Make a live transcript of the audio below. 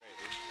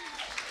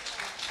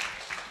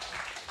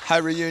Hi,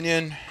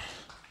 Reunion.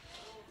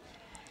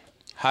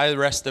 Hi, the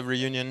rest of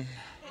Reunion.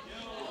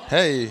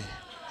 Hey,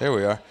 there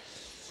we are.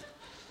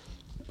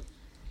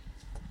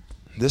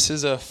 This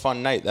is a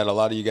fun night that a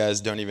lot of you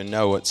guys don't even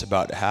know what's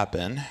about to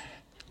happen.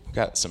 We've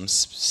got some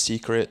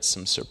secrets,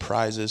 some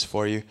surprises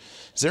for you.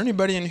 Is there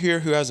anybody in here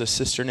who has a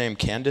sister named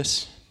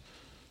Candace?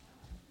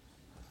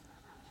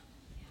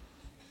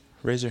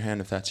 Raise your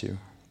hand if that's you.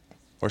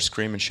 Or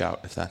scream and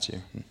shout if that's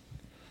you.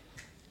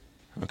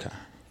 Okay.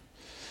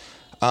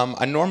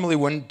 I normally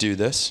wouldn't do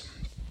this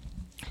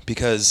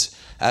because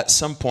at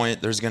some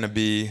point there's going to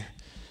be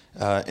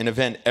an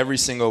event every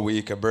single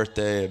week, a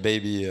birthday, a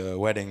baby, a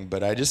wedding.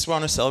 But I just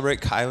want to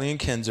celebrate Kylie and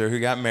Kinzer, who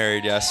got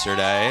married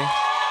yesterday.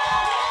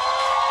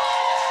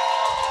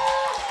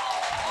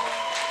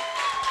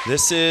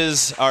 This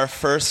is our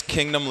first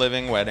Kingdom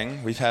Living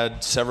wedding. We've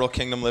had several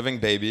Kingdom Living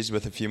babies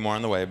with a few more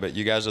on the way, but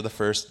you guys are the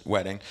first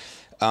wedding.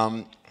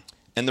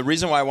 And the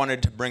reason why I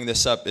wanted to bring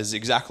this up is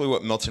exactly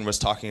what Milton was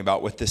talking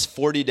about with this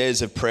 40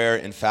 days of prayer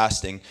and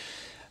fasting.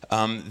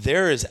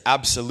 There is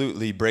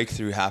absolutely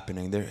breakthrough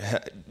happening.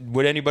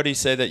 Would anybody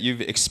say that you've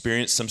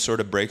experienced some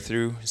sort of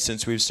breakthrough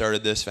since we've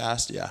started this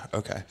fast? Yeah,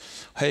 okay.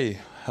 Hey,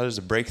 how does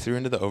a breakthrough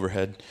into the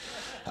overhead?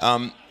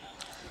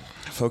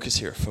 Focus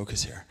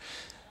here.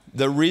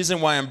 The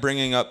reason why I'm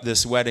bringing up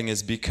this wedding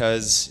is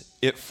because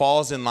it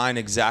falls in line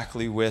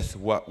exactly with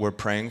what we're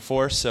praying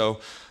for. So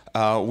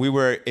we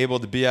were able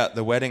to be at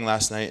the wedding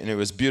last night, and it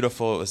was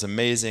beautiful. It was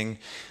amazing.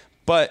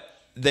 But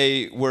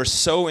they were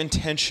so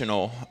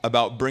intentional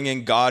about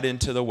bringing God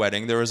into the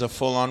wedding. There was a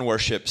full-on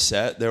worship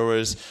set. There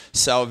was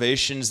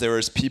salvations. There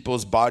was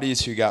people's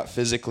bodies who got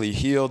physically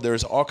healed. There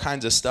was all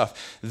kinds of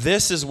stuff.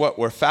 This is what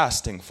we're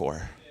fasting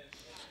for.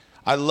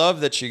 I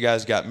love that you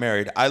guys got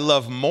married. I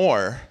love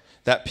more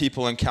that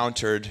people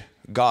encountered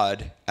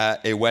God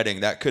at a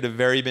wedding. That could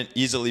have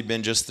easily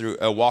been just through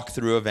a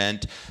walk-through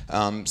event,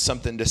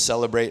 something to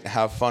celebrate and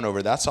have fun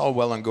over. That's all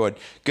well and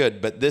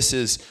good. But this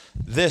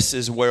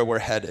is where we're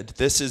headed.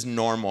 This is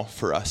normal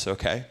for us,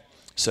 okay?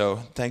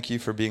 So thank you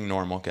for being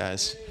normal,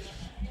 guys.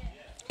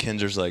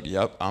 Kinder's like,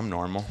 yep, I'm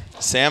normal.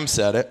 Sam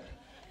said it.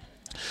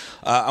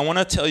 I want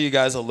to tell you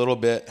guys a little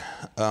bit,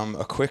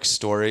 a quick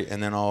story,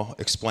 and then I'll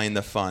explain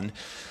the fun.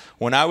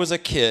 When I was a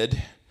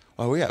kid,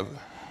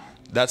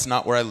 that's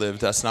not where I lived.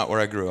 That's not where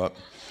I grew up.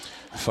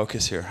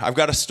 Focus here. I've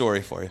got a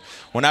story for you.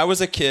 When I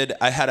was a kid,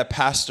 I had a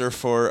pastor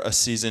for a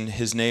season.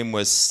 His name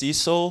was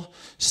Cecil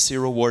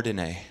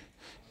Sirawardene.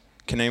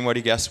 Can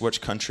anybody guess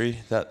which country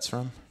that's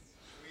from?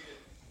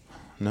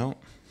 No.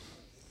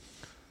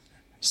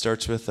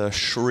 Starts with a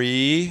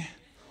Sri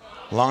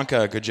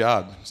Lanka. Good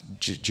job.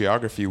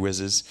 Geography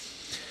whizzes.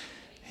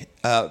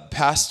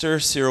 Pastor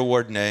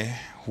Sirawardene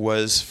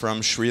was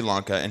from Sri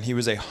Lanka, and he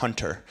was a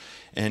hunter.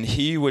 And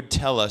he would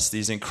tell us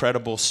these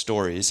incredible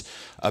stories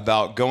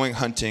about going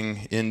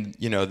hunting in,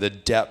 the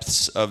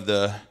depths of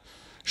the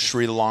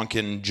Sri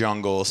Lankan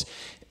jungles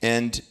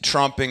and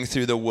tromping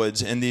through the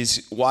woods and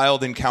these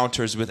wild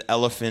encounters with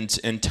elephants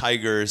and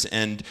tigers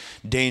and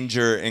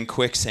danger and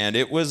quicksand.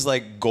 It was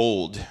like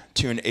gold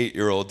to an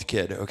 8-year-old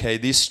kid, okay?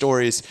 These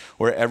stories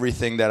were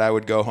everything that I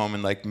would go home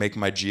and make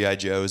my G.I.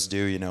 Joes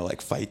do,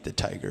 fight the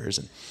tigers.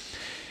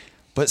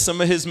 But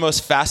some of his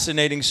most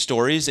fascinating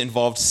stories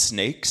involved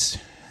snakes.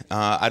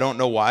 I don't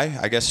know why.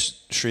 I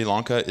guess Sri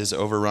Lanka is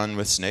overrun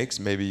with snakes.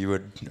 Maybe you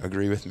would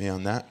agree with me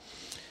on that.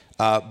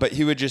 But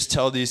he would just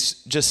tell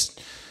these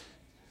just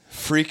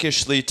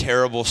freakishly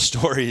terrible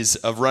stories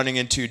of running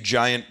into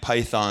giant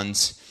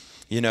pythons,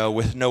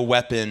 with no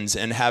weapons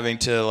and having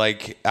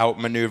to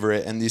outmaneuver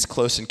it, and these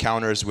close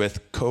encounters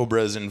with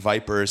cobras and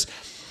vipers.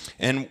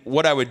 And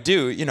what I would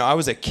do, I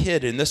was a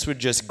kid, and this would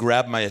just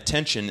grab my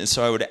attention. And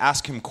so I would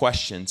ask him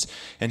questions,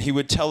 and he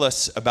would tell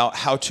us about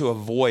how to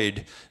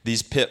avoid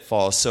these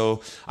pitfalls.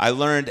 So I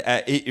learned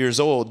at 8 years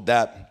old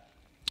that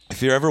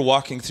if you're ever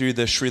walking through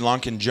the Sri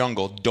Lankan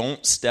jungle,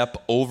 don't step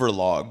over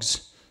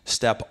logs,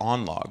 step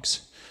on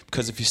logs.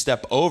 Because if you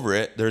step over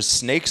it, there's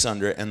snakes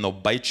under it, and they'll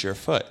bite your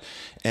foot.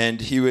 And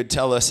he would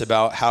tell us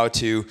about how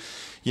to,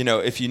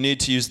 if you need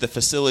to use the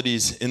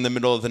facilities in the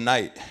middle of the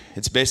night,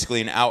 it's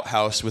basically an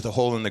outhouse with a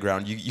hole in the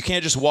ground. You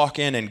can't just walk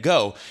in and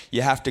go.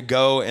 You have to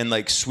go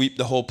and sweep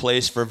the whole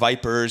place for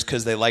vipers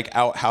because they like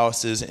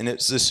outhouses. And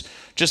it's this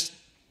just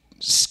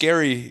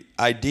scary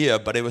idea,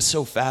 but it was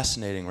so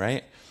fascinating,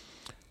 right?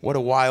 What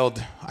a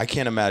wild, I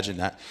can't imagine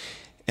that.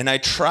 And I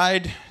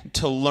tried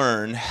to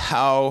learn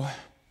how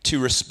to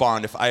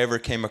respond if I ever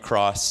came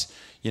across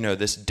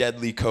this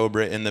deadly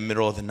cobra in the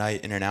middle of the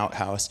night in an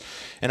outhouse.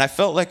 And I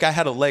felt like I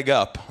had a leg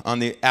up on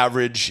the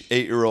average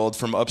 8-year-old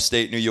from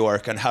upstate New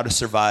York on how to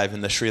survive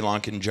in the Sri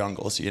Lankan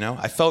jungles,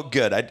 I felt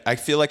good. I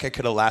feel like I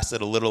could have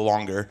lasted a little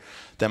longer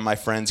than my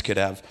friends could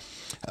have.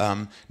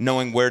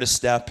 Knowing where to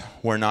step,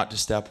 where not to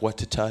step, what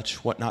to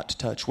touch, what not to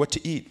touch, what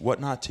to eat, what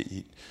not to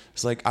eat.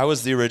 It's like I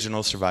was the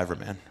original survivor,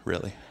 man,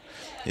 really.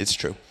 It's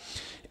true.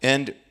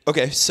 And,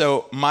 okay,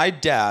 so my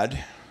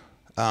dad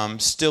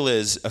still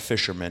is a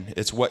fisherman.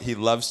 It's what he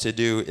loves to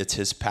do. It's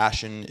his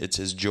passion. It's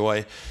his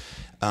joy.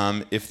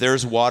 If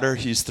there's water,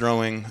 he's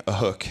throwing a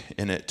hook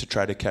in it to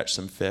try to catch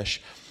some fish.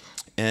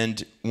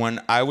 And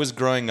when I was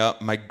growing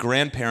up, my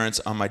grandparents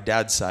on my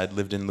dad's side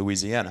lived in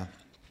Louisiana.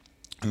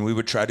 And we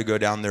would try to go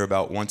down there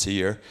about once a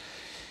year.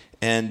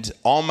 And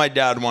all my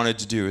dad wanted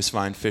to do is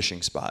find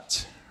fishing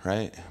spots,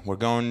 right? We're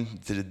going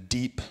to the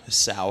deep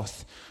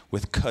south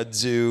with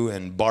kudzu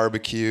and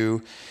barbecue.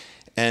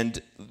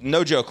 And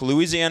no joke,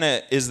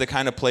 Louisiana is the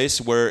kind of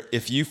place where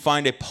if you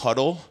find a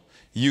puddle,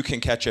 you can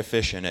catch a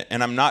fish in it.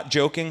 And I'm not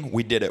joking,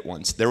 we did it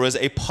once. There was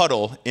a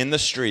puddle in the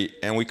street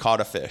and we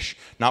caught a fish.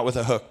 Not with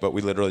a hook, but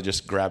we literally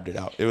just grabbed it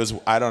out.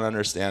 I don't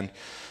understand.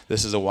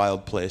 This is a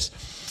wild place.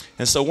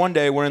 And so one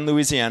day we're in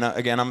Louisiana.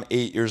 Again, I'm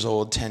 8 years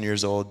old, 10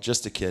 years old,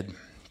 just a kid.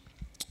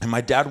 And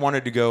my dad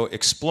wanted to go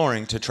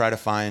exploring to try to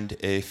find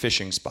a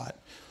fishing spot,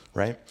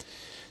 right?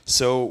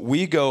 So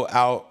we go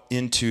out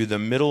into the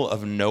middle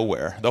of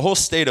nowhere. The whole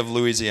state of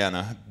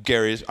Louisiana,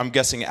 Gary, I'm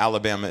guessing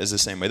Alabama is the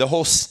same way. The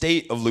whole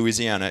state of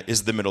Louisiana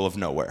is the middle of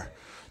nowhere.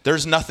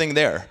 There's nothing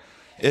there.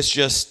 It's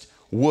just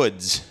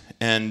woods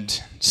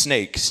and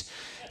snakes.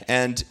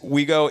 And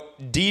we go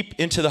deep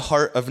into the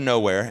heart of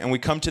nowhere, and we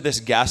come to this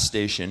gas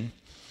station.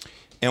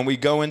 And we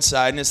go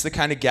inside, and it's the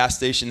kind of gas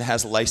station that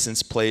has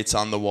license plates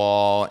on the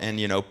wall and,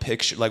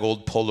 picture like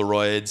old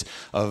Polaroids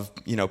of,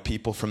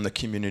 people from the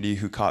community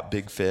who caught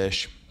big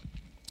fish.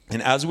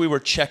 And as we were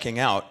checking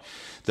out,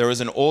 there was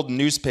an old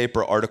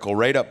newspaper article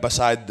right up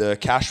beside the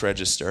cash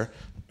register.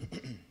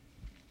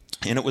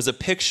 And it was a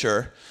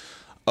picture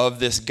of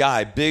this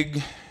guy,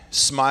 big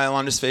smile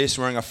on his face,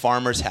 wearing a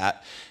farmer's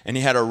hat. And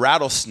he had a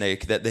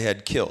rattlesnake that they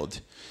had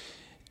killed.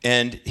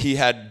 And he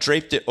had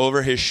draped it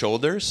over his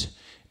shoulders.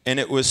 And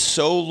it was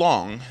so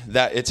long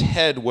that its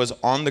head was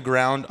on the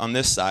ground on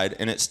this side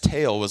and its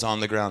tail was on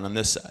the ground on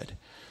this side.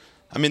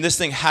 I mean, this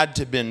thing had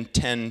to have been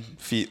 10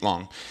 feet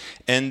long.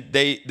 And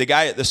the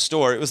guy at the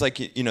store, it was like,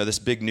 this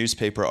big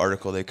newspaper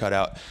article they cut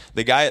out.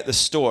 The guy at the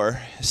store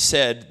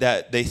said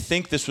that they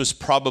think this was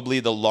probably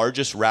the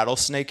largest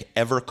rattlesnake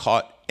ever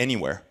caught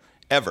anywhere,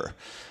 ever.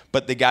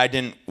 But the guy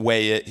didn't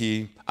weigh it.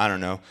 He,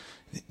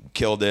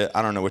 killed it.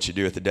 I don't know what you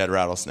do with a dead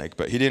rattlesnake,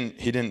 but he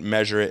didn't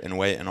measure it and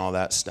weigh it and all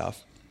that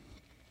stuff.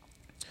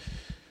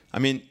 I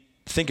mean,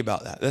 think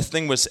about that. This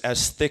thing was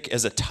as thick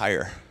as a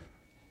tire.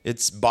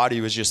 Its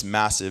body was just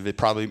massive. It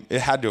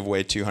had to have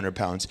weighed 200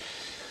 pounds.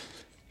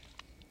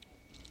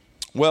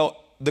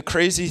 Well, the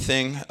crazy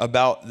thing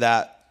about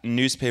that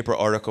newspaper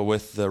article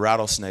with the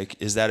rattlesnake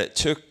is that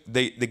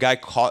the guy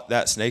caught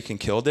that snake and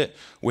killed it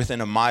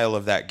within a mile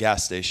of that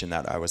gas station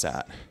that I was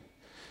at.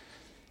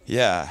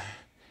 Yeah.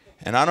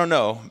 And I don't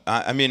know.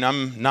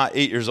 I'm not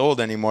 8 years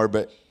old anymore,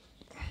 but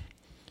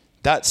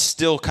that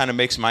still kind of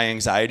makes my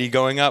anxiety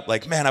going up.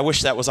 Like, man, I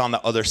wish that was on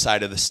the other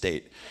side of the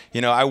state.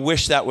 I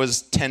wish that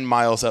was 10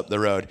 miles up the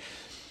road.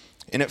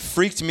 And it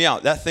freaked me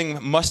out. That thing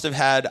must have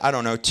had,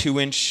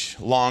 2-inch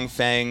long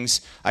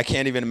fangs. I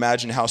can't even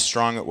imagine how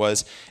strong it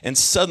was. And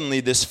suddenly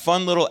this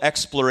fun little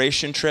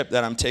exploration trip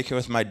that I'm taking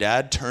with my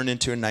dad turned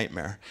into a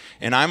nightmare.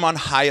 And I'm on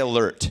high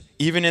alert,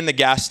 even in the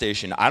gas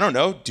station. I don't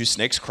know, do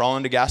snakes crawl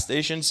into gas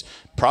stations?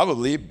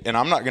 Probably, and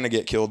I'm not going to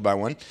get killed by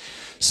one.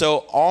 So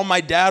all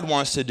my dad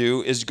wants to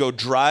do is go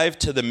drive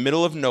to the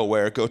middle of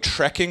nowhere, go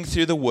trekking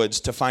through the woods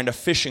to find a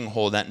fishing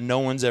hole that no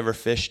one's ever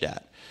fished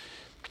at.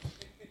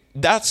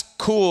 That's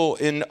cool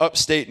in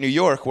upstate New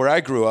York where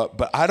I grew up,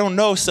 but I don't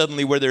know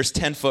suddenly where there's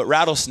 10-foot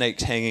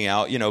rattlesnakes hanging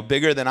out,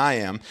 bigger than I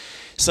am.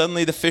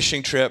 Suddenly the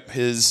fishing trip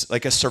is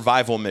like a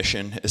survival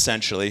mission,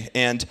 essentially.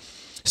 And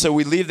so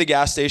we leave the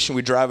gas station,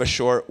 we drive a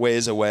short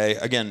ways away.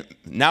 Again,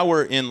 now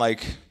we're in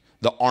like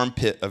the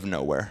armpit of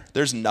nowhere.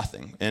 There's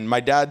nothing. And my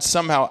dad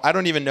somehow, I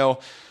don't even know,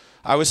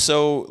 I was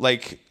so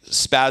like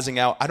spazzing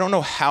out. I don't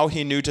know how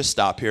he knew to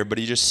stop here, but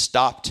he just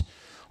stopped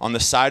on the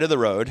side of the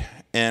road,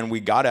 and we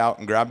got out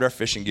and grabbed our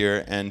fishing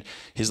gear, and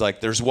he's like,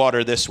 there's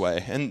water this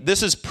way. And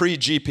this is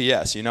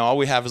pre-GPS, all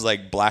we have is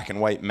like black and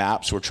white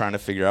maps. We're trying to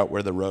figure out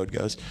where the road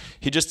goes.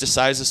 He just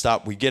decides to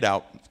stop. We get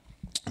out,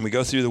 and we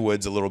go through the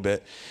woods a little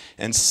bit,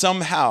 and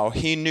somehow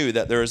he knew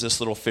that there was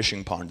this little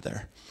fishing pond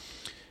there.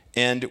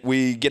 And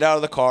we get out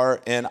of the car,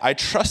 and I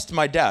trust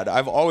my dad.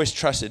 I've always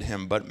trusted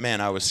him, but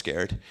man, I was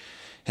scared.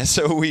 And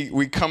so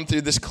we come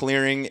through this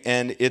clearing,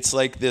 and it's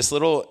like this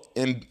little,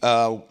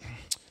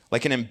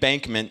 like an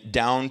embankment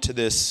down to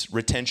this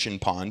retention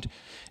pond.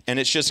 And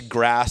it's just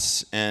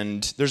grass,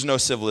 and there's no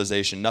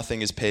civilization.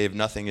 Nothing is paved.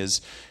 Nothing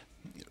is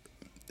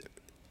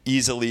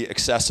easily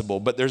accessible.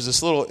 But there's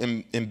this little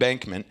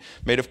embankment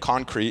made of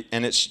concrete,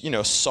 and it's,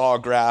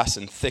 sawgrass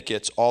and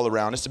thickets all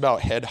around. It's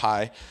about head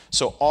high.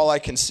 So all I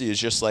can see is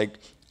just like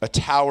a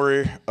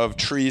tower of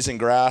trees and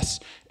grass,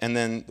 and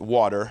then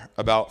water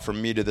about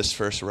from me to this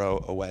first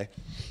row away.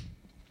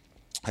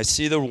 I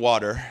see the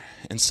water,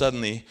 and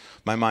suddenly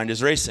my mind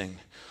is racing.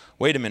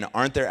 Wait a minute,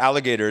 aren't there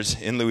alligators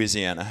in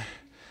Louisiana?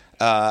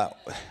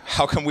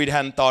 How come we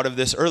hadn't thought of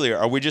this earlier?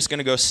 Are we just going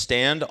to go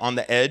stand on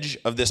the edge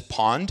of this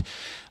pond?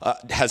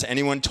 Has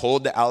anyone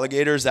told the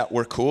alligators that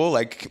we're cool?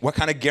 Like, what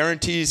kind of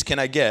guarantees can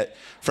I get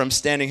from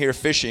standing here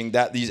fishing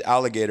that these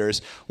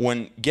alligators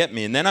wouldn't get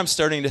me? And then I'm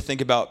starting to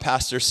think about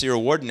Pastor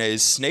Cyril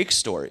Wardenay's snake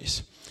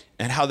stories.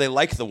 and how they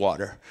like the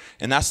water.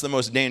 And that's the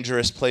most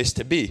dangerous place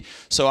to be.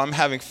 So I'm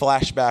having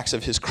flashbacks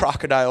of his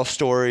crocodile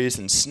stories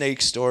and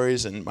snake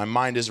stories, and my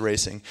mind is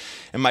racing.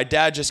 And my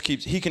dad just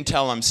he can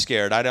tell I'm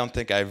scared. I don't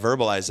think I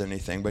verbalized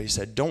anything, but he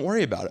said, don't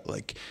worry about it.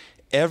 Like,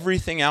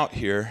 everything out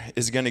here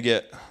is going to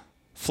get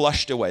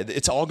flushed away.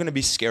 It's all going to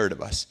be scared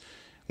of us.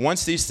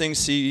 Once these things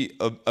see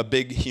a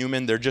big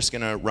human, they're just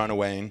going to run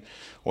away and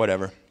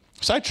whatever.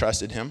 So I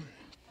trusted him.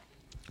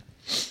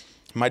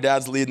 My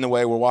dad's leading the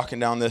way. We're walking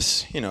down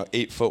this,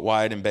 8-foot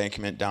wide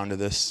embankment down to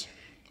this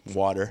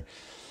water.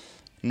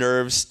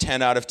 Nerves,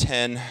 10 out of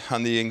 10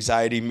 on the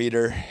anxiety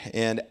meter.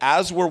 And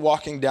as we're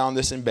walking down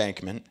this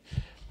embankment,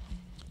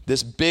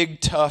 this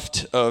big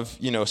tuft of,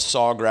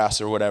 sawgrass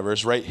or whatever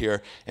is right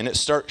here, and it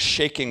starts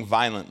shaking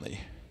violently.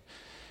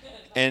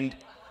 And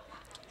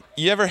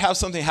you ever have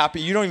something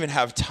happen, you don't even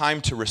have time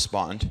to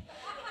respond.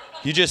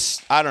 You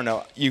just,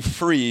 you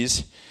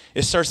freeze.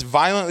 It starts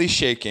violently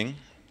shaking.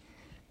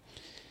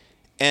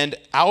 And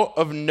out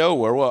of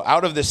nowhere,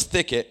 out of this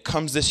thicket,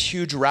 comes this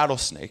huge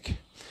rattlesnake.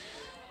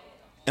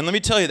 And let me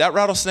tell you, that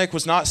rattlesnake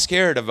was not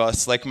scared of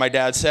us like my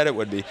dad said it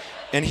would be.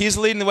 And he's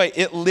leading the way.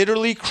 It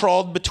literally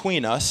crawled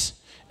between us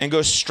and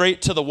goes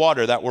straight to the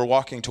water that we're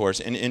walking towards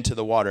and into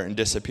the water and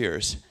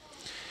disappears.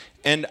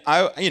 And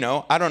I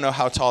don't know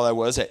how tall I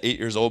was at 8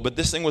 years old, but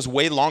this thing was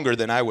way longer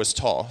than I was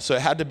tall. So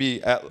it had to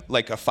be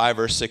like a 5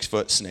 or 6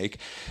 foot snake.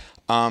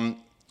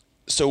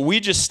 So we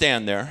just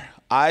stand there,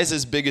 eyes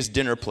as big as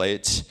dinner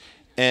plates.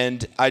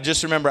 And I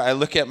just remember I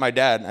look at my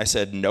dad and I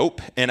said,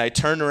 nope. And I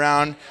turned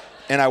around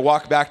and I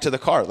walked back to the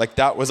car. Like,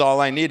 that was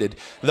all I needed.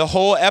 The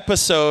whole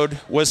episode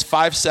was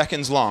 5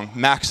 seconds long,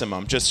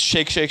 maximum. Just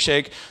shake, shake,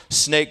 shake.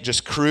 Snake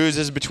just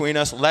cruises between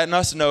us, letting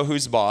us know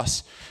who's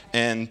boss,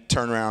 and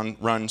turn around,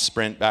 run,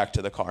 sprint back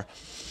to the car.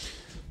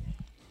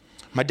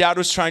 My dad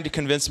was trying to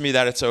convince me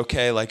that it's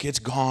okay. Like, it's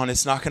gone.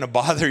 It's not going to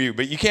bother you.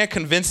 But you can't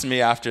convince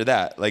me after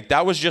that. Like,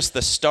 that was just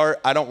the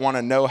start. I don't want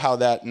to know how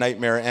that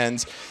nightmare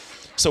ends.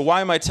 So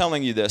why am I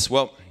telling you this?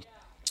 Well,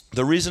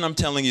 the reason I'm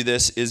telling you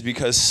this is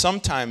because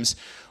sometimes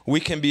we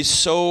can be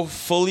so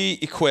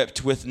fully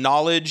equipped with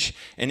knowledge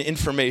and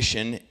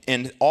information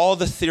and all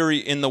the theory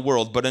in the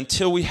world, but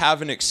until we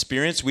have an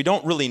experience, we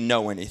don't really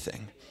know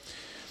anything.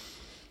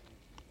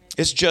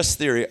 It's just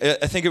theory.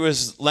 I think it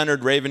was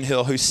Leonard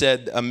Ravenhill who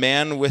said, a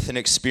man with an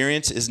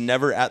experience is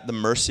never at the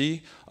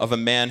mercy of a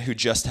man who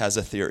just has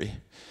a theory.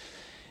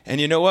 And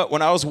you know what?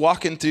 When I was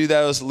walking through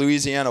those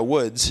Louisiana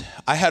woods,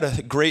 I had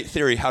a great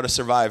theory how to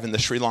survive in the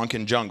Sri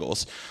Lankan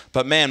jungles.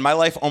 But man, my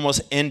life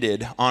almost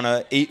ended on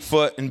a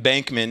 8-foot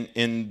embankment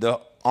in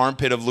the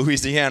armpit of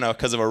Louisiana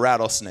because of a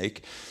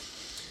rattlesnake.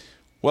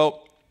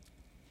 Well,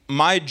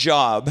 my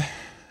job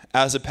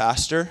as a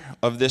pastor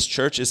of this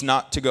church is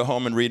not to go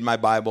home and read my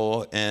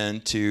Bible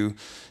and to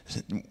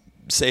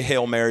say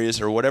Hail Marys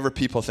or whatever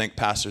people think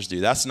pastors do.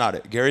 That's not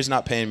it. Gary's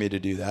not paying me to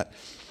do that.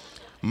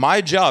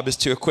 My job is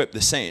to equip the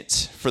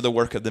saints for the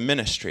work of the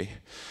ministry.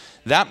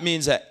 That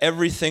means that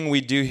everything we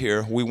do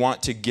here, we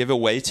want to give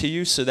away to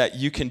you so that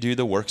you can do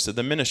the works of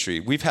the ministry.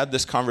 We've had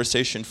this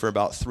conversation for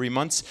about 3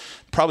 months,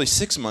 probably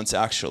 6 months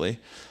actually.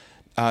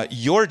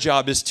 Your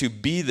job is to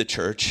be the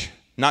church,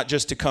 not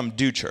just to come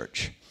do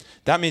church.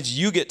 That means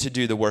you get to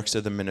do the works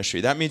of the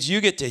ministry. That means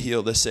you get to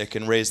heal the sick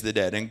and raise the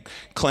dead and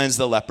cleanse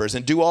the lepers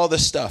and do all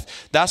this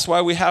stuff. That's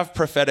why we have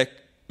prophetic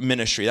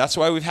ministry. That's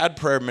why we've had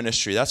prayer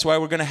ministry. That's why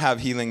we're going to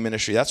have healing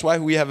ministry. That's why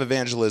we have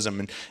evangelism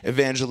and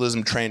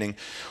evangelism training.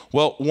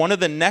 Well, one of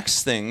the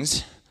next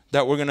things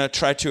that we're going to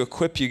try to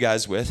equip you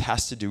guys with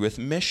has to do with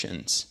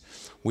missions.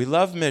 We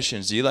love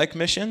missions. Do you like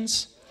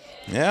missions?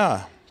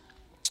 Yeah.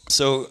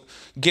 So,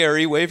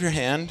 Gary, wave your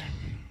hand.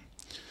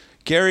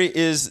 Gary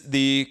is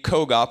the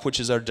Kogop, which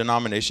is our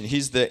denomination.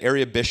 He's the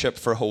area bishop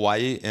for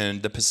Hawaii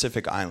and the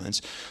Pacific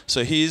Islands.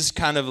 So he's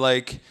kind of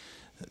like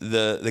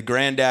the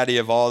granddaddy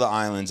of all the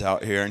islands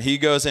out here. And he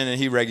goes in and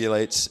he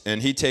regulates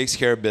and he takes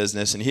care of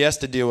business and he has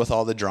to deal with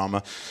all the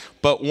drama.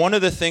 But one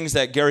of the things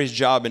that Gary's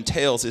job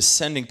entails is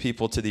sending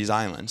people to these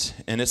islands.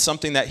 And it's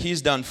something that he's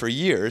done for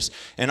years.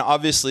 And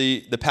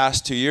obviously the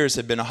past 2 years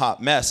have been a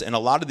hot mess. And a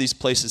lot of these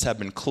places have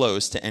been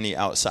closed to any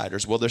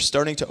outsiders. Well, they're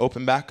starting to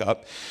open back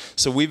up.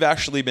 So we've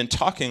actually been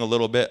talking a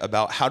little bit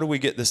about how do we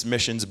get this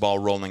missions ball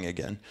rolling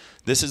again.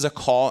 This is a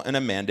call and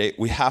a mandate.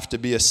 We have to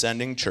be a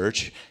sending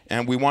church.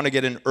 And we want to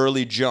get an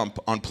early jump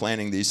on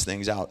planning these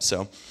things out.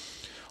 So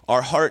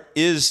our heart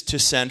is to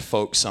send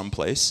folks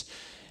someplace.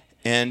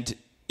 And,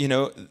 you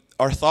know,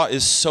 our thought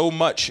is so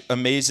many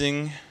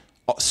amazing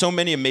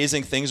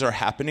things are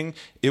happening.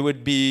 It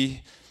would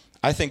be,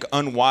 I think,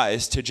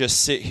 unwise to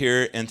just sit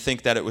here and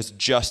think that it was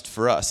just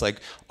for us.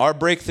 Like, our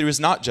breakthrough is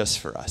not just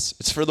for us.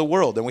 It's for the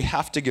world, and we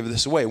have to give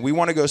this away. We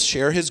want to go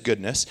share his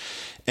goodness,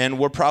 and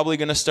we're probably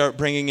going to start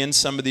bringing in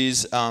some of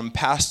these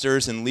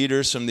pastors and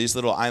leaders from these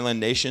little island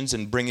nations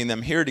and bringing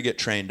them here to get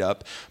trained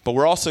up. But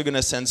we're also going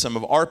to send some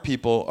of our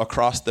people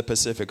across the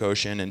Pacific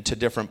Ocean and to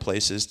different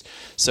places.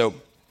 So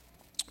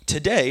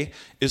today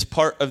is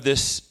part of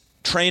this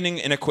training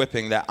and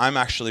equipping that I'm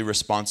actually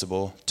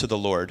responsible to the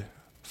Lord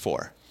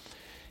for.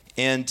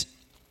 And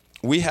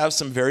we have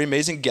some very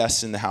amazing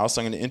guests in the house.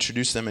 I'm going to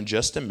introduce them in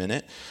just a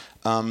minute.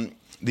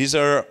 These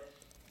are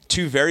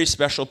two very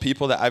special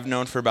people that I've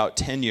known for about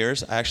 10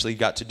 years. I actually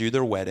got to do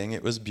their wedding.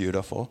 It was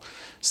beautiful.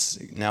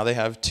 Now they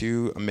have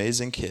two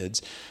amazing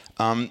kids.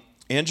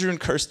 Andrew and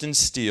Kirsten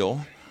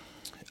Steele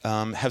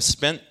have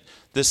spent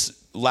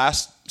this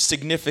last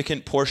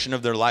significant portion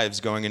of their lives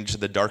going into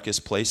the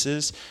darkest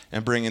places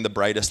and bringing the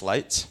brightest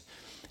lights.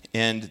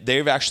 And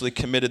they've actually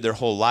committed their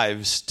whole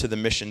lives to the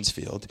missions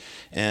field.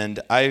 And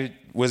I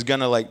was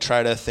going to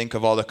try to think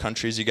of all the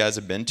countries you guys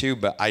have been to,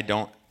 but I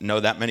don't know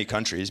that many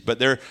countries. But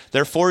their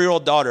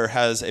 4-year-old daughter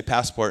has a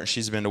passport, and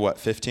she's been to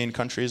 15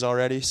 countries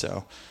already?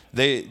 So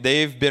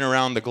they've been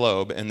around the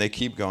globe, and they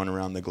keep going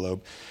around the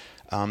globe.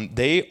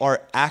 They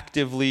are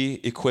actively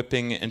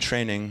equipping and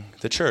training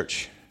the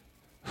church.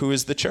 Who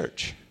is the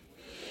church?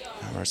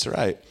 That's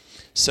right.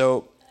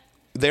 So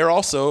they're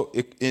also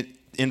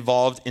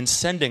involved in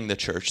sending the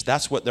church.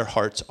 That's what their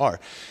hearts are.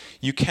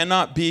 You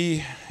cannot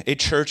be a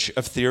church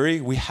of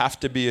theory. We have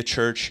to be a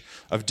church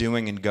of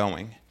doing and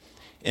going.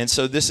 And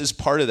so this is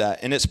part of that.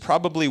 And it's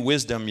probably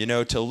wisdom,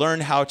 to learn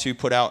how to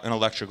put out an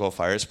electrical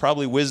fire. It's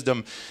probably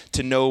wisdom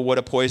to know what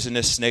a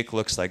poisonous snake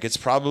looks like. It's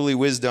probably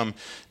wisdom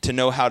to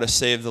know how to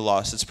save the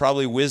lost. It's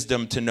probably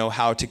wisdom to know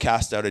how to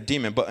cast out a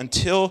demon. But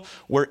until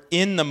we're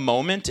in the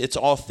moment, it's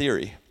all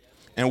theory.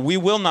 And we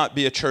will not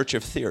be a church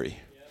of theory.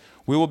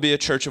 We will be a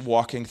church of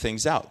walking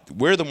things out.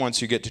 We're the ones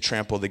who get to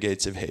trample the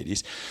gates of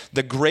Hades.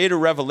 The greater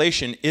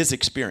revelation is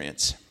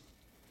experience.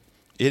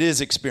 It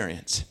is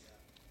experience.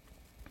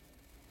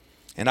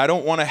 And I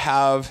don't want to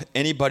have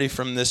anybody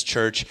from this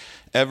church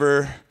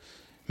ever,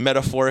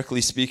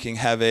 metaphorically speaking,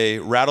 have a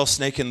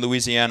rattlesnake in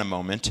Louisiana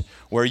moment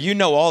where you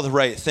know all the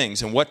right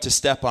things and what to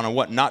step on and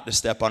what not to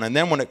step on. And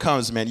then when it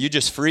comes, man, you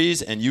just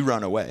freeze and you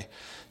run away.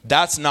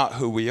 That's not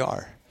who we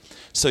are.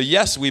 So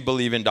yes, we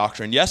believe in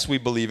doctrine. Yes, we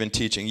believe in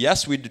teaching.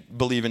 Yes, we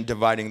believe in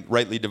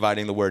rightly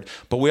dividing the word.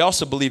 But we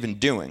also believe in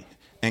doing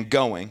and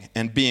going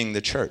and being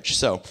the church.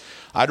 So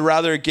I'd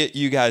rather get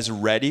you guys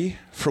ready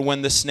for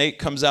when the snake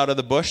comes out of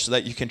the bush so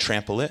that you can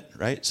trample it,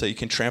 right? So you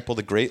can trample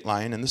the great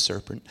lion and the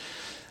serpent.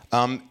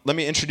 Let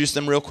me introduce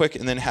them real quick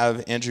and then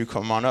have Andrew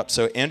come on up.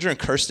 So Andrew and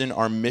Kirsten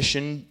are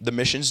the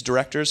missions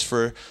directors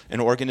for an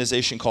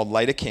organization called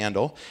Light a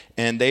Candle,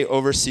 and they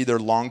oversee their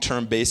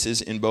long-term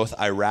bases in both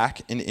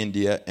Iraq and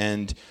India.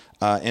 And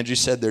Andrew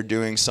said they're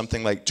doing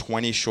something like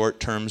 20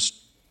 short-term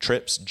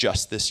trips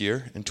just this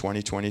year in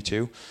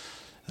 2022.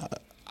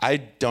 I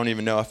don't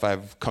even know if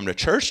I've come to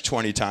church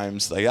 20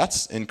 times.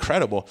 That's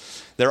incredible.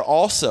 They're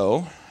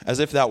also, as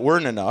if that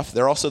weren't enough,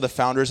 they're also the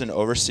founders and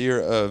overseer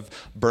of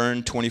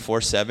Burn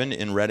 24/7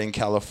 in Redding,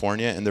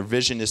 California. And their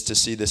vision is to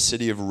see the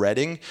city of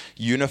Redding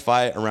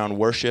unify around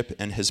worship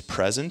and his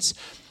presence.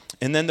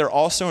 And then they're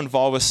also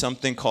involved with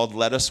something called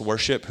Let Us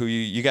Worship, who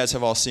you guys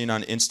have all seen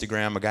on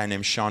Instagram. A guy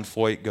named Sean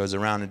Foyt goes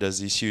around and does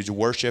these huge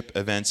worship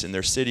events in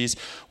their cities.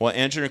 Well,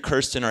 Andrew and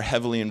Kirsten are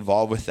heavily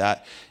involved with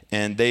that.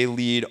 And they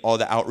lead all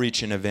the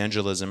outreach and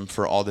evangelism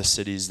for all the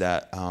cities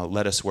that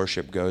Let Us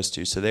Worship goes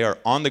to. So they are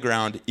on the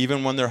ground,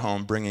 even when they're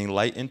home, bringing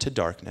light into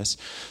darkness.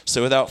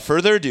 So without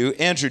further ado,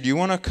 Andrew, do you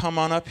want to come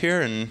on up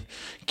here and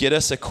get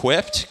us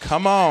equipped?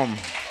 Come on.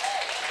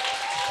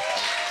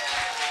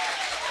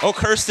 Oh,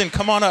 Kirsten,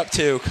 come on up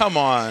too. Come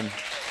on.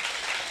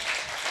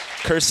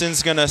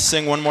 Kirsten's going to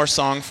sing one more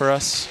song for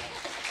us.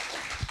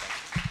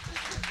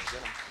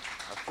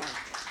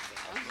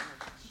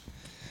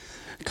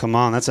 Come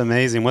on, that's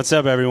amazing. What's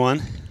up,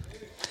 everyone?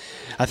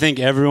 I think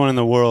everyone in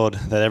the world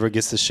that ever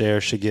gets to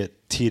share should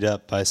get teed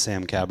up by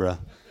Sam Cabra.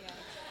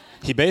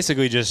 He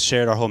basically just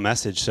shared our whole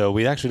message, so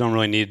we actually don't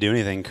really need to do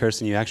anything.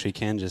 Kirsten, you actually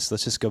can let's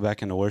just go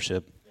back into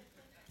worship.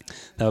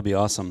 That would be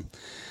awesome.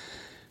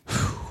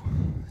 Whew.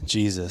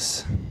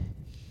 Jesus.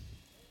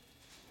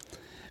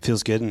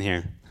 Feels good in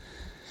here.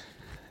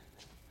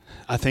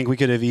 I think we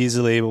could have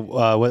easily,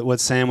 what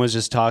Sam was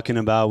just talking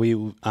about,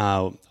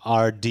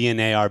 our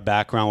DNA, our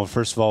background, well,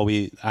 first of all,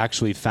 we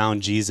actually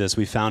found Jesus.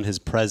 We found his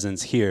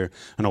presence here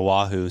in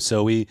Oahu.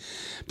 So we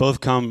both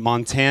come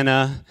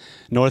Montana,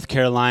 North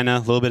Carolina, a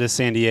little bit of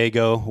San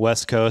Diego,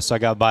 West Coast. So I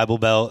got Bible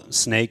Belt,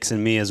 snakes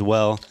in me as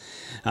well.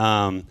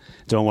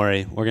 Don't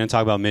worry, we're going to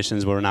talk about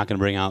missions, but we're not going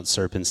to bring out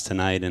serpents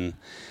tonight. And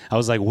I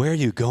was like, "Where are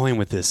you going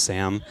with this,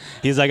 Sam?"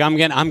 He's like, "I'm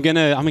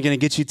gonna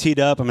get you teed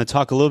up. I'm gonna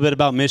talk a little bit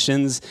about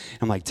missions."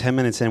 I'm like, 10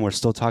 minutes in, we're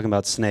still talking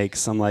about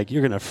snakes. I'm like,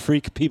 "You're gonna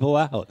freak people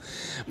out,"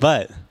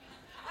 but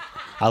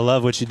I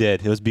love what you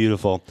did. It was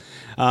beautiful.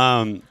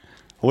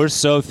 We're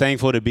so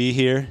thankful to be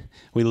here.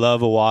 We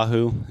love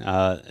Oahu.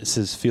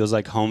 This feels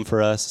like home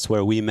for us. It's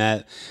where we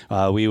met.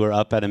 We were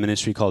up at a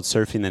ministry called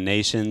Surfing the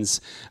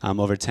Nations.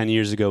 Over 10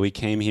 years ago, we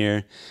came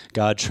here.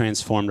 God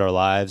transformed our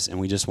lives, and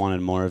we just wanted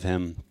more of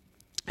him.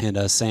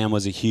 And Sam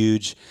was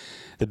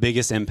the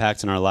biggest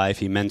impact in our life.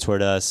 He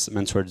mentored us,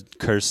 mentored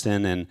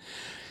Kirsten, and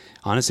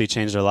honestly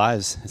changed our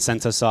lives. It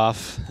sent us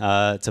off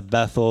to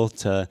Bethel.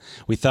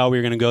 We thought we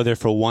were going to go there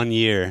for 1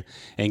 year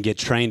and get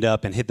trained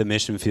up and hit the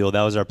mission field.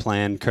 That was our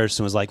plan.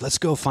 Kirsten was like, let's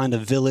go find a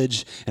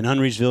village, an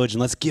unreached village,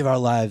 and let's give our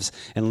lives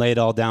and lay it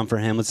all down for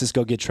him. Let's just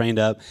go get trained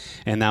up.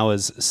 And that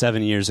was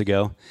 7 years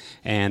ago.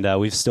 And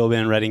we've still been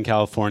in Redding,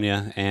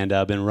 California, and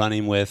been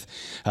running with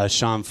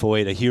Sean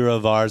Foyt, a hero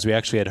of ours. We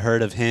actually had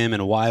heard of him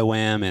and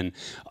YWAM and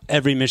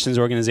every missions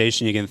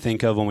organization you can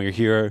think of when we were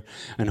here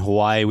in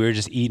Hawaii. We were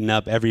just eating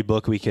up every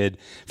book we could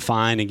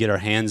find and get our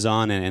hands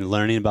on and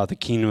learning about the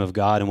kingdom of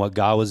God and what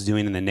God was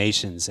doing in the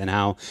nations and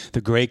how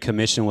the Great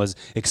Commission was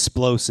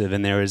explosive.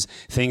 And there was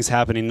things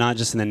happening not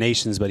just in the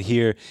nations, but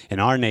here in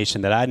our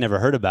nation that I'd never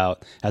heard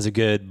about as a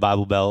good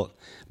Bible Belt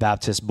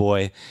Baptist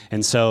boy.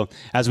 And so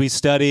as we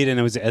studied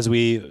and as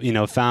we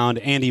found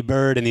Andy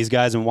Bird and these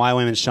guys in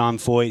YWAM and Sean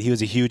Foyt, he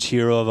was a huge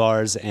hero of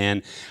ours.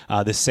 And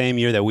the same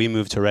year that we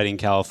moved to Redding,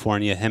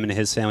 California, him and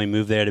his family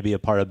moved there to be a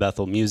part of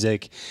Bethel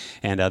Music.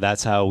 And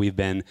that's how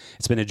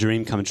it's been a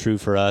dream come true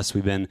for us.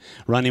 We've been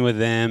running with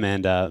them.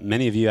 And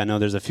many of you, I know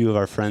there's a few of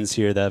our friends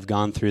here that have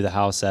gone through the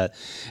house at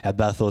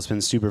Bethel. It's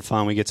been super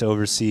fun. We get to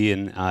oversee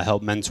and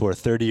help mentor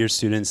 30-year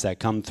students that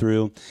come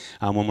through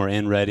when we're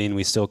in Redding.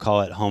 We still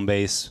call it home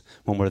base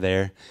when we're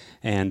there,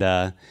 and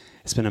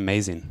it's been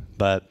amazing.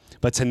 But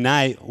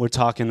tonight we're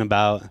talking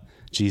about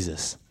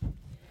Jesus,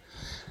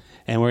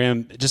 and we're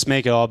gonna just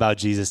make it all about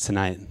Jesus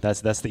tonight.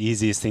 That's the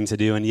easiest thing to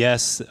do. And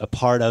yes, a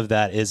part of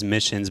that is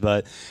missions,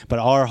 but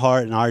our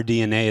heart and our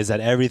DNA is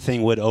that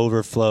everything would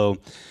overflow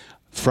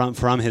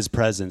from his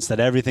presence, that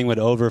everything would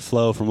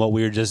overflow from what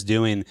we were just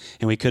doing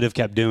and we could have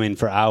kept doing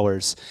for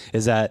hours,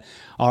 is that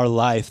our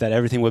life, that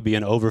everything would be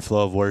an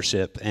overflow of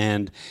worship.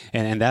 And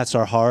that's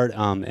our heart.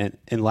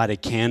 And light a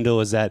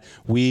candle is that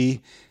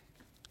we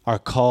are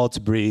called to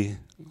bring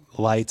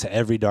light to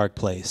every dark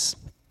place.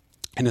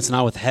 And it's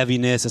not with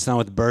heaviness, it's not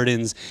with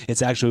burdens,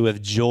 it's actually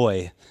with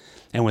joy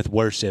and with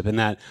worship. And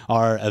that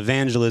our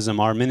evangelism,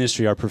 our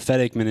ministry, our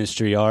prophetic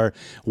ministry, our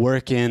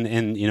work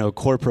in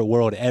corporate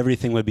world,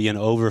 everything would be an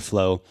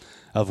overflow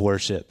of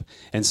worship.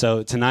 And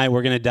so tonight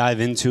we're going to dive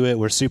into it.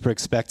 We're super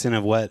expectant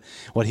of what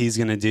he's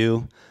going to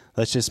do.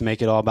 Let's just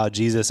make it all about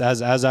Jesus.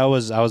 As I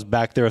was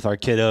back there with our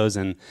kiddos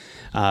and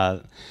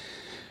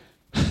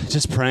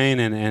just praying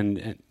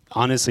and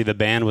honestly the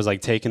band was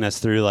like taking us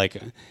through like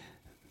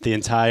the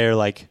entire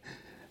like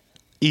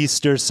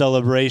Easter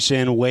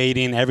celebration,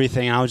 waiting,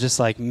 everything. I was just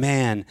like,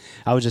 man,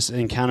 I was just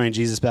encountering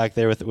Jesus back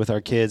there with our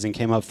kids and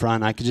came up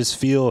front. I could just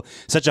feel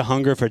such a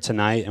hunger for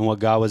tonight and what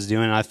God was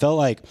doing. And I felt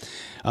like,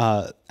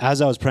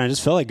 as I was praying, I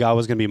just felt like God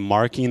was going to be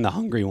marking the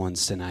hungry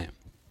ones tonight.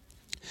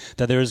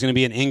 That there was going to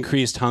be an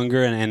increased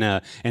hunger and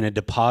a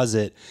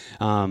deposit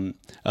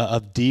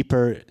of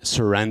deeper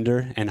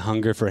surrender and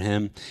hunger for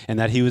him, and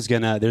that there's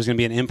going to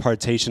be an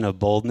impartation of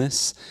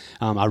boldness.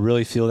 I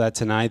really feel that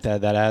tonight,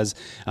 that as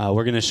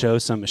we're going to share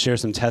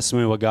some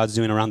testimony of what God's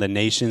doing around the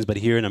nations, but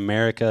here in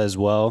America as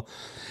well.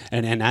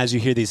 And as you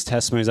hear these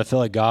testimonies, I feel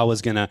like God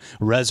was going to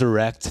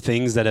resurrect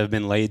things that have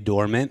been laid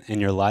dormant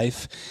in your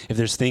life. If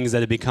there's things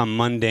that have become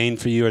mundane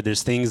for you, or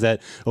there's things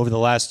that over the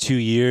last 2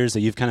 years that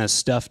you've kind of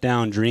stuffed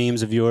down,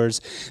 dreams of yours,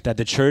 that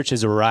the church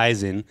is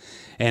arising.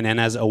 And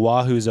as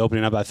Oahu is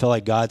opening up, I feel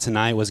like God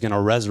tonight was going to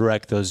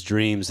resurrect those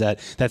dreams, that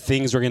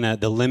things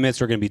the limits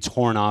were going to be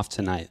torn off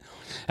tonight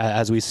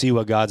as we see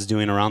what God's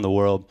doing around the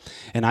world.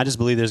 And I just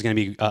believe there's going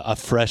to be a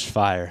fresh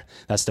fire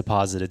that's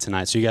deposited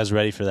tonight. So you guys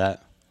ready for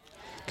that?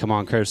 Come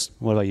on, Kirst.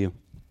 What about you?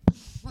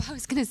 Well, I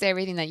was going to say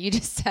everything that you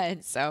just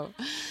said. So,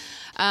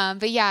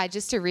 but yeah,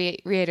 just to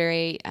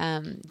reiterate,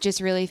 just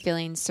really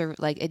feeling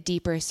like a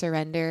deeper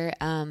surrender,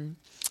 and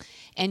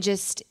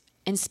just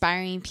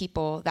inspiring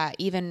people that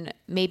even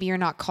maybe you're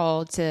not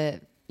called to,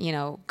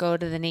 go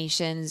to the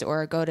nations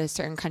or go to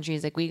certain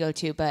countries like we go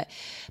to, but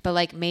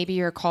like maybe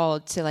you're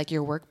called to like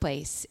your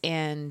workplace,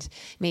 and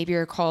maybe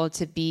you're called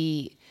to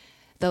be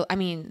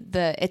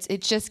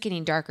it's just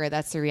getting darker.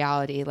 That's the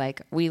reality.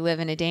 Like, we live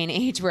in a day and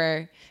age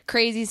where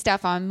crazy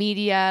stuff on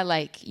media,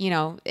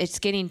 it's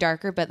getting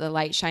darker, but the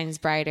light shines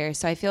brighter.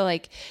 So I feel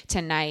like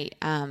tonight,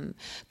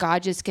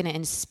 God just going to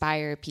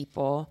inspire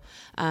people,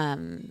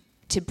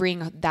 to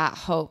bring that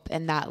hope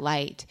and that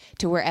light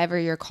to wherever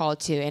you're called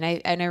to.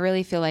 And I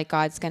really feel like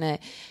God's going to,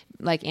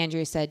 like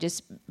Andrew said,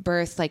 just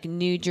birth like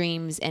new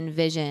dreams and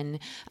vision.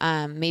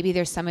 Maybe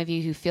there's some of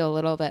you who feel a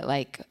little bit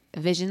like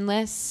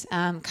visionless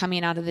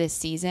coming out of this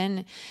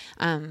season.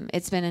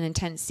 It's been an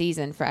intense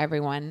season for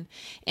everyone,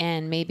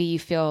 and maybe you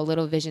feel a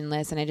little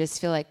visionless, and I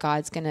just feel like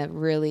God's going to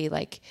really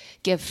like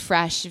give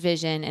fresh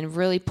vision and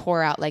really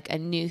pour out like a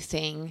new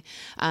thing.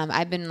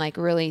 I've been like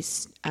really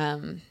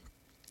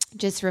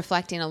just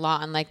reflecting a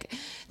lot on like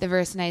the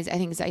verse, and I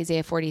think it's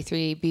Isaiah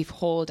 43,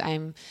 behold,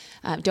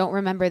 don't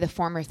remember the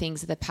former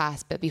things of the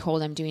past, but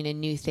behold, I'm doing a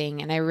new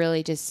thing. And I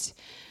really just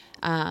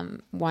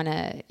want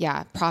to,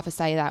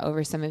 prophesy that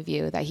over some of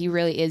you, that he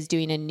really is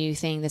doing a new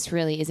thing. This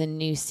really is a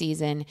new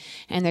season,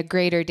 and the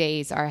greater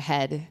days are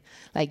ahead.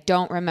 Like,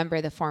 don't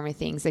remember the former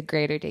things, the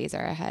greater days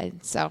are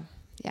ahead. So,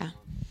 yeah.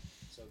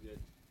 So good.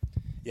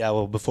 Yeah,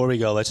 well, before we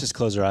go, let's just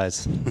close our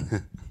eyes.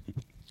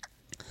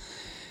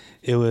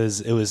 It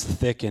was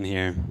thick in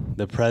here,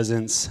 the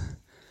presence,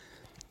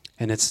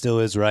 and it still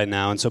is right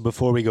now. And so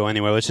before we go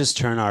anywhere, let's just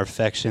turn our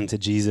affection to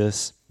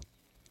Jesus.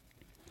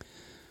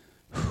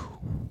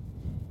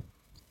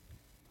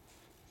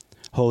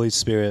 Holy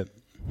Spirit,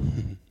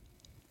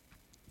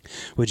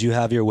 would you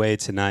have your way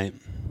tonight?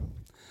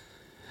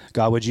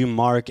 God, would you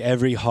mark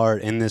every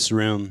heart in this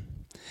room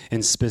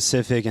in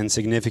specific and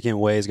significant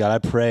ways? God, I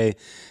pray,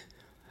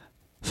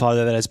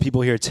 Father, that as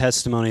people hear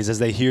testimonies, as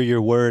they hear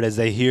your word, as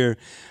they hear,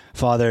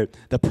 Father,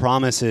 the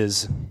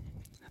promises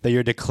that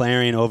you're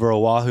declaring over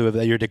Oahu,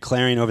 that you're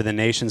declaring over the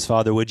nations,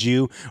 Father, would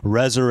you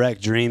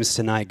resurrect dreams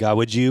tonight, God?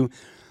 Would you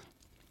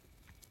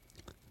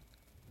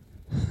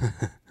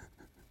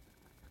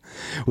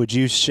would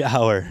you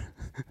shower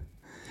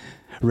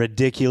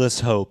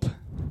ridiculous hope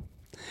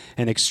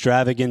and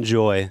extravagant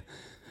joy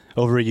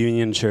over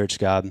Union Church,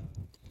 God?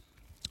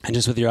 And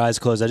just with your eyes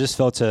closed, I just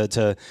felt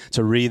to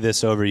read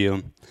this over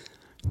you.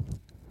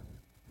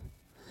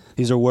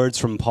 These are words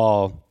from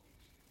Paul.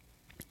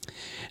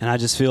 And I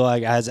just feel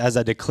like as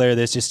I declare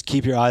this, just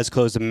keep your eyes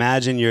closed.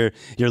 Imagine you're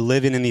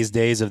living in these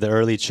days of the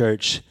early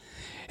church,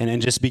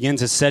 and just begin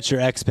to set your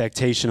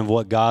expectation of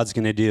what God's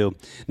going to do,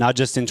 not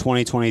just in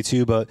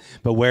 2022, but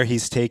where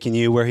he's taking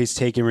you, where he's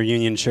taking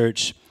Reunion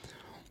Church.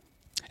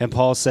 And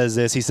Paul says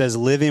this, he says,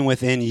 living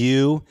within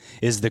you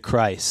is the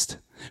Christ,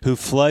 who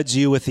floods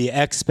you with the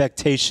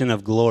expectation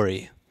of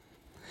glory.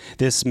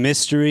 This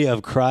mystery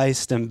of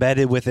Christ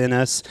embedded within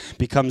us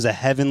becomes a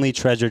heavenly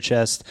treasure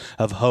chest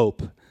of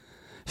hope,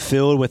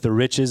 filled with the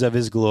riches of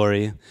his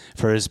glory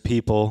for his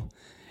people,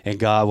 and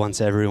God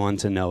wants everyone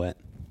to know it.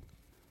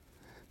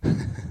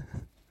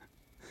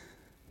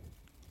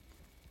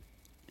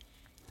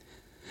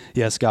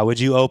 Yes, God, would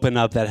you open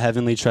up that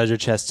heavenly treasure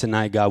chest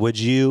tonight, God? Would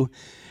you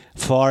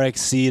far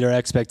exceed our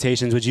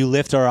expectations? Would you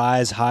lift our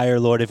eyes higher,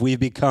 Lord? If we've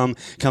become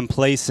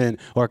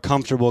complacent or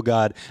comfortable,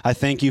 God, I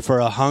thank you for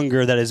a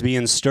hunger that is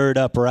being stirred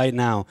up right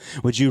now.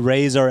 Would you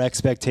raise our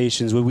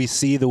expectations? Would we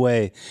see the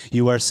way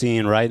you are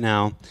seeing right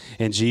now?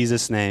 In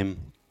Jesus'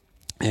 name,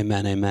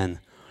 amen, amen.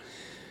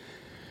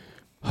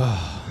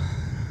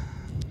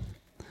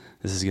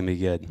 This is going to be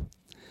good.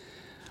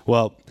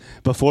 Well,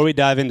 before we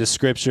dive into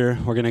Scripture,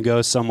 we're going to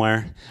go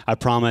somewhere, I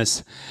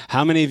promise.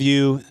 How many of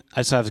you, I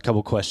just have a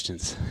couple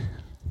questions.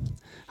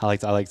 I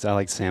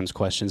like Sam's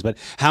questions, but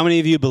how many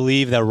of you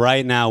believe that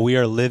right now we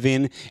are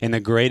living in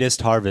the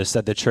greatest harvest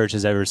that the church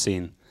has ever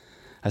seen?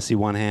 I see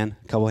one hand,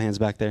 a couple hands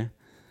back there.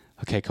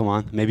 Okay, come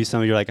on. Maybe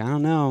some of you are like, I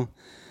don't know.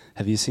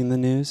 Have you seen the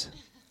news?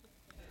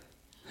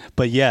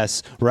 But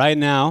yes, right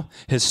now,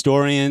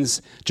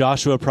 historians,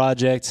 Joshua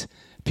Project,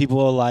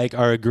 people alike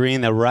are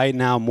agreeing that right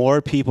now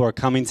more people are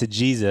coming to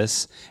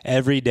Jesus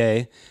every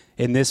day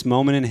in this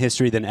moment in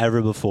history than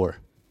ever before.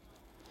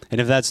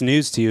 And if that's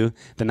news to you,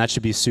 then that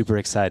should be super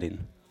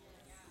exciting.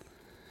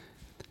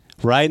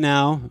 Right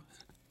now,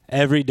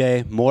 every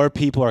day, more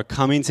people are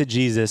coming to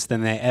Jesus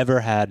than they ever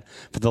had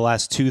for the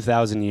last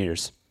 2,000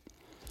 years.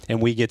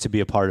 And we get to be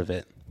a part of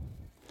it.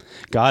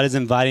 God is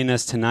inviting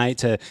us tonight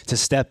to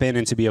step in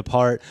and to be a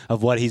part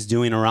of what he's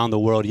doing around the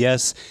world.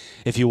 Yes,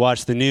 if you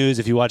watch the news,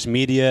 if you watch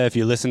media, if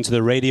you listen to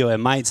the radio, it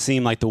might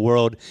seem like the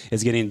world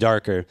is getting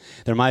darker.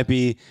 There might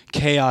be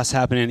chaos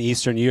happening in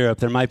Eastern Europe.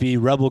 There might be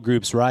rebel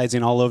groups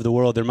rising all over the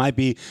world. There might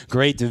be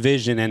great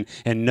division and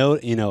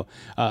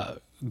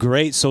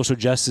great social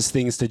justice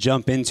things to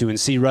jump into and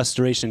see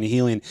restoration and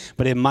healing.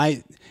 But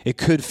it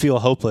could feel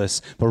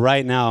hopeless. But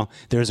right now,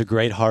 there's a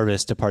great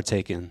harvest to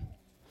partake in.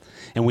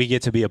 And we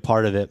get to be a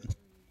part of it.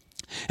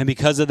 And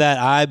because of that,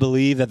 I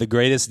believe that the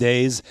greatest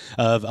days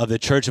of the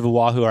Church of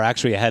Oahu are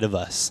actually ahead of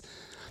us.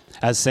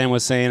 As Sam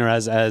was saying, or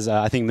as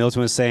I think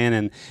Milton was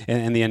saying,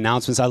 and the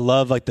announcements, I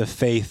love like the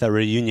faith that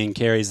Reunion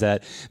carries,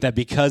 that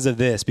because of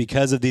this,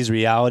 because of these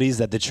realities,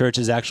 that the church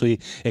is actually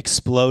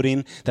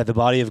exploding, that the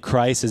body of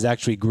Christ is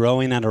actually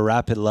growing at a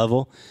rapid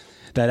level,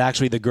 that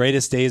actually the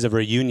greatest days of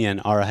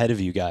Reunion are ahead of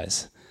you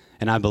guys.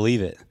 And I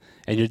believe it.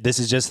 And this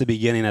is just the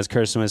beginning, as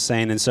Kirsten was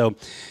saying. And so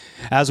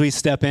as we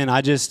step in,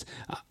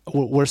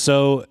 we're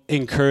so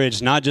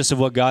encouraged, not just of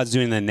what God's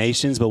doing in the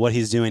nations, but what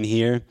he's doing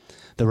here,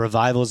 the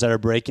revivals that are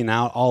breaking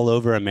out all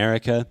over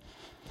America,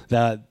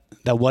 that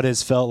what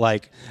has felt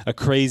like a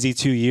crazy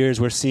 2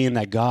 years, we're seeing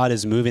that God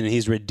is moving and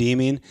he's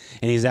redeeming,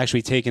 and he's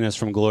actually taking us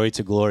from glory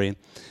to glory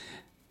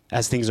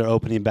as things are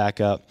opening back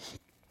up.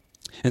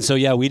 And so,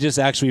 yeah, we just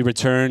actually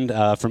returned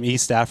from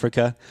East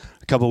Africa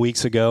a couple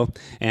weeks ago,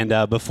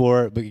 and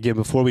before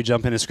we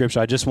jump into Scripture,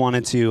 I just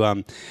wanted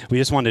to we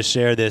just wanted to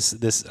share this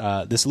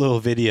little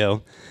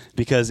video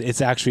because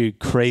it's actually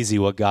crazy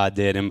what God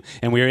did, and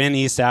we were in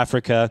East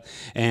Africa,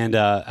 and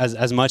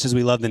as much as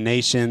we love the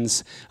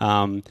nations,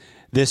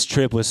 this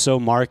trip was so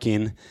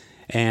marking.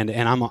 And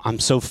I'm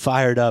so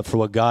fired up for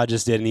what God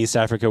just did in East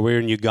Africa. We were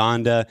in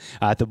Uganda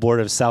at the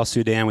border of South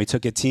Sudan. We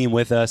took a team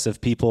with us of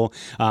people,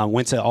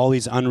 went to all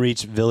these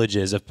unreached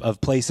villages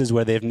of places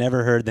where they've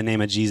never heard the name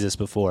of Jesus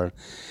before.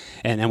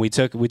 And we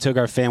took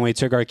our family,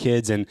 took our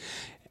kids, and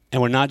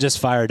we're not just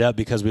fired up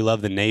because we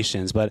love the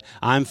nations, but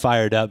I'm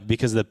fired up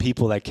because of the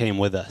people that came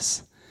with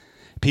us.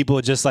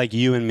 People just like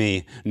you and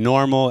me,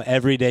 normal,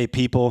 everyday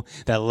people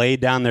that laid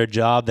down their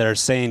job, that are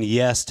saying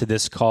yes to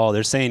this call.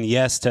 They're saying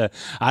yes to,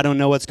 I don't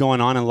know what's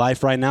going on in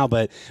life right now,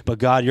 but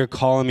God, you're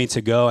calling me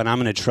to go, and I'm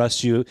going to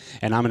trust you,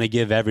 and I'm going to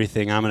give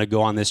everything. I'm going to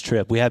go on this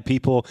trip. We had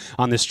people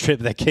on this trip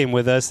that came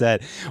with us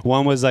that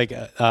one was like,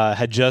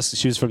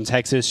 she was from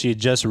Texas. She had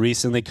just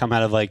recently come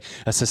out of like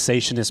a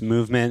cessationist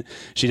movement.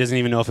 She doesn't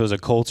even know if it was a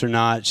cult or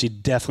not. She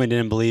definitely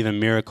didn't believe in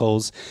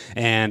miracles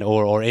and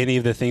or any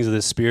of the things of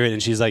the Spirit.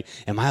 And she's like,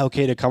 am I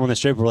okay to come on this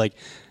trip? We're like,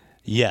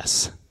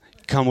 yes,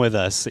 come with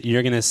us.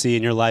 You're going to see,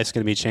 and your life's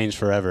going to be changed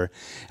forever.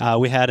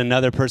 We had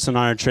another person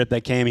on our trip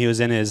that came.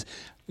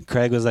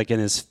 Craig was like in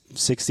his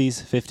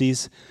 60s,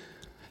 50s.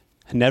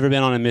 Never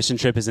been on a mission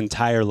trip his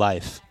entire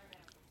life.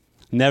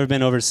 Never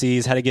been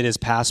overseas, had to get his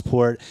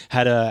passport,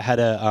 had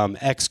a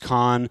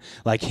ex-con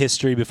like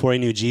history before he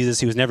knew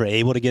Jesus. He was never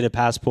able to get a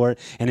passport.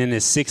 And in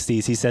his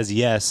 60s, he says,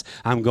 yes,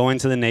 I'm going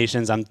to the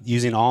nations. I'm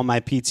using all my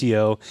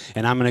PTO,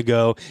 and I'm going to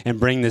go and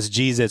bring this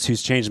Jesus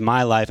who's changed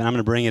my life, and I'm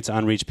going to bring it to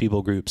unreached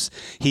people groups.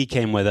 He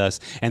came with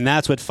us. And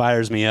that's what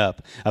fires me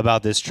up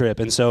about this trip.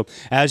 And so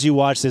as you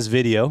watch this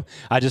video,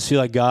 I just feel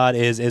like God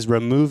is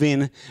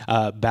removing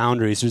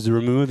boundaries. He's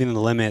removing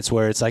the limits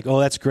where it's like, oh,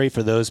 that's great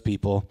for those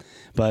people.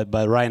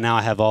 But right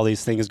now I have all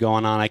these things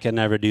going on. I can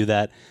never do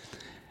that.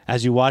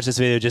 As you watch this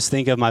video, just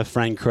think of my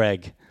friend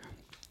Craig.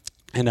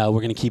 And we're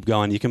going to keep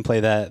going. You can play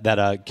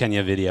that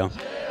Kenya video.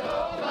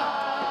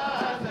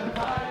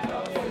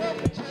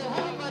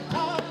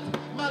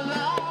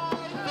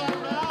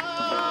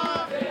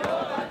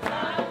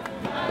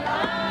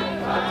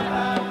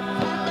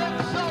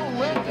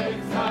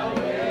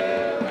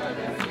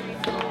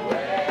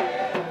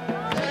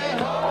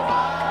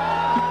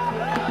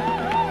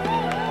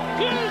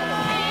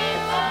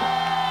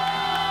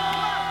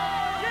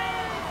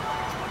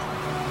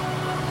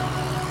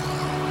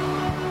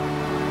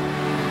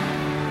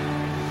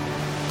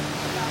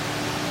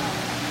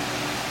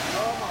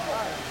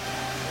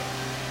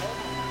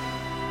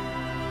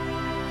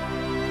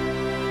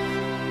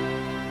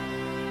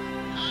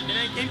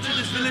 Into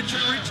this village to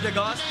preach the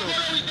gospel,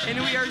 and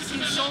we are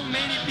seeing so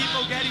many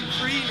people getting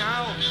free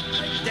now.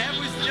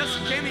 Devil is just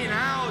coming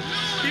out.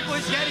 People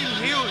is getting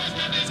healed.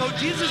 So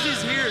Jesus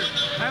is here.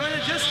 I want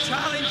to just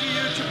challenge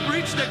you to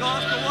preach the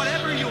gospel,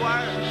 whatever you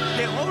are.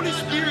 The Holy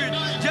Spirit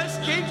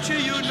just came to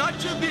you, not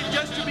to be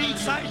just to be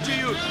inside to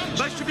you,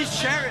 but to be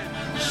shared.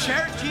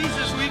 Share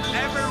Jesus with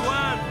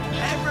everyone,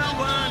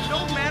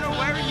 no matter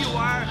where you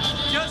are.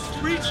 Just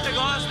preach the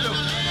gospel.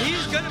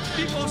 He's gonna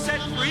people set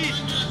free.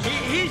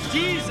 He's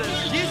Jesus.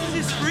 Jesus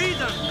is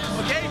freedom.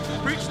 Okay?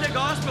 Preach the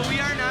gospel. We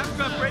are in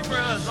Africa. Pray for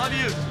us. Love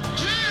you.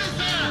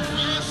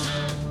 Jesus!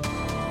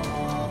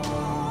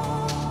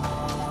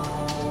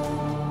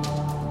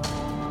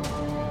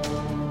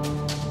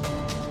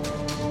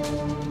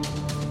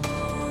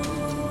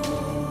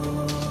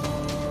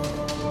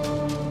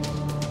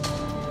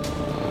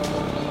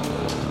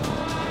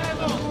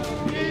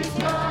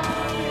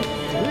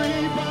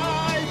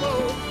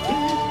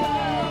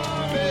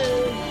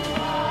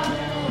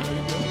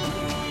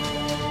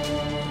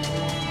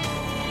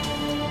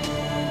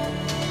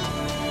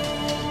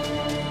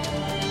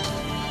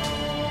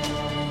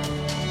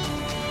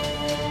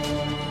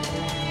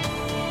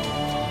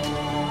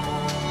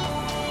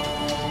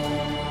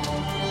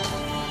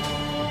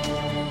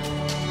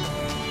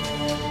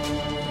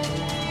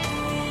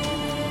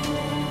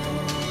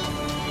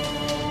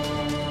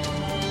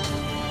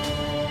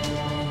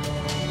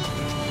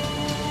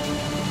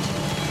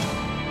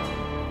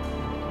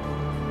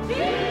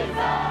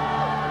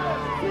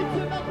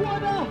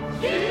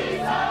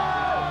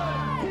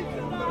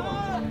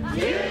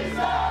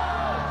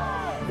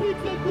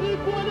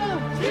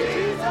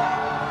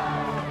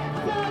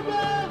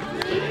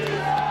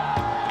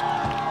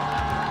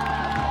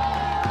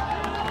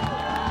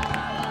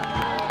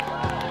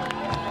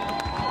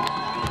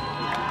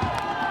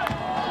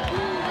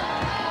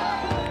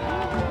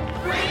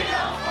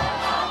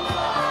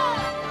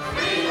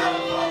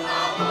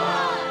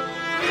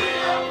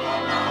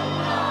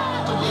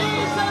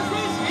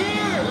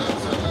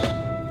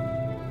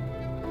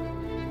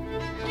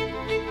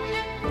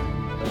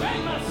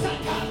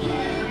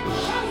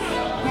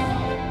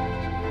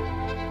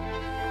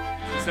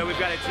 So we've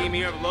got a team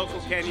here of local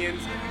Kenyans,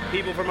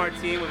 people from our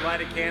team with Light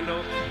a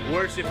Candle,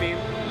 worshiping,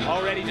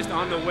 already just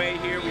on the way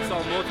here. We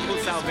saw multiple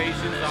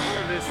salvations. The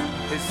harvest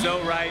is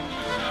so ripe.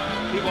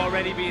 People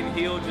already being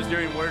healed just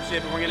during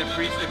worship, and we're going to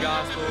preach the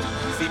gospel,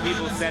 see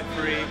people set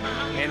free,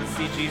 and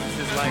see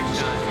Jesus' light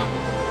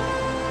shine.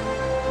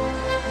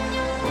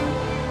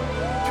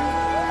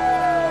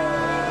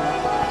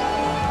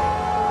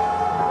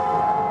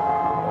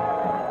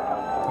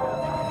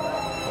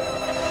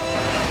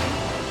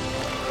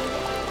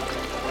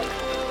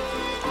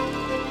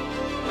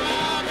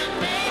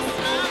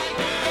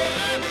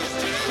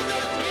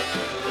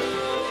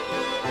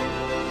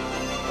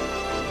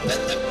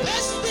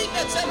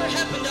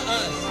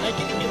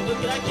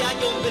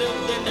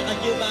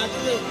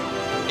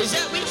 Is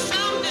that we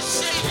found a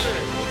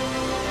Savior.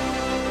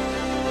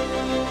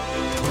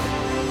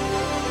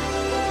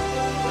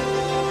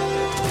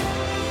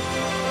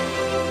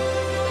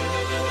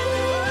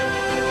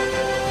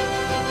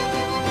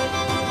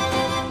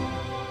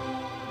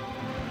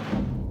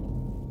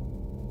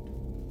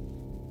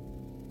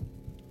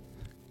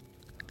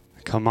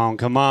 Come on,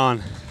 come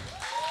on.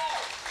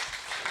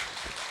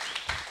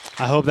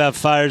 I hope that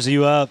fires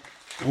you up.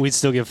 We'd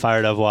still get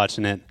fired up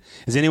watching it.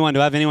 Do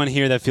I have anyone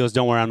here that feels,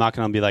 don't worry, I'm not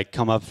going to be like,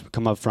 come up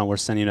front, we're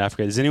sending you to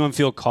Africa. Does anyone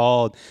feel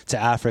called to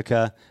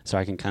Africa?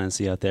 Sorry, I can kind of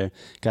see out there.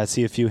 Got to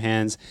see a few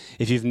hands.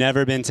 If you've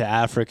never been to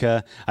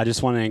Africa, I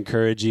just want to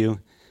encourage you.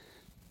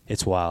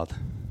 It's wild.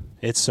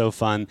 It's so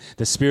fun.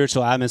 The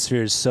spiritual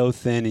atmosphere is so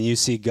thin, and you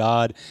see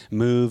God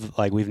move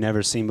like we've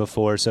never seen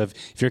before. So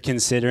if you're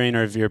considering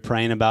or if you're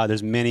praying about,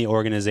 there's many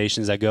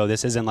organizations that go.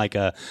 This isn't like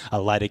a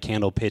light a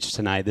candle pitch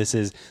tonight. This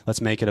is let's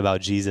make it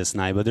about Jesus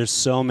night. But there's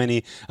so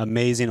many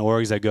amazing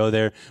orgs that go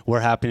there. We're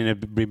happening to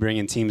be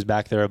bringing teams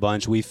back there a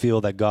bunch. We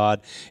feel that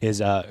God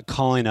is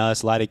calling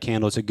us, light a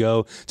candle, to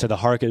go to the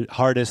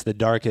hardest, the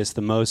darkest,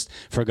 the most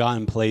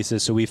forgotten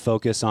places. So we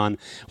focus on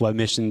what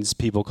missions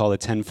people call the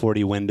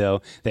 1040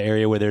 window, the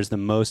area where there's the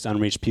most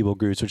unreached people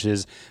groups, which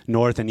is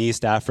North and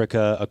East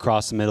Africa,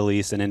 across the Middle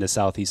East, and into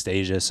Southeast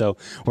Asia. So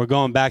we're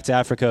going back to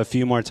Africa a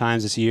few more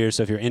times this year.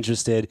 So if you're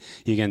interested,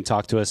 you can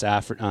talk to us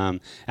after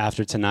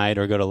tonight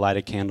or go to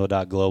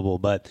lightacandle.global.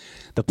 But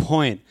the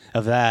point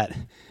of that,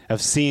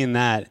 of seeing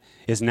that,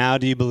 is now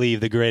do you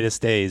believe the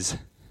greatest days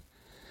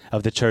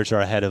of the church are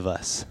ahead of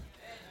us?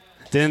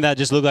 Didn't that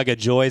just look like a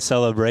joy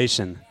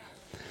celebration?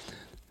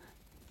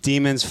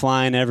 Demons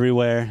flying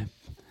everywhere,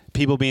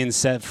 people being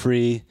set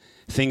free,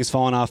 things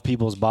falling off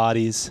people's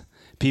bodies,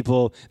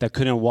 people that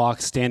couldn't walk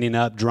standing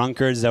up,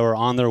 drunkards that were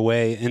on their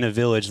way in a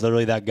village.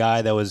 Literally, that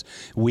guy that was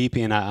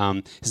weeping,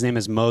 his name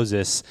is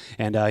Moses,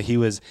 and he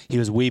was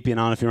weeping. I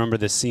don't know if you remember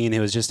the scene. It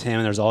was just him,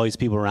 and there's all these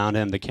people around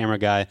him. The camera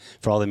guy,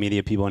 for all the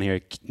media people in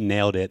here,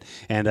 nailed it.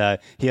 And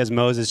he has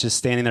Moses just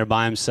standing there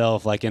by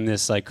himself, like in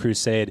this like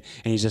crusade,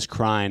 and he's just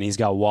crying. He's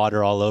got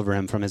water all over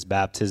him from his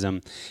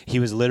baptism. He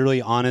was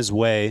literally on his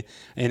way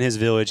in his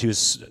village. He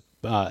was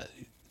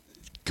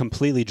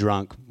completely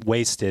drunk,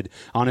 wasted,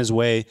 on his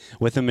way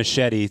with a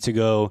machete to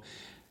go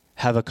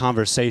have a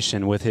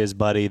conversation with his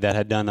buddy that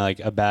had done like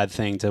a bad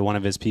thing to one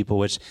of his people,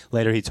 which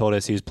later he told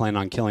us he was planning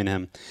on killing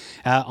him.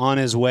 On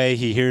his way,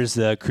 he hears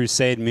the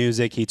crusade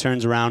music. He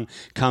turns around,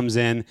 comes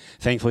in.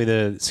 Thankfully,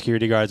 the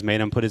security guards made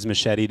him put his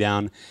machete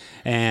down.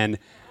 And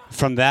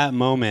from that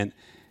moment,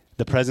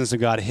 the presence of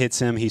God hits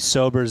him. He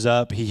sobers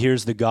up. He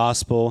hears the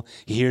gospel.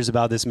 He hears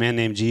about this man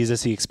named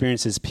Jesus. He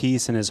experiences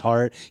peace in his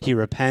heart. He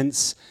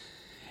repents.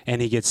 And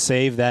he gets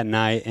saved that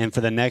night. And for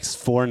the next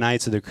 4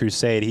 nights of the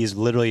crusade, he's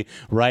literally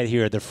right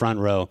here at the front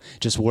row,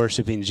 just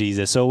worshiping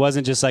Jesus. So it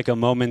wasn't just like a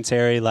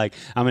momentary, like,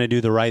 I'm going to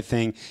do the right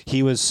thing.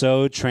 He was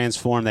so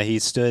transformed that he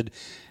stood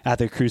at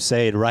the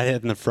crusade right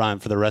in the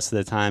front for the rest of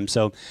the time.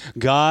 So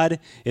God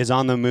is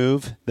on the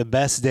move. The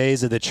best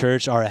days of the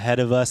church are ahead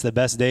of us. The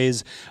best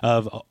days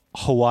of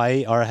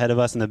Hawaii are ahead of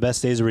us, and the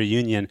best days of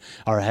reunion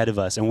are ahead of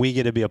us. And we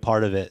get to be a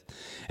part of it.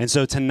 And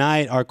so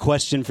tonight, our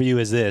question for you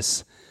is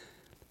this.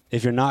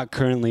 If you're not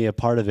currently a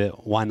part of it,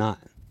 why not?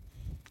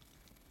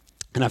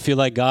 And I feel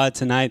like God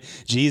tonight,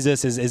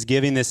 Jesus is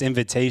giving this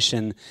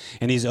invitation,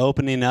 and he's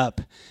opening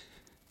up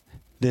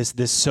this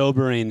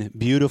sobering,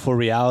 beautiful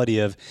reality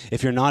of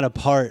if you're not a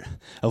part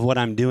of what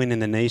I'm doing in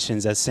the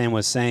nations, as Sam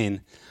was saying,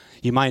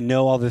 you might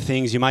know all the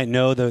things. You might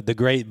know the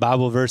great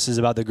Bible verses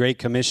about the Great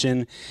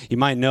Commission. You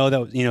might know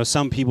that,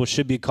 some people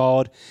should be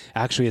called.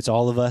 Actually, it's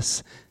all of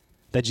us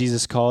that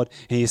Jesus called.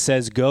 And he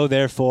says, go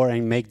therefore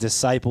and make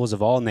disciples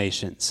of all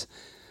nations.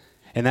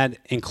 And that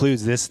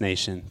includes this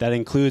nation. That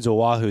includes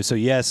Oahu. So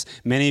yes,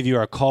 many of you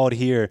are called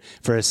here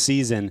for a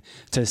season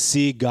to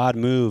see God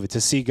move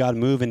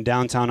in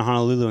downtown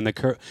Honolulu in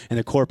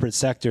the corporate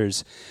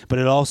sectors. But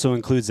it also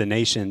includes the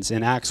nations.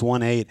 In Acts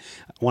 1:8,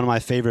 one of my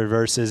favorite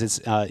verses, it's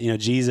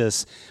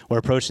Jesus. We're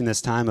approaching this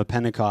time of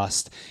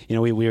Pentecost.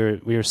 We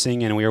were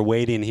singing, we were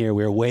waiting here.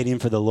 We were waiting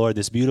for the Lord.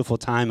 This beautiful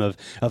time of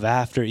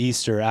after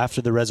Easter,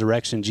 after the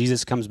resurrection.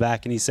 Jesus comes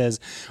back and he says,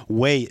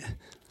 "Wait.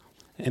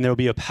 And there will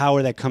be a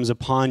power that comes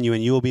upon you,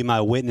 and you will be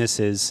my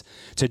witnesses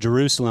to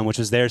Jerusalem," which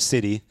was their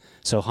city.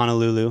 So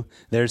Honolulu,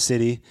 their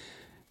city,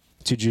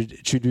 to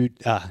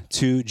Judea,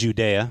 to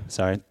Judea,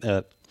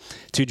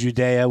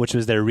 which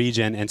was their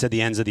region, and to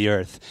the ends of the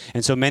earth.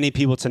 And so many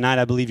people tonight,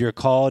 I believe you're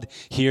called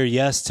here,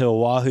 yes, to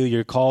Oahu.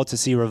 You're called to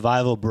see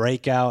revival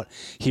break out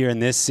here in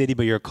this city,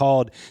 but you're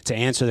called to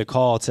answer the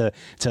call, to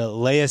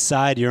lay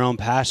aside your own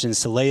passions,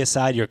 to lay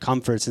aside your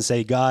comforts and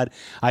say, God,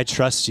 I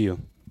trust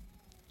you.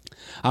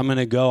 I'm going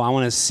to go. I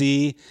want to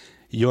see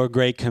your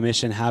great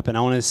commission happen.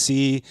 I want to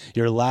see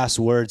your last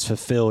words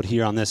fulfilled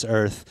here on this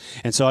earth.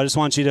 And so I just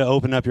want you to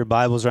open up your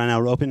Bibles right now.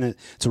 We're opening it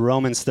to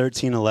Romans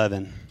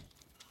 13:11.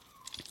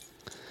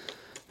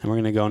 And we're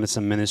going to go into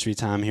some ministry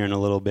time here in a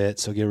little bit,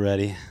 so get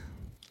ready.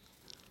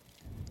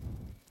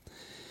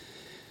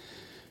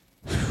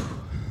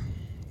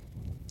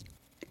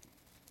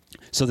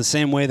 So the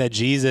same way that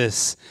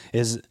Jesus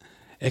is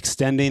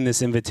extending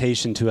this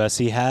invitation to us,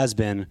 he has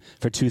been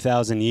for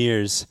 2,000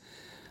 years.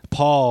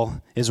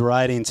 Paul is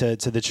writing to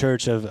the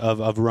church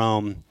of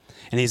Rome,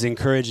 and he's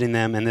encouraging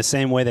them. And the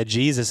same way that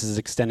Jesus has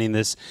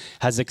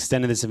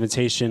extended this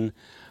invitation,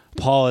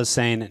 Paul is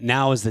saying,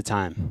 now is the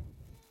time.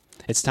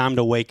 It's time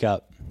to wake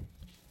up.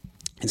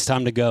 It's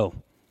time to go.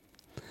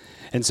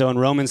 And so in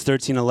Romans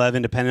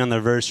 13:11, depending on the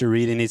verse you're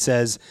reading, it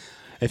says,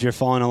 if you're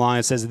following along,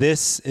 it says,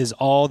 this is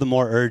all the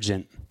more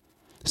urgent.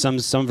 Some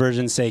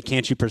versions say,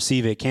 can't you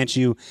perceive it? Can't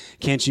you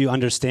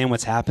understand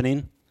what's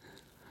happening?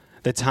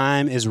 The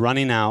time is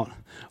running out.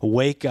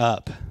 Wake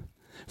up,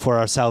 for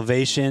our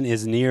salvation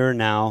is nearer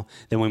now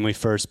than when we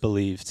first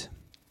believed.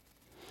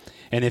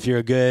 And if you're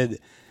a good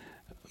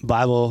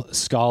Bible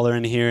scholar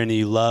in here and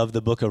you love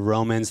the book of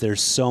Romans,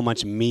 there's so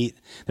much meat.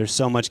 There's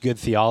so much good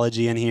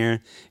theology in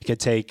here. It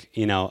could take,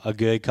 a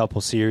good couple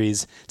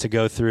series to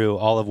go through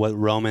all of what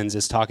Romans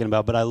is talking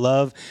about. But I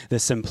love the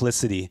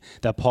simplicity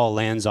that Paul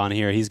lands on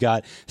here. He's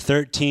got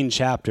 13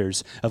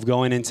 chapters of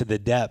going into the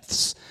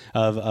depths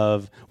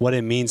of what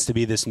it means to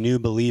be this new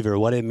believer,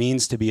 what it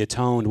means to be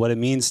atoned, what it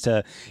means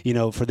to,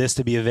 for this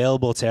to be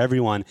available to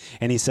everyone.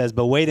 And he says,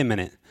 but wait a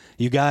minute,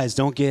 you guys,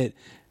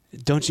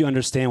 don't you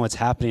understand what's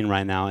happening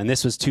right now? And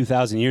this was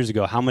 2,000 years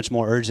ago. How much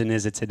more urgent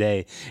is it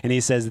today? And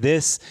he says,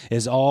 this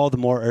is all the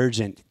more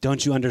urgent.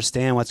 Don't you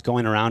understand what's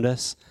going around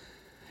us?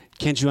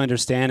 Can't you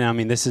understand? I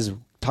mean,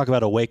 talk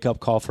about a wake-up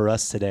call for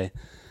us today.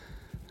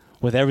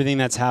 With everything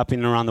that's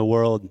happening around the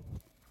world,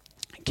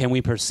 can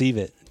we perceive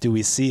it? Do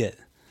we see it?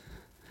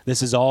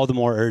 This is all the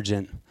more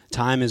urgent.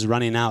 Time is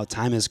running out.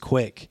 Time is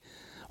quick.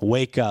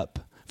 Wake up,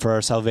 for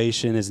our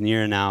salvation is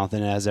nearer now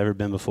than it has ever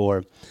been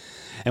before.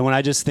 And when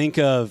I just think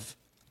of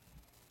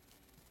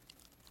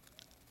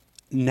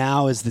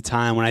now is the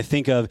time, when I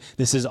think of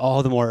this is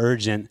all the more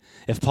urgent,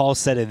 if Paul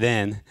said it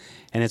then,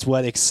 and it's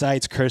what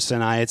excites Kirsten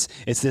and I,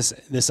 it's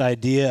this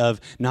idea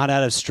of not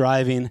out of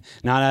striving,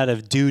 not out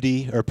of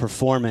duty or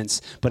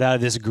performance, but out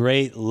of this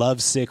great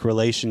lovesick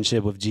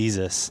relationship with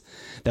Jesus,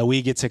 that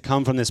we get to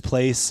come from this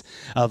place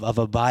of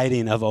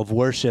abiding, of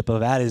worship,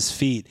 of at his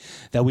feet,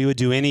 that we would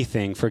do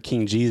anything for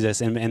King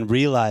Jesus and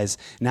realize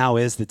now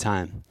is the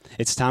time.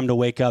 It's time to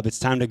wake up. It's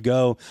time to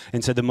go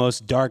into the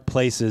most dark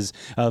places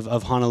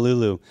of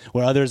Honolulu,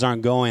 where others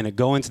aren't going, to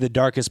go into the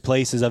darkest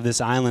places of this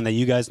island that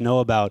you guys know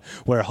about,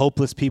 where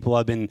hopeless people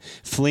have been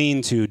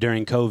fleeing to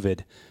during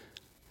COVID.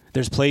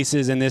 There's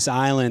places in this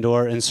island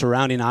or in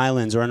surrounding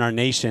islands or in our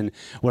nation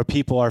where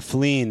people are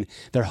fleeing.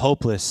 They're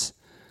hopeless.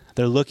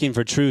 They're looking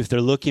for truth.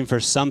 They're looking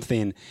for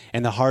something,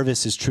 and the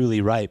harvest is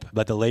truly ripe,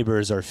 but the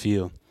laborers are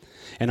few.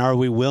 And are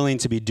we willing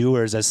to be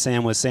doers, as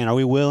Sam was saying? Are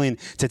we willing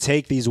to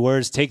take these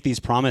words, take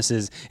these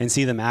promises, and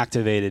see them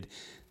activated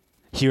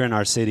here in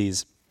our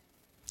cities?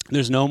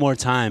 There's no more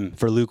time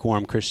for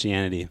lukewarm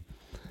Christianity.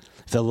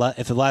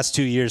 If the last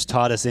 2 years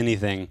taught us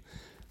anything,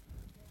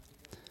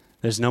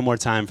 there's no more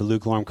time for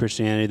lukewarm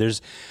Christianity.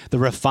 The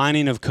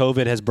refining of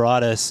COVID has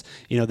brought us,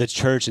 the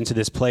church into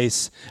this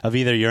place of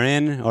either you're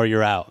in or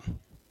you're out.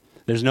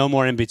 There's no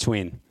more in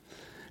between.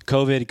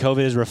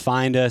 COVID has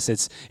refined us.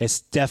 It's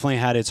definitely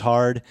had its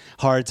hard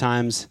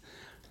times,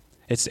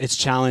 its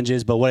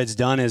challenges, but what it's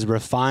done is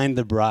refined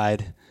the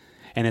bride,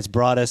 and it's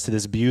brought us to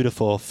this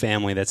beautiful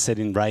family that's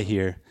sitting right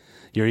here.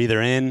 You're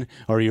either in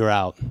or you're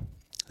out.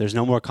 There's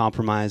no more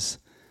compromise,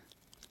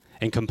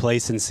 and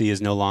complacency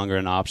is no longer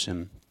an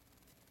option.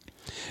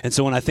 And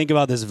so when I think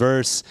about this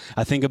verse,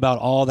 I think about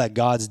all that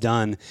God's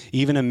done,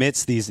 even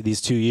amidst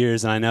these 2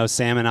 years. And I know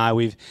Sam and I,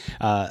 we've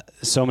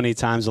so many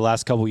times the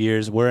last couple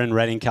years, we're in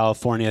Redding,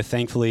 California.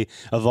 Thankfully,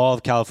 of all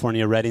of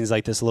California, Redding's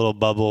like this little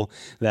bubble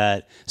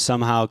that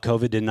somehow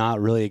COVID did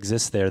not really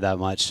exist there that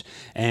much.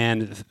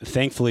 And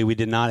thankfully, we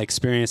did not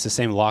experience the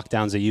same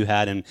lockdowns that you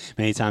had. And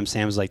many times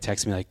Sam was like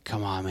texting me like,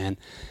 come on, man.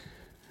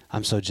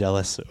 I'm so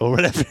jealous or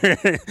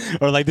whatever,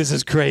 or like, this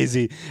is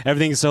crazy.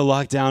 Everything's so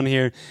locked down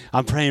here.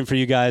 I'm praying for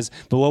you guys.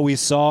 But what we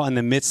saw in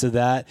the midst of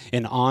that,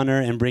 in honor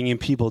and bringing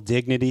people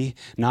dignity,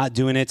 not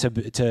doing it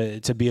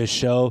to be a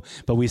show,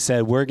 but we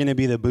said, we're going to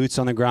be the boots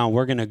on the ground.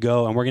 We're going to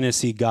go and we're going to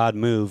see God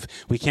move.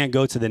 We can't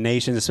go to the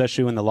nations,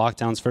 especially when the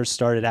lockdowns first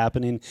started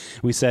happening.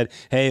 We said,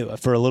 hey,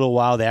 for a little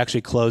while, they actually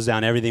closed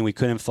down everything. We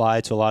couldn't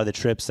fly to a lot of the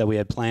trips that we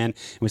had planned.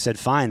 And we said,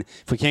 fine,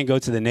 if we can't go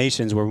to the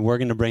nations, we're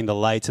going to bring the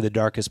light to the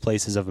darkest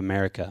places of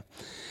America.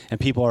 And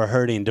people are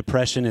hurting.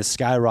 Depression is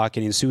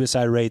skyrocketing.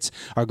 Suicide rates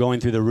are going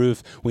through the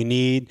roof. We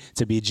need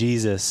to be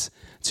Jesus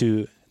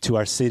to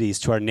our cities,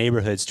 to our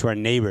neighborhoods, to our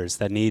neighbors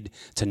that need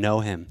to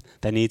know him,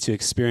 that need to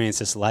experience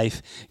this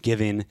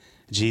life-giving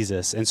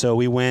Jesus. And so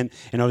we went,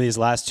 and over these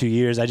last 2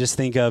 years, I just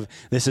think of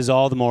this is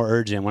all the more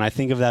urgent. When I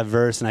think of that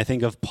verse and I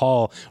think of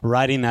Paul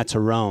writing that to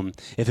Rome,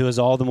 if it was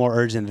all the more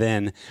urgent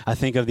then, I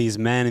think of these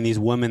men and these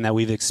women that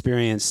we've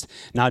experienced,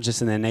 not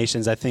just in the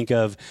nations. I think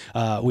of,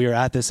 we were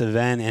at this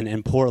event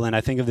in Portland.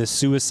 I think of this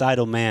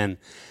suicidal man.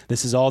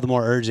 This is all the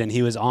more urgent.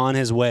 He was on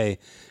his way,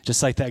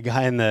 just like that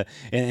guy in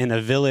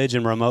a village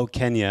in remote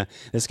Kenya.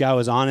 This guy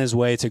was on his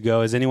way to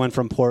go. Is anyone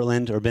from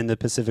Portland or been to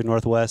Pacific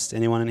Northwest?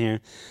 Anyone in here?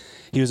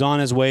 He was on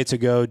his way to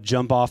go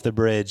jump off the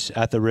bridge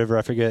at the river.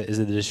 I forget, is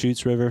it the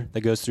Deschutes River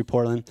that goes through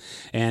Portland?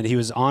 And he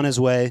was on his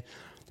way,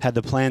 had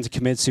the plan to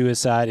commit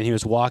suicide, and he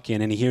was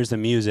walking, and he hears the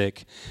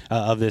music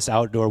of this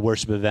outdoor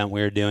worship event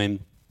we were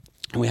doing.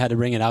 And we had to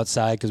bring it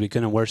outside because we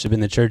couldn't worship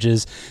in the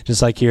churches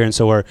just like here. And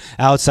so we're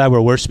outside,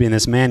 we're worshiping.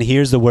 This man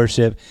hears the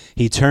worship.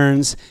 He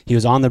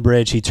was on the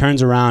bridge. He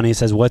turns around and he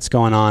says, what's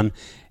going on?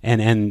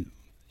 And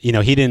he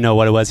didn't know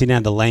what it was. He didn't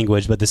have the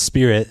language, but the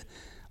Spirit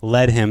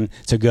led him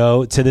to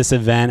go to this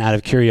event out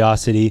of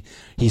curiosity.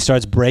 He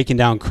starts breaking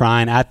down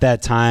crying. At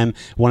that time,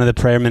 one of the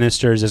prayer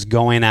ministers is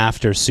going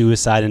after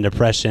suicide and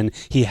depression.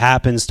 He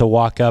happens to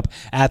walk up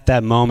at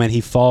that moment.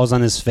 He falls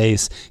on his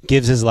face,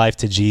 gives his life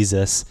to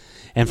Jesus.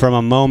 And from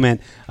a moment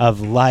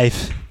of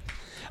life,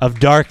 of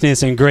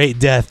darkness and great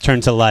death,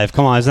 turned to life.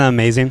 Come on, isn't that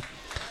amazing?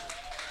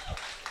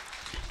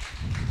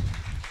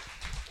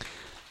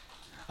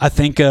 I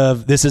think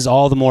of this is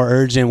all the more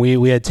urgent.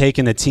 We had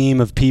taken a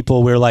team of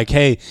people. We were like,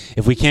 hey,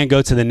 if we can't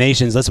go to the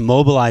nations, let's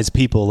mobilize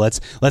people. Let's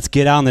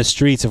get out on the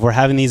streets. If we're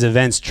having these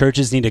events,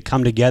 churches need to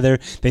come together.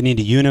 They need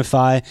to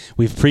unify.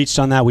 We've preached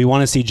on that. We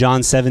want to see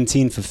John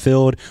 17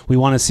 fulfilled. We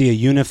want to see a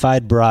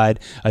unified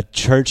bride, a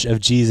church of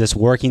Jesus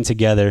working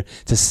together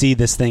to see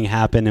this thing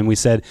happen. And we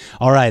said,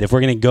 all right, if we're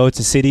going to go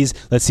to cities,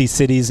 let's see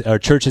cities or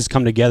churches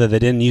come together that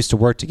didn't used to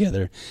work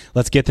together.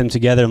 Let's get them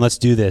together and let's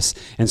do this.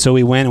 And so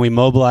we went and we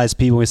mobilized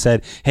people. We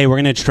said, hey, we're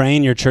going to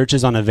train your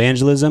churches on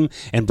evangelism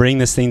and bring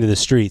this thing to the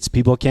streets.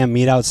 People can't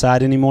meet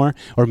outside anymore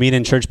or meet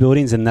in church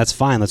buildings, and that's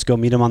fine. Let's go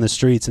meet them on the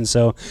streets. And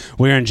so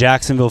we were in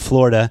Jacksonville,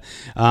 Florida.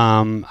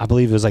 I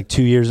believe it was like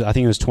 2 years. I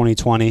think it was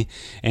 2020.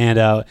 And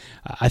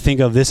I think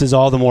of this is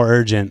all the more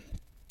urgent.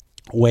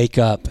 Wake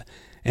up.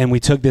 And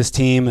we took this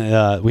team.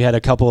 We had a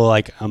couple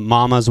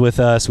mamas with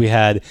us. We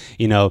had,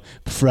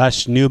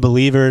 fresh new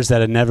believers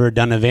that had never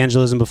done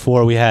evangelism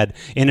before. We had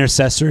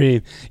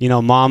intercessory,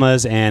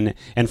 mamas and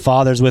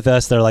fathers with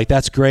us. They're like,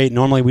 that's great.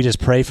 Normally we just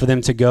pray for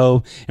them to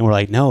go. And we're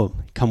like, no,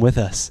 come with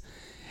us.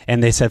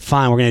 And they said,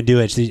 fine, we're going to do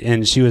it.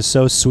 And she was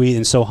so sweet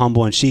and so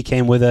humble. And she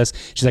came with us.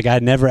 She's like, I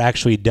had never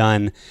actually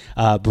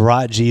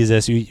brought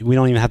Jesus. We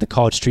don't even have to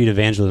call it street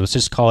evangelism. Let's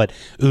just call it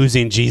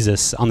oozing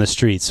Jesus on the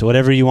streets. So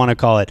whatever you want to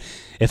call it,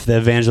 if the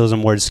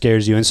evangelism word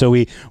scares you. And so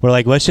we're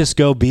like, let's just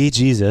go be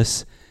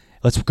Jesus.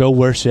 Let's go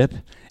worship.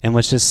 And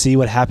let's just see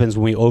what happens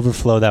when we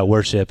overflow that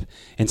worship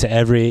into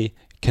every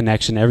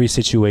connection, every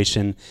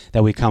situation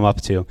that we come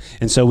up to.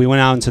 And so we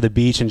went out into the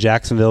beach in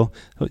Jacksonville.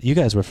 You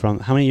guys were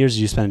how many years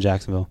did you spend in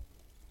Jacksonville?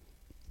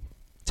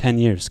 10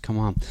 years. Come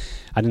on.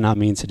 I did not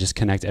mean to just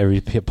connect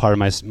every part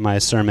of my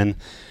sermon.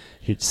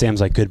 Sam's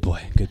like, good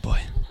boy.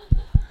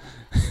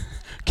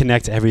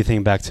 Connect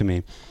everything back to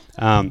me.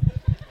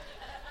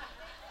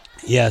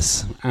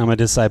 Yes, I'm a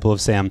disciple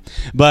of Sam.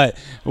 But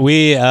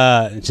we,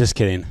 just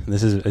kidding.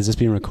 Is this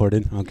being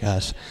recorded? Oh,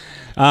 gosh.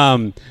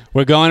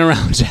 We're going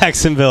around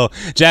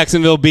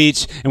Jacksonville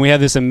Beach, and we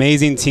have this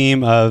amazing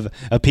team of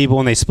people,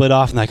 and they split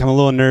off, and I'm a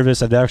little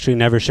nervous. I've actually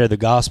never shared the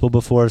gospel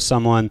before with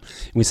someone.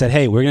 And we said,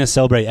 hey, we're going to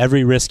celebrate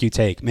every risk you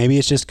take. Maybe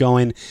it's just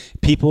going.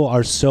 People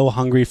are so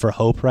hungry for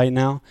hope right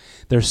now.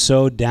 They're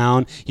so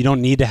down. You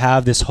don't need to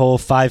have this whole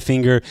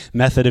 5-finger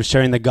method of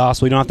sharing the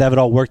gospel. You don't have to have it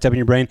all worked up in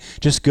your brain.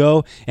 Just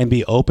go and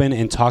be open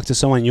and talk to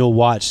someone. You'll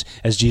watch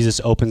as Jesus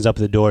opens up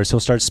the doors. He'll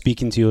start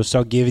speaking to you. He'll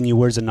start giving you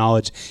words of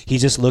knowledge. He's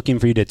just looking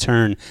for you to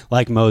turn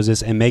like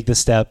Moses and make the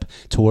step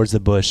towards the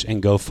bush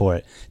and go for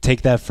it.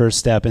 Take that first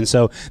step. And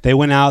so they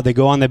went out. They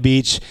go on the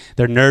beach.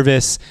 They're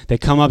nervous. They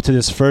come up to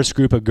this first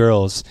group of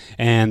girls,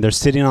 and they're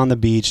sitting on the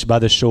beach by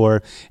the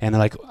shore, and they're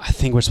like, I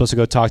think we're supposed to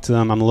go talk to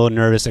them. I'm a little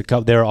nervous.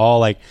 They're all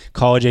like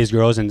college-age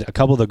girls, and a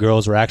couple of the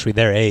girls were actually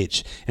their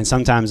age. And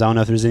sometimes, I don't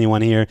know if there's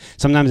anyone here,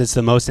 sometimes it's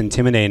the most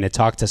intimidating to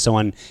talk to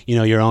someone,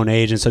 your own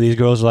age. And so these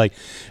girls are like,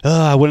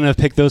 oh, I wouldn't have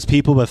picked those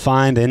people, but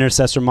fine. The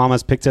intercessor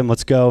mamas picked them.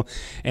 Let's go.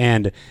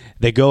 And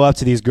they go up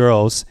to these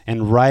girls,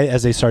 and right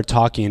as they start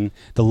talking,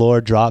 the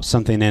Lord drops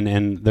something in,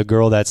 and the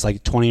girl that's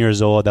like 20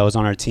 years old that was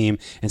on our team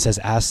and says,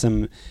 ask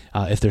them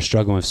if they're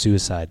struggling with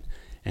suicide.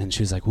 And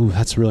she was like, ooh,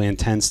 that's really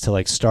intense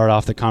to start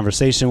off the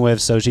conversation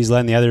with. So she's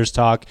letting the others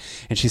talk,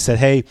 and she said,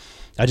 hey,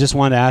 I just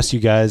wanted to ask you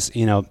guys,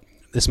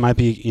 this might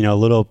be, a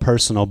little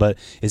personal, but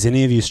is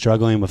any of you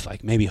struggling with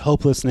maybe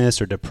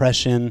hopelessness or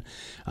depression?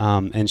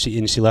 And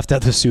she left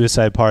out the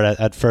suicide part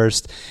at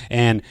first,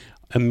 and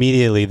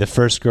immediately the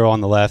first girl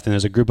on the left, and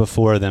there's a group of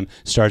 4 of them,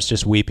 starts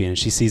just weeping, and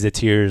she sees the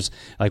tears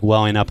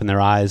welling up in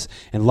their eyes.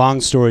 And long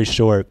story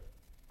short,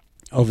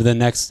 over the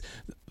next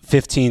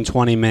 15,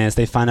 20 minutes,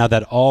 they find out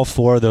that all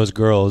 4 of those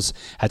girls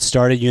had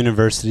started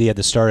university at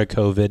the start of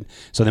COVID.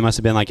 So they must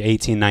have been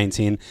 18,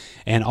 19.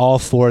 And all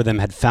 4 of them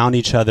had found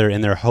each other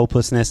in their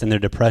hopelessness and their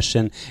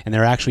depression. And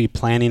they're actually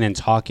planning and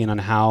talking on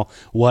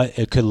what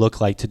it could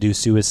look like to do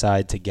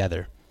suicide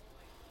together.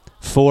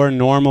 4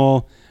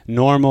 normal,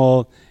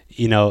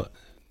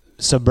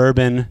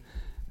 suburban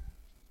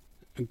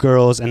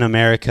girls in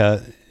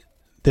America.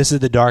 This is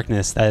the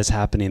darkness that is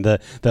happening, the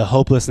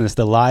hopelessness,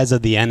 the lies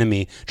of the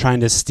enemy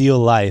trying to steal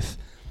life.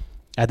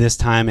 at this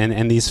time,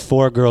 and these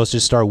 4 girls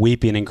just start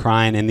weeping and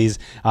crying, and these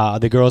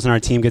the girls on our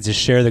team get to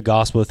share the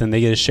gospel with them.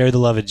 They get to share the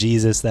love of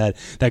Jesus,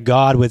 that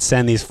God would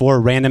send these 4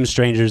 random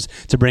strangers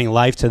to bring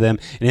life to them.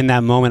 And in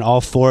that moment,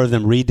 all 4 of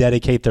them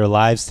rededicate their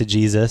lives to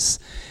Jesus.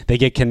 They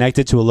get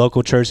connected to a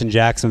local church in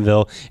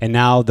Jacksonville, and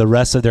now the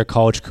rest of their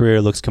college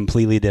career looks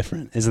completely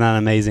different. Isn't that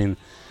amazing?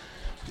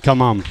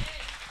 Come on.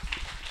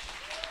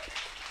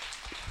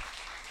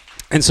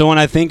 And so when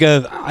I think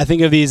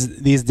of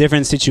these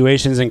different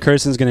situations, and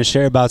Kirsten's going to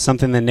share about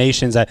something in the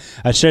nations,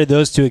 I shared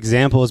those 2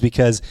 examples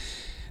because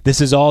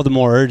this is all the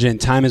more urgent.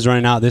 Time is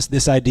running out.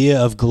 This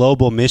idea of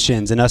global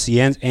missions and us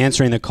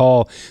answering the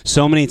call.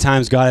 So many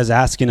times God is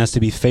asking us to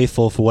be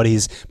faithful for what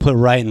he's put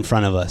right in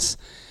front of us.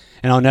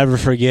 And I'll never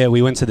forget,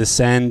 we went to the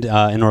Send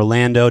in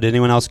Orlando. Did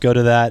anyone else go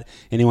to that?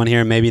 Anyone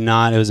here? Maybe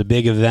not. It was a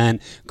big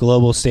event,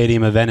 global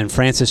stadium event, and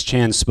Francis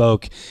Chan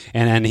spoke,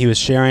 and he was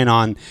sharing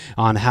on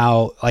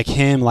how, like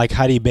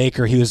Heidi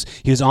Baker, he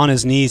was on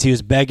his knees. He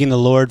was begging the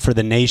Lord for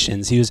the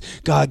nations. He was,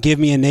 God, give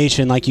me a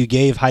nation like you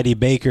gave Heidi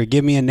Baker.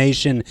 Give me a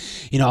nation.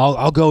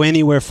 I'll go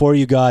anywhere for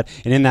you, God.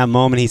 And in that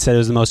moment, he said it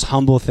was the most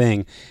humble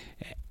thing.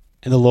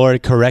 And the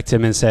Lord corrected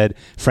him and said,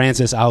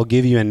 Francis, I'll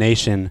give you a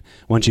nation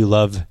once you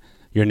love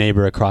your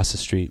neighbor across the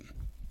street.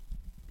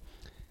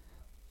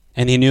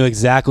 And he knew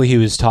exactly who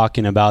he was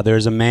talking about.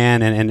 There's a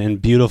man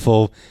and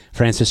beautiful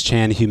Francis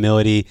Chan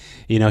humility.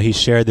 He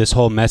shared this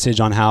whole message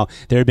on how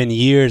there had been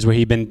years where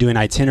he'd been doing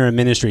itinerant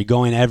ministry,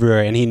 going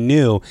everywhere, and he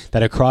knew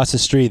that across the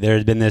street there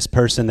had been this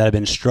person that had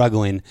been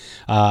struggling.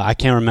 I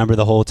can't remember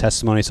the whole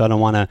testimony, so I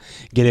don't want to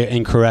get it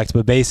incorrect,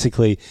 but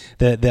basically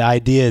the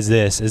idea is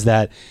this, is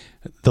that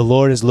the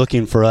Lord is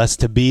looking for us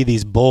to be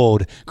these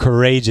bold,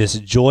 courageous,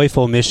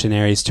 joyful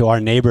missionaries to our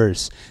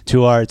neighbors,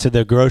 to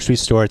the grocery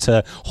store,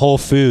 to Whole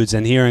Foods.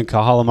 And here in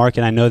Kahala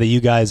Market, I know that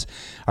you guys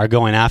are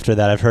going after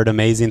that. I've heard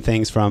amazing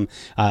things from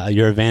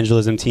your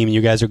evangelism team. You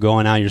guys are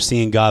going out, you're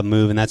seeing God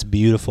move, and that's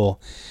beautiful.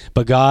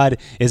 But God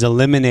is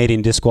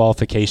eliminating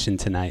disqualification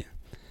tonight.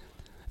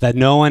 That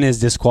no one is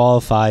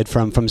disqualified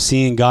from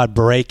seeing God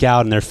break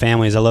out in their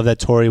families. I love that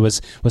Tori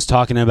was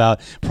talking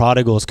about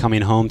prodigals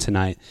coming home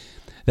tonight.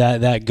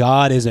 That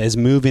God is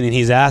moving, and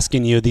he's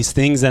asking you these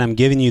things that I'm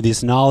giving you,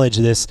 this knowledge,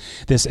 this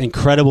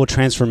incredible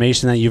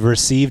transformation that you've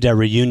received at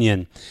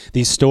Reunion,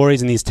 these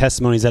stories and these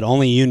testimonies that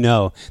only you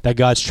know that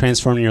God's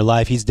transforming your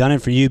life. He's done it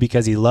for you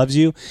because he loves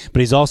you, but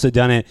he's also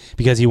done it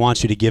because he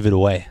wants you to give it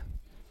away.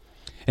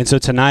 And so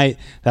tonight,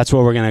 that's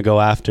what we're going to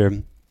go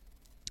after.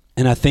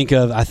 And I think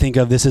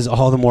of this is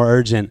all the more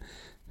urgent.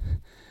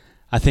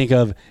 I think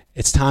of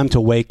it's time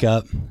to wake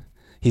up.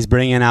 He's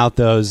bringing out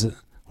those,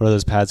 what are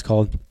those pads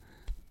called?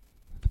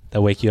 That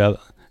wake you up,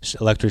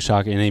 electric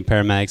shock, any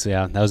paramedics.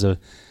 Yeah,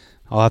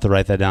 I'll have to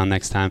write that down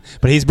next time.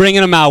 But he's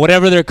bringing them out,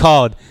 whatever they're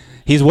called.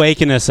 He's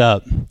waking us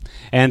up.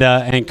 And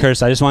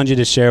Kirst, I just wanted you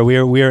to share. We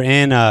are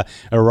in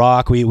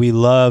Iraq. We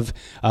love.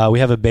 We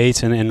have a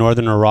base in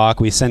northern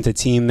Iraq. We sent a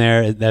team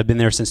there that have been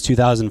there since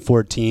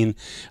 2014.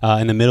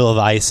 In the middle of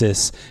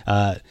ISIS.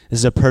 This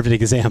is a perfect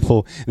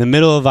example. In the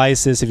middle of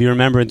ISIS, if you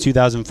remember, in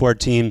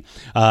 2014,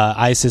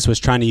 ISIS was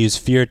trying to use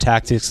fear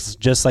tactics,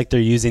 just like they're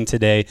using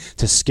today,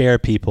 to scare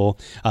people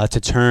to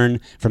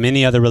turn from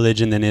any other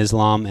religion than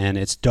Islam. And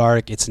it's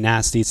dark, it's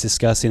nasty, it's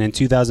disgusting. In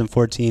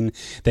 2014,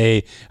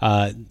 they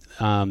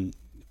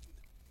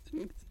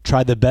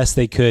tried the best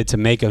they could to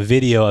make a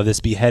video of this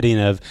beheading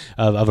of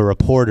a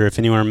reporter, if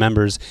anyone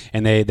remembers.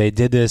 And they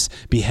did this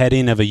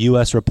beheading of a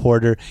U.S.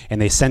 reporter, and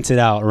they sent it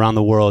out around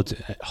the world,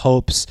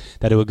 hopes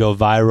that it would go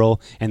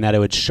viral and that it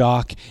would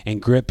shock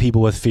and grip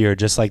people with fear,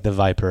 just like the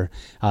viper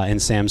in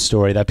Sam's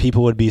story, that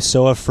people would be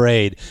so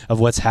afraid of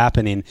what's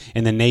happening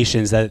in the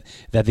nations that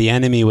the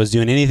enemy was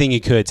doing anything he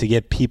could to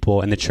get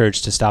people in the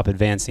church to stop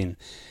advancing,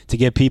 to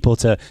get people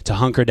to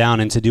hunker down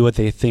and to do what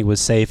they think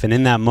was safe. And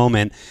in that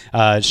moment,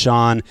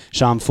 Sean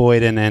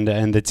Foyd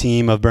and the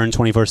team of Burn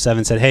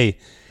 24/7 said, hey,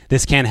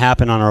 this can't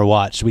happen on our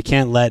watch. We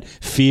can't let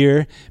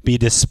fear be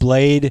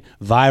displayed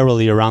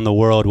virally around the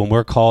world when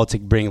we're called to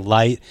bring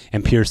light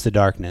and pierce the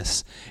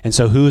darkness. And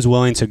so who's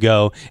willing to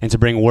go and to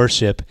bring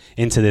worship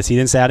into this? He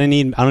didn't say, I don't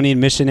need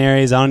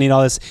missionaries. I don't need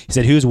all this. He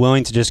said, who's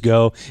willing to just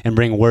go and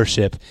bring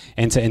worship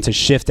and to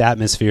shift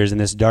atmospheres in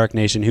this dark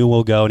nation? Who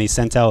will go? And he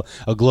sent out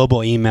a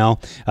global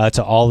email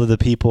to all of the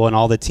people and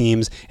all the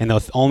teams. And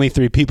the only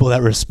 3 people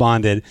that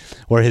responded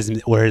were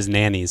his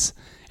nannies.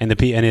 And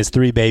his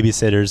 3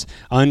 babysitters,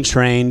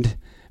 untrained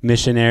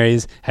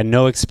missionaries, had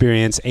no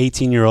experience,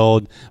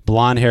 18-year-old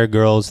blonde-haired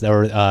girls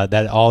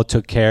that all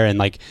took care and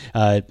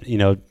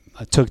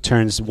took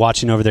turns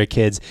watching over their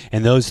kids.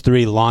 And those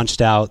 3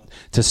 launched out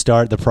to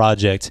start the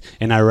project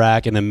in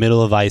Iraq in the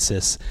middle of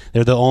ISIS.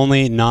 They're the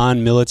only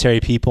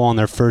non-military people on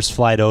their first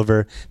flight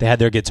over. They had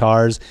their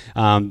guitars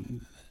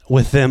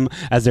with them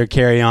as their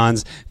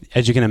carry-ons.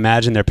 As you can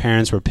imagine, their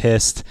parents were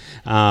pissed.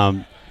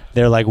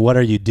 They're like, what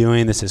are you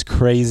doing? This is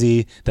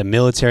crazy. The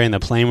military and the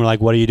plane were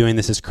like, what are you doing?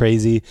 This is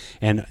crazy.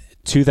 And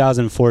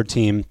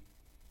 2014,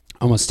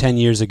 almost 10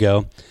 years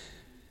ago,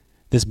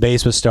 this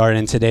base was started,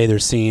 and today they're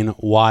seeing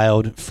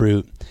wild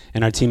fruit.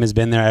 And our team has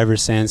been there ever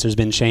since. There's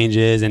been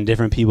changes and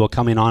different people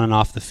coming on and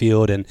off the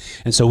field. And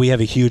so we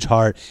have a huge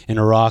heart in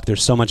Iraq.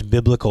 There's so much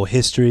biblical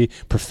history,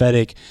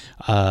 prophetic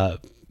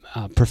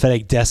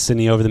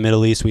destiny over the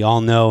Middle East. We all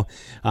know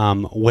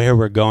where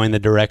we're going, the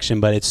direction,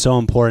 but it's so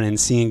important in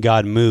seeing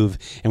God move.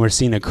 And we're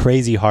seeing a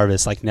crazy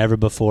harvest like never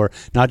before,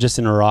 not just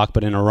in Iraq,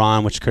 but in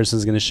Iran, which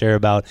Kirsten's going to share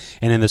about,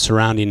 and in the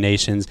surrounding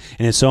nations.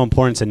 And it's so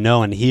important to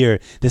know and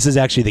hear this is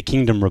actually the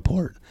kingdom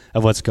report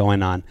of what's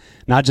going on.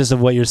 Not just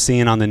of what you're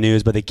seeing on the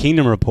news, but the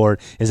kingdom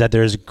report is that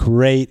there's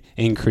great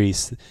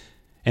increase.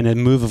 And a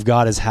move of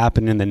God has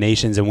happened in the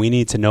nations, and we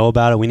need to know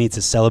about it. We need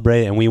to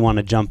celebrate it, and we want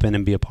to jump in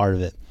and be a part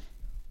of it.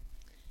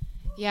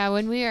 Yeah,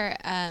 when we were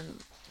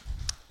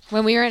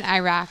in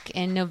Iraq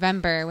in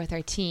November with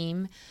our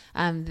team,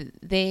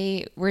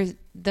 there's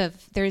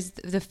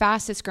the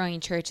fastest growing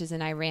churches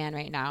in Iran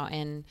right now,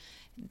 and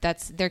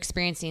they're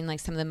experiencing like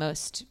some of the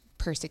most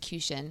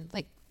persecution,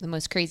 like the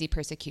most crazy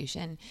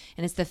persecution,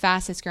 and it's the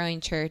fastest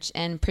growing church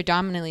and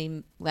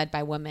predominantly led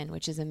by women,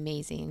 which is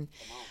amazing.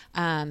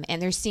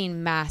 And they're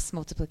seeing mass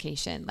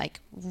multiplication, like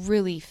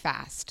really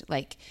fast,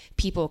 like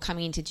people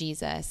coming to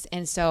Jesus.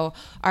 And so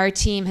our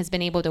team has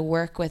been able to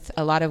work with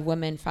a lot of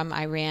women from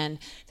Iran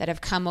that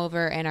have come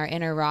over and are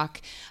in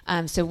Iraq.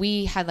 So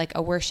we had like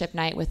a worship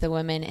night with the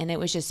women, and it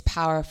was just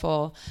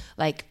powerful.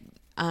 Like,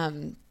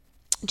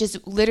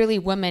 just literally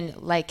women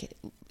like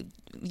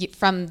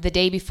from the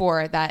day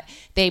before that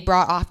they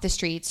brought off the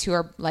streets who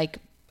are like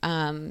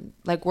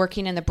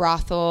working in the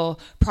brothel,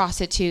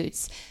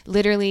 prostitutes,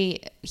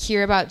 literally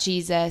hear about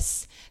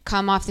Jesus,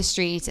 come off the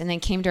streets, and then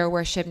came to our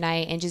worship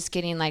night and just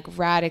getting like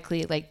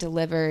radically like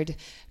delivered,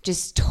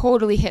 just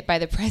totally hit by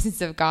the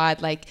presence of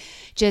God. Like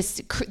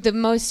just the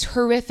most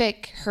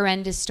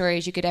horrendous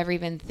stories you could ever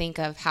even think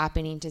of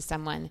happening to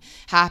someone,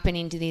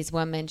 happening to these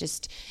women,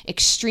 just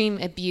extreme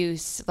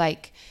abuse,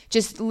 like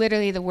just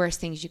literally the worst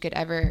things you could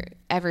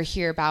ever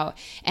hear about.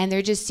 And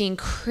they're just seeing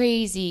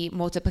crazy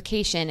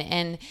multiplication.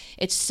 And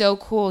it's so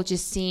cool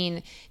just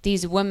seeing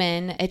these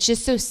women. It's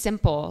just so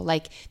simple.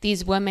 Like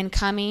these women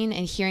coming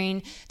and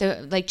hearing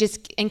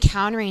just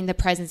encountering the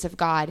presence of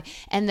God.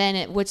 And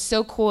then what's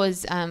so cool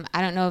is, I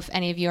don't know if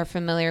any of you are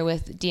familiar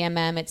with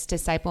DMM. It's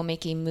disciple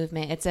making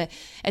movement.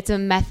 It's a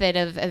method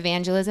of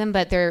evangelism,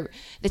 but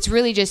it's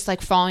really just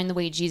like following the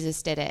way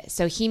Jesus did it.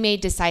 So he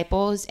made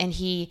disciples, and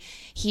he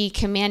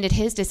commanded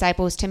his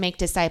disciples to make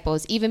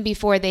disciples even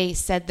before they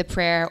said the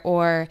prayer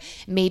or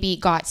maybe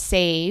got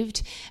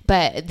saved.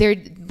 But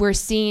we're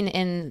seeing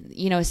in,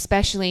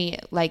 especially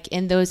like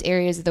in those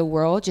areas of the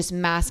world, just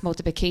mass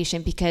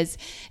multiplication because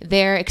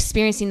they're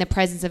experiencing the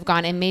presence of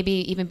God. And maybe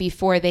even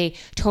before they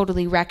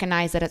totally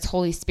recognize that it's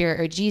Holy Spirit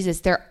or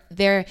Jesus,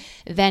 they're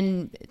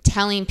then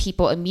telling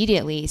people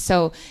immediately.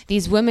 So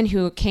these women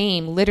who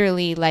came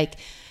literally like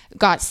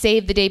got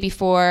saved the day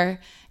before,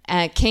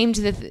 came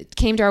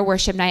to our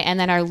worship night, and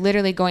then are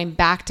literally going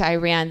back to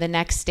Iran the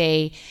next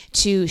day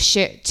to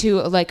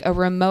like a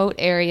remote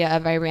area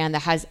of Iran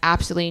that has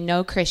absolutely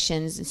no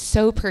Christians,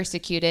 so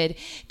persecuted,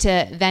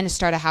 to then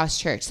start a house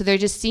church. So they're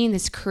just seeing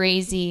this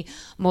crazy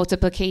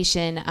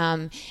multiplication,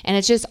 and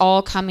it's just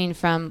all coming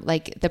from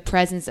like the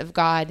presence of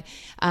God,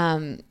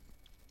 and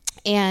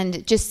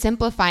just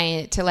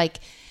simplifying it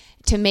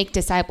to make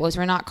disciples.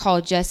 We're not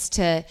called just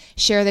to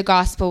share the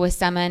gospel with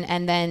someone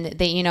and then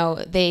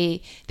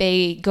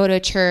they go to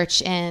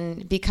church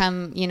and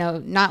become,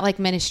 not like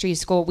ministry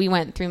school. We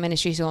went through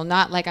ministry school,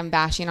 not like I'm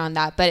bashing on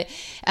that, but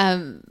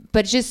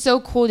it's just so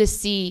cool to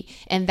see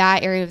in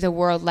that area of the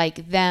world,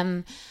 like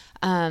them,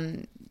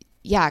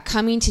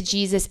 coming to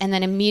Jesus and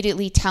then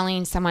immediately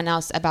telling someone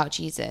else about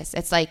Jesus.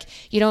 It's like,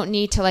 you don't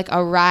need to like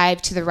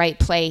arrive to the right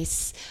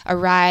place,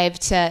 arrive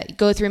to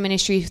go through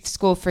ministry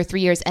school for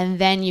 3 years, and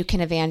then you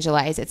can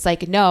evangelize. It's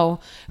like, no,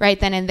 right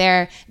then and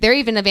there, they're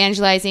even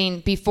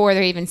evangelizing before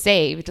they're even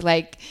saved.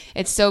 Like,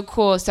 it's so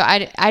cool. So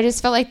I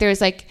just felt like there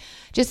was like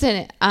just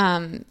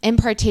an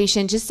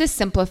impartation just to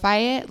simplify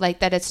it,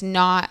 like that it's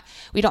not,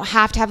 we don't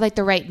have to have like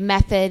the right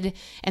method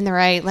and the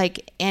right,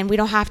 like, and we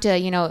don't have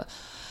to,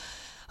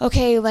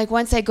 okay, like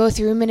once I go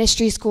through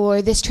ministry school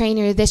or this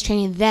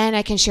training, then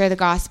I can share the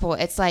gospel.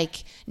 It's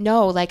like,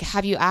 no, like,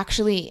 have you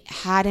actually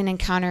had an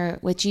encounter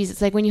with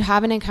Jesus? Like when you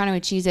have an encounter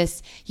with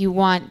Jesus, you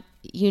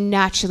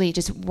naturally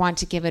just want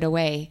to give it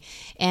away.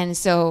 And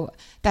so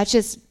that's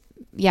just,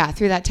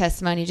 through that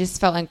testimony,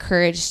 just felt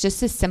encouraged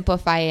just to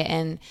simplify it.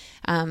 And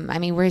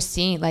we're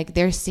seeing, like,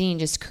 they're seeing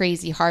just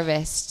crazy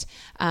harvest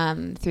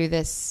through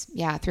this,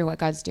 through what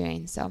God's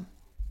doing. So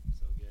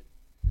good.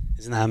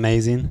 Isn't that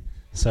amazing?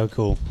 So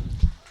cool.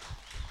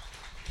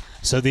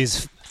 So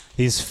these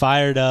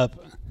fired up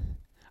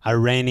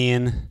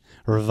Iranian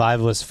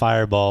revivalist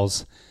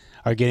fireballs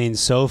are getting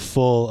so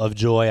full of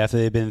joy after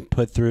they've been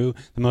put through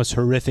the most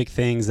horrific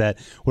things that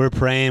we're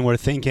praying, we're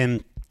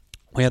thinking,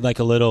 we had like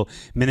a little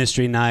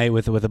ministry night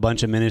with a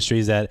bunch of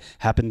ministries that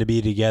happened to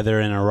be together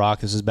in Iraq.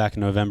 This was back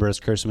in November, as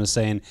Kirsten was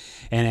saying,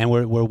 and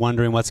we're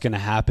wondering what's going to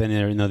happen.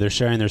 And, they're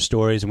sharing their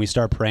stories, and we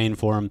start praying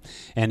for them.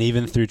 And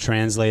even through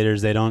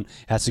translators, they don't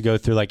have to go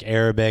through like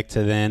Arabic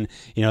to then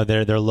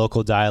their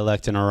local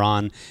dialect in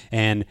Iran.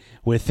 And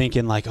we're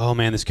thinking like, oh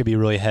man, this could be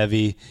really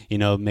heavy.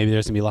 Maybe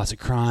there's gonna be lots of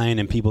crying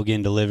and people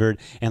getting delivered.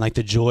 And like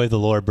the joy of the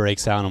Lord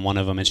breaks out on one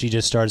of them, and she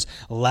just starts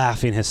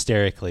laughing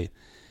hysterically.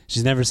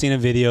 She's never seen a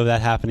video of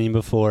that happening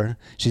before.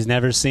 She's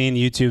never seen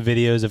YouTube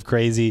videos of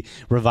crazy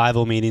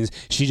revival meetings.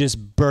 She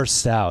just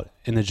bursts out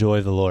in the joy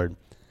of the Lord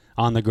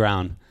on the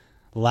ground,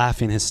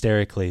 laughing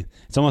hysterically.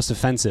 It's almost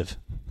offensive.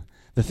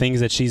 The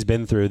things that she's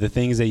been through, the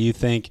things that you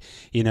think,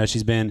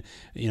 she's been,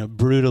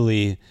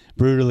 brutally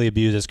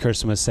abused, as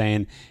Kirsten was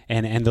saying.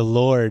 And the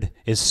Lord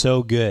is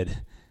so good.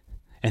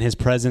 And his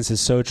presence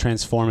is so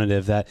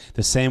transformative that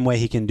the same way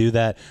he can do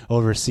that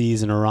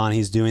overseas in Iran,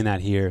 he's doing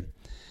that here.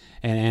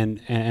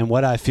 And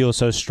what I feel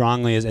so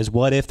strongly is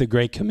what if the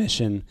Great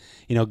Commission,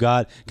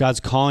 God's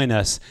calling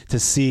us to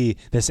see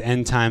this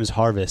end times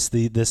harvest,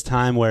 this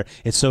time where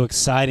it's so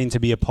exciting to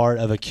be a part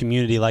of a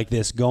community like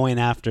this, going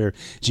after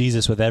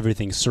Jesus with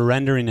everything,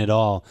 surrendering it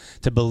all,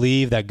 to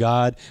believe that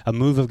a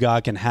move of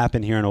God can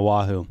happen here in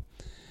Oahu.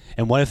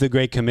 And what if the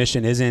Great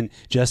Commission isn't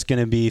just going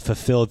to be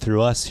fulfilled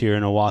through us here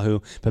in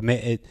Oahu, but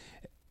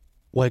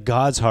what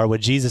God's heart, what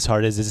Jesus'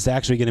 heart is it's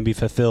actually going to be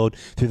fulfilled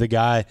through the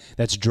guy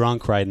that's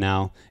drunk right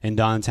now in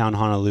downtown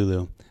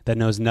Honolulu, that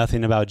knows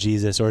nothing about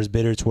Jesus or is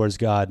bitter towards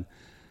God.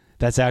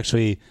 That's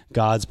actually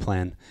God's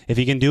plan. If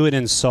he can do it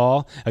in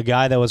Saul, a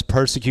guy that was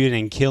persecuted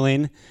and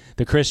killing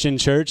the Christian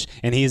church,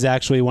 and he's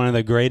actually one of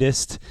the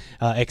greatest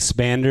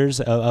expanders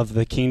of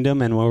the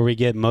kingdom and where we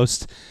get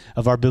most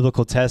of our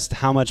biblical tests,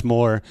 how much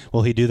more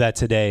will he do that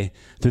today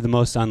through the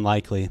most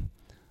unlikely?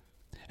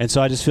 And so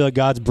I just feel like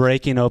God's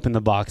breaking open the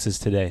boxes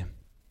today.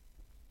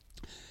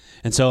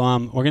 And so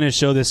we're going to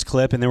show this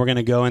clip, and then we're going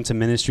to go into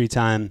ministry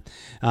time.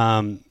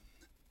 I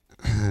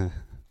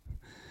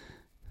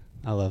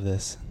love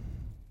this.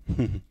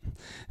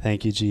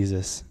 Thank you,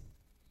 Jesus.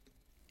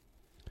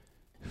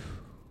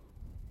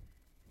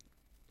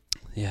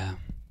 Yeah.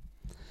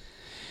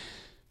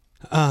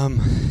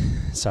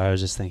 Sorry, I was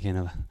just thinking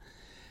of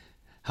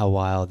how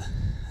wild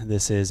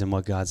this is and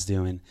what God's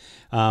doing.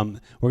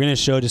 We're going to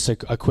show just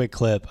a quick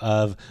clip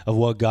of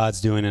what God's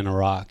doing in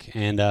Iraq.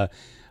 And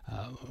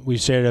we've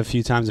shared it a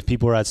few times. If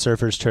people were at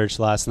Surfers Church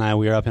last night,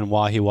 we were up in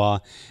Wahiawa,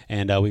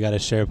 and we got to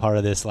share part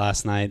of this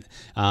last night.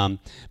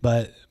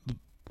 But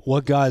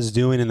what God's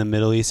doing in the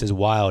Middle East is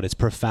wild. It's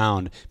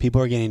profound.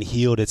 People are getting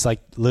healed. It's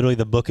like literally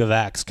the book of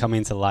Acts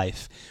coming to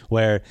life,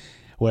 where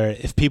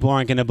if people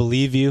aren't going to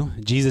believe you,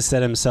 Jesus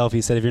said himself,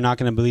 he said, if you're not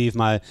going to believe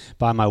by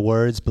my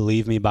words,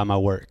 believe me by my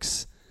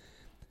works.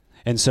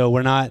 And so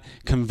we're not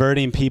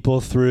converting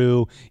people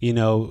through,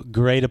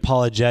 great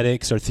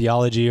apologetics or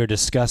theology or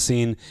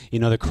discussing,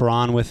 the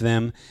Quran with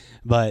them,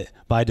 but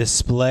by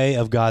display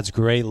of God's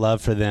great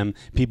love for them,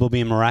 people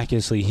being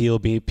miraculously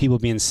healed, people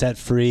being set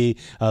free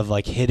of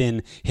like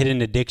hidden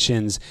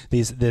addictions,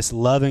 this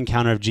love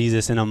encounter of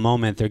Jesus. In a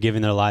moment, they're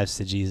giving their lives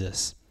to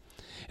Jesus.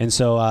 And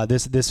so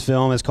this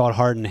film is called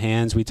Heart and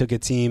Hands. We took a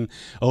team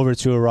over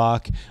to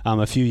Iraq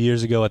a few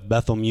years ago with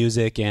Bethel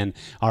Music, and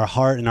our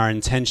heart and our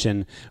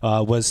intention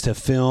was to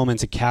film and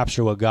to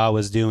capture what God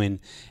was doing.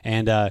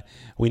 And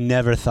we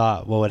never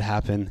thought what would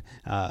happen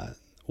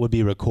would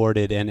be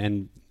recorded,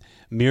 and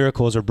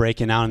miracles are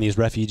breaking out in these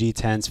refugee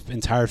tents.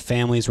 Entire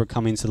families were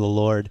coming to the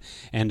Lord.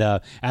 And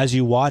as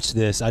you watch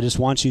this, I just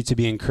want you to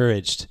be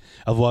encouraged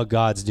of what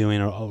God's doing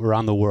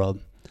around the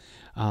world.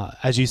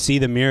 As you see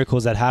the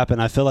miracles that happen,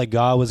 I feel like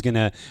God was going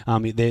to,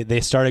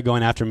 they started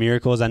going after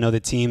miracles. I know the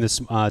team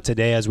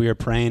today, as we were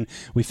praying,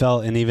 we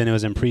felt, and even it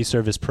was in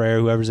pre-service prayer,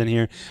 whoever's in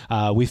here,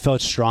 we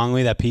felt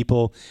strongly that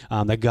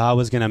that God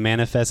was going to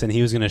manifest and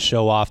he was going to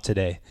show off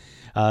today.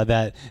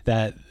 That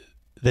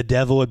the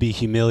devil would be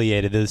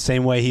humiliated the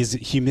same way he's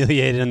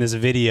humiliated in this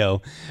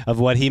video of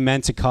what he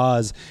meant to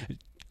cause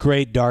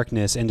great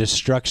darkness and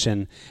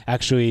destruction.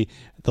 Actually,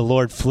 the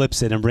Lord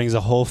flips it and brings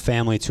a whole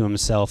family to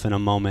himself in a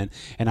moment.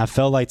 And I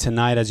felt like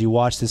tonight, as you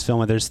watch this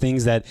film, if there's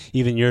things that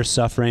even you're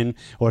suffering,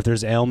 or if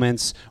there's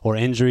ailments or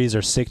injuries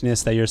or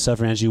sickness that you're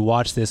suffering, as you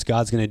watch this,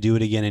 God's going to do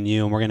it again in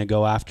you, and we're going to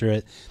go after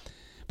it.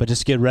 But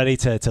just get ready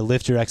to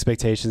lift your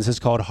expectations. This is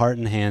called Heart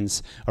and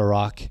Hands,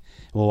 Iraq.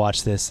 We'll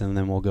watch this, and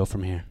then we'll go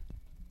from here.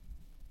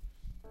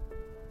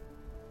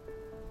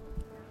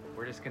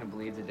 We're just going to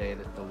believe today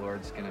that the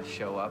Lord's going to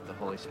show up. The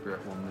Holy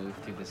Spirit will move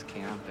through this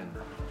camp, and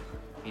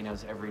he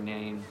knows every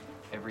name,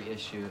 every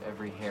issue,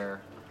 every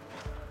hair.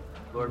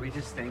 Lord, we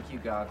just thank you,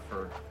 God,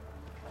 for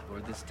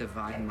Lord, this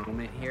divine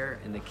moment here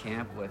in the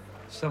camp with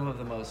some of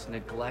the most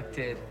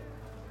neglected,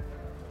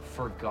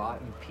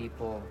 forgotten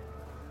people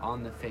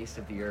on the face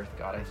of the earth,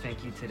 God. I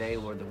thank you today,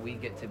 Lord, that we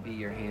get to be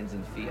your hands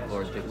and feet,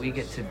 Lord, that we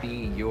get to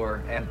be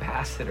your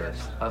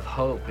ambassadors of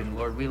hope. And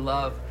Lord, we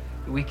love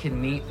that we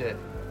can meet the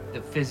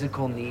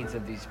physical needs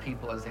of these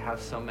people, as they have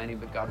so many,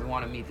 but God, we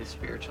want to meet the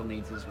spiritual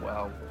needs as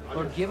well.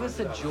 Lord, give us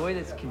a joy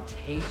that's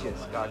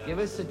contagious, God. Give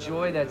us a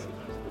joy that's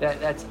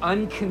that's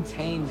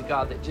uncontained,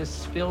 God, that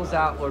just spills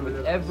out, Lord,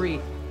 with every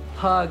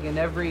hug and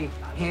every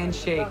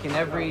handshake and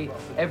every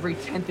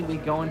tent that we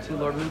go into,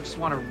 Lord. We just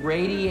want to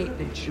radiate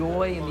the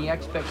joy and the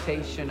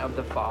expectation of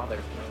the Father.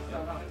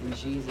 In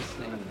Jesus'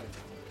 name.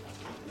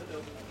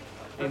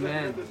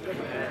 Amen.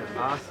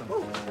 Awesome.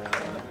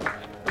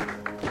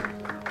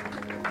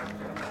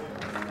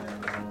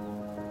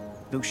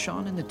 Though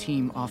Sean and the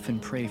team often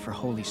pray for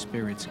Holy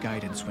Spirit's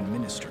guidance when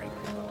ministering,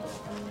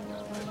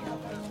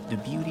 the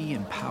beauty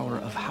and power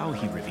of how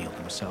he revealed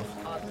himself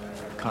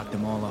caught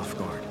them all off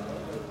guard.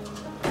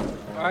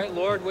 All right,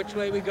 Lord, which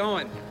way are we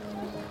going?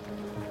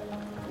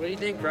 What do you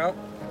think, bro?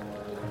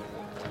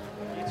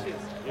 You choose.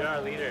 You're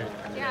our leader.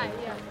 Yeah.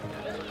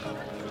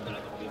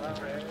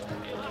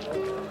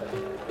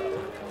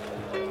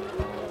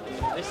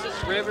 This is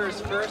River's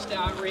first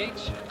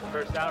outreach.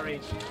 First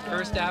outreach.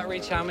 First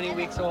outreach, how many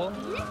weeks old?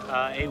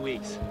 8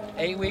 weeks.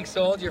 8 weeks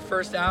old, your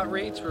first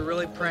outreach. We're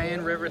really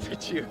praying, River,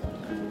 that you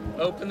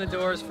open the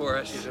doors for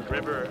us. She's a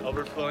river,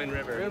 overflowing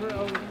river. River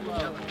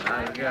overflow.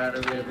 I got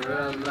a river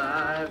of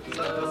life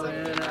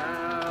flowing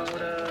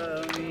out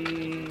of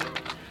me.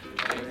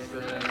 It's the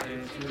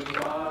way to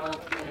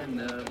walk and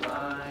the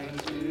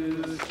blind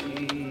to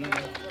see.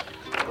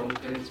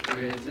 Opens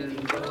prison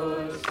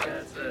doors,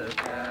 sets the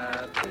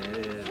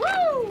captive.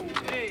 Woo!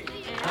 Hey.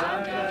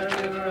 I got a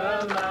river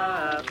of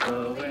life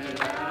flowing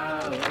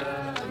out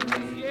of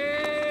me.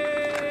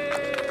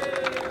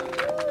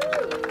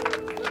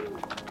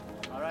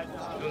 All right,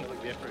 this ones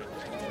look different.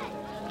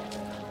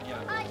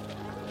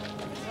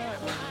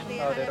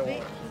 Oh, they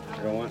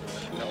don't want.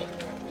 No.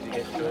 Did you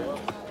get to it?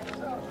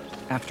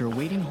 After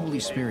awaiting Holy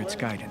Spirit's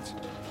guidance,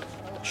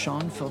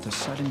 Sean felt a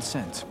sudden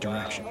sense of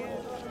direction.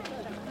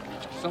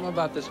 Something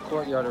about this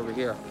courtyard over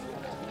here.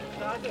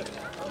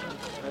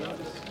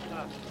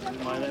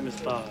 My name is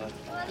Taha.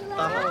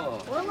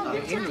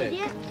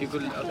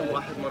 يقول أبو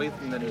واحد مريض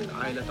من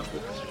العائلة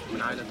أخوك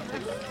من عائلة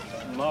أخوك.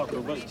 ما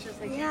قبلت.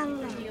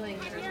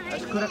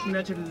 أشكرك من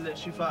أجل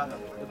شفائها.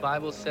 The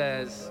Bible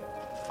says,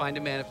 find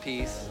a man of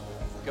peace,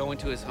 go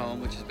into his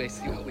home, which is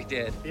basically what we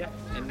did. Yeah.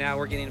 And now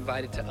we're getting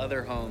invited to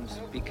other homes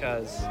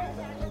because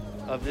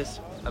of this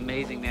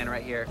amazing man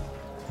right here.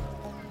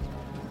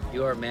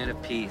 You are a man of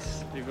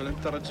peace. يقول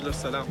أنت رجل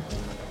السلام.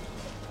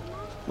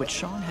 What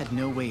Sean had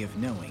no way of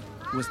knowing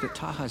was that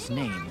Taha's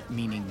name,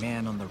 meaning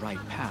man on the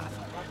right path,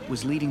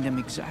 was leading them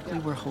exactly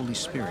where Holy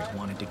Spirit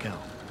wanted to go.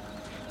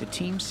 The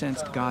team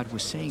sensed God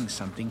was saying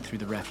something through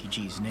the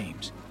refugees'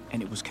 names,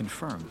 and it was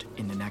confirmed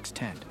in the next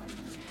tent.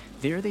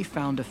 There they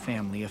found a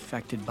family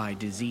affected by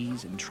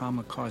disease and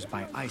trauma caused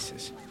by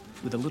ISIS,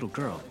 with a little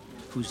girl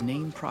whose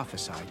name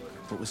prophesied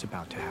what was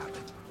about to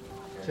happen.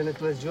 He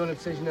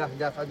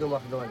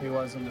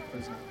was in the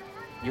prison.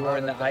 You were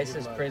in the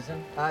ISIS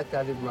prison?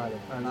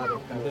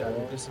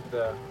 This is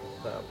the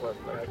what,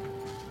 like.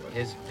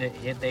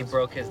 They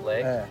broke his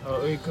leg?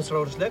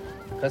 كسروا رجلك؟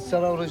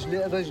 كسروا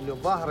رجله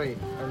ظهري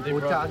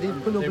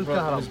وتعذيب كله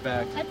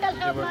بالكهرباء.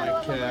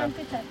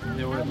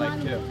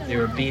 They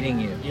were beating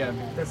you. Yeah.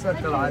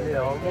 تستر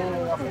عليهم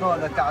واخذوا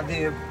له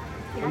تعذيب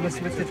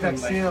ونسبة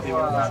التكسير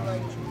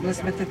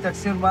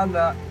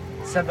مالنا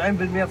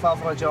 70%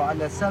 فافرجوا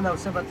عنا سنة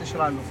و7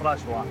 أشهر بفراش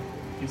واحد.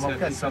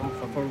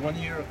 For 1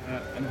 year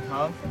and a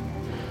half.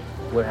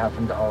 What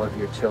happened to all of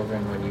your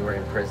children when you were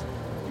in prison?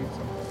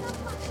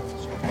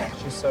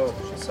 She saw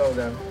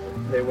them.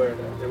 They were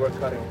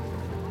cutting.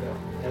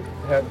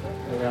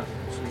 Yeah.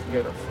 She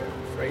got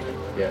afraid.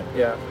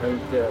 Yeah.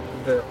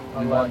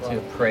 And We want to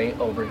pray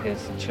over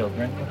his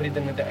children. We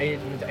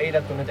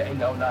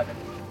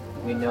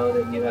know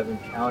that you have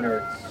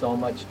encountered so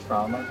much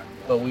trauma,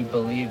 but we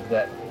believe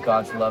that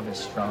God's love is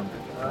stronger.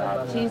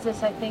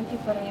 Jesus, I thank you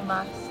for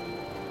Remas.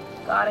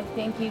 God, I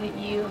thank you that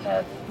you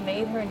have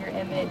made her in your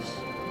image.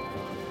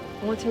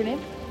 What's her name?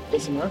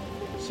 Shifa.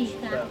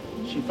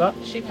 Shifa?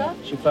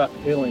 Shifa.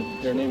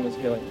 Healing. Their name is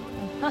Healing.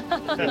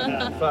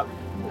 Shifa.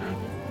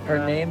 Her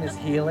name is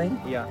Healing?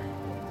 Yeah.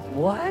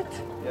 What?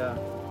 Yeah.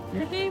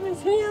 Your name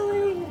is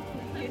Healing!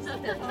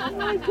 Oh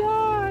my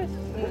gosh!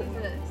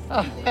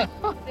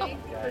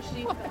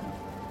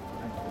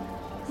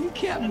 You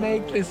can't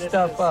make this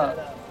stuff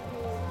up.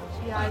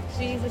 Yeah,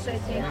 Jesus, I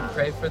thank We you.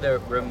 pray for the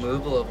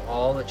removal of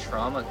all the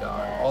trauma,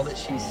 God, all that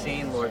she's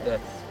seen, Lord, the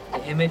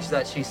image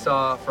that she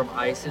saw from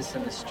ISIS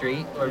in the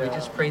street. Lord, we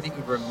just pray that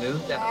you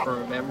remove that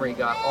from her memory,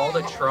 God, all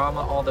the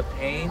trauma, all the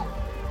pain,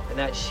 and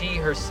that she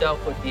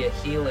herself would be a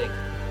healing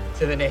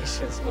to the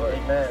nations, Lord.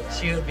 Amen.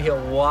 She would be a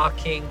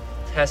walking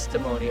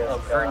testimony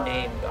of her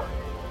name, God.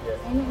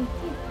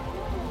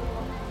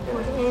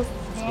 She's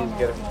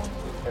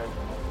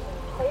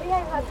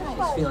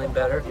feeling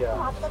better.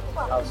 Yeah.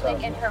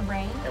 Like in her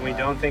brain. And we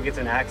don't think it's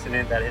an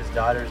accident that his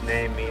daughter's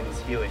name means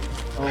healing.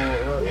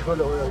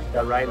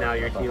 That right now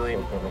you're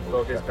healing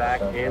both his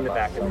back and the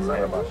back of his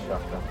head.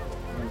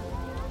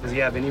 Does he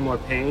have any more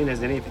pain?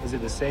 Is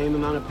it the same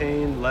amount of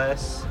pain?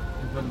 Less?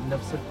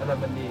 نفس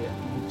الألم اللي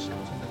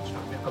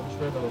قبل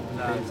شوي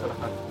لا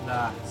صراحة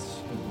لا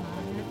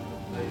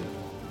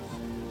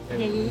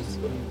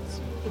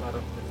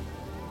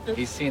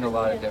He's seen a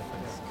lot of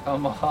difference.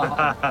 Come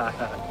on.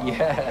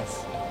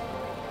 Yes.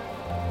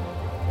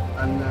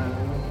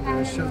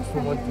 أنا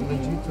شفتكم وأنتم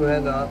جيتوا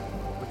هنا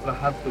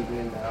وترحبتوا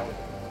بينا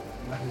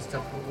رح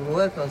نستقبلون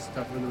وين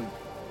تستقبلون؟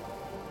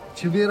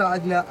 شبيرة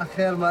عندنا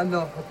أخير ما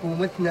أنه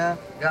حكومتنا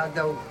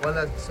قاعدة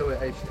ولا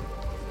تسوي أي شيء.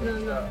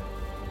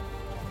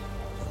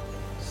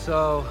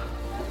 So,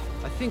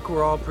 I think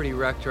we're all pretty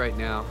wrecked right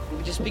now.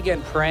 We just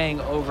began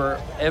praying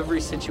over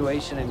every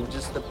situation, and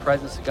just the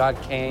presence of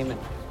God came. And,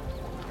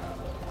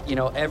 you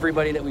know,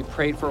 everybody that we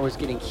prayed for was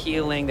getting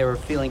healing. They were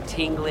feeling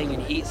tingling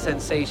and heat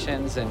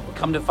sensations. And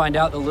come to find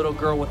out, the little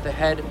girl with the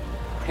head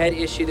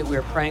issue that we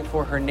were praying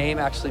for, her name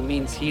actually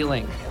means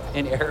healing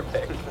in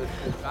Arabic.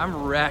 I'm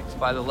wrecked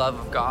by the love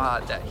of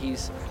God, that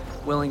He's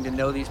willing to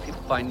know these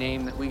people by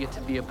name, that we get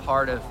to be a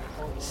part of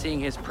seeing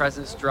His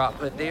presence drop,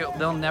 but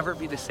they'll never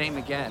be the same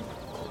again.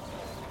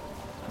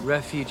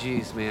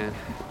 Refugees, man.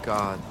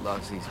 God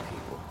loves these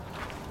people.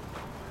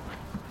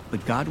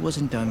 But God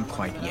wasn't done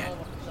quite yet.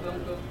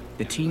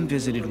 The team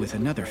visited with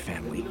another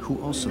family who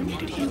also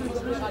needed healing.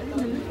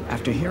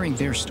 After hearing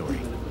their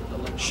story,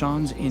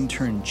 Sean's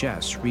intern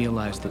Jess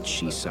realized that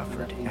she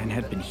suffered and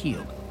had been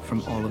healed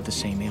from all of the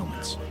same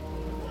ailments.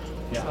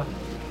 Yeah.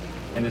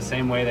 In the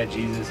same way that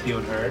Jesus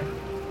healed her,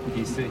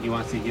 he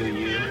wants to heal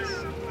you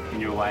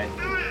and your wife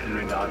and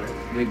your daughter.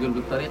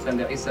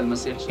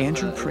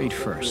 Andrew prayed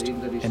first,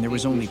 and there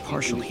was only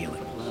partial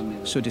healing.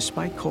 So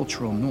despite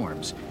cultural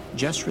norms,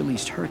 Jess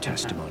released her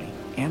testimony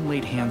and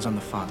laid hands on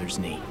the father's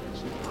knee.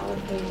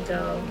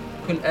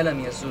 كل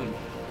ألم يزول.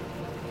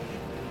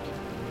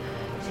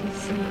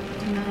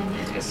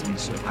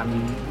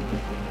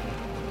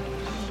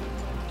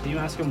 Can you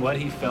ask him what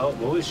he felt?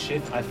 What was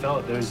shift? I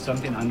felt there was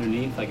something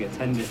underneath, like a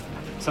tendon,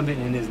 something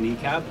in his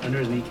kneecap. Under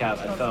his kneecap,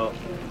 I felt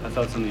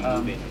something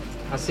moving.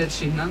 حسيت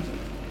شيء هنا؟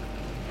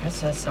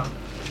 بس هسه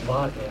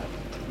باردة.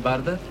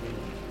 باردة?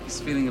 He's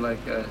feeling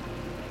like a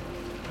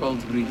cold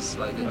breeze,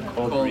 like a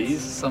cold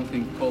breeze?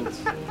 Something cold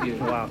here.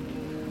 Wow.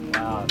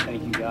 Wow,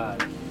 thank you,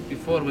 God.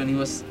 Before, when he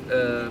was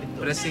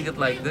pressing it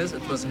like this,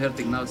 it was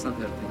hurting. Now it's not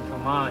hurting.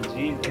 Come on,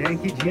 Jesus.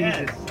 Thank you,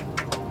 Jesus.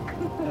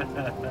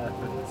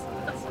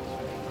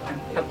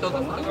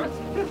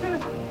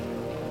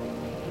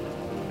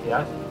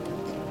 Yeah?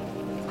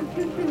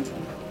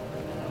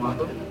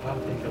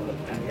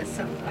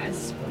 هسه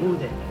أحس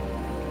برودة.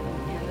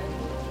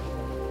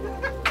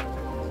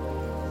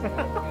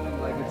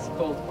 Like it's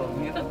cold for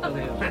me.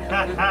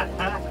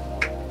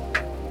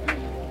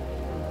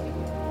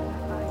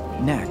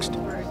 Next,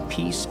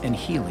 peace and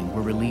healing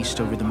were released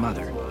over the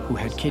mother, who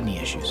had kidney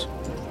issues.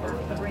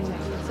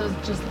 So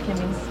it's just the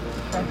kidneys.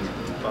 Thank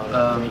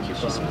you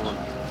for more.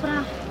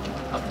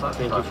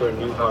 Thank you for a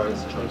new heart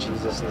in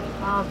Jesus' name.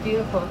 Oh,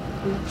 beautiful,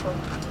 beautiful.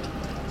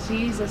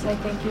 Jesus, I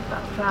thank you for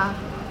Afrah.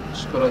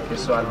 أشكرك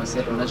يسوع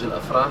المسيح من أجل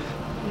أفراح.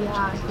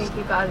 Yeah, I thank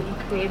you, God, that you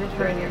created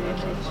her in your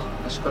image.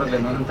 أشكرك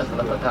لأن أنت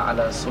خلقتها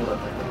على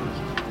صورتك.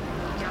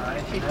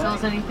 If she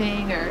feels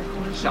anything or...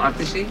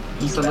 شعرت شيء؟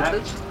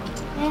 وصلتك؟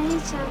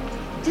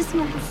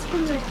 جسمها حس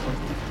كله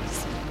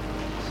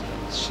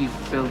She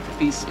felt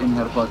peace in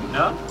her body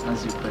No?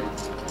 as you prayed.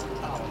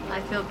 I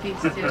feel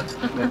peace too.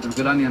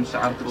 بتقولاني أنا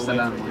شعرت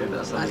بسلام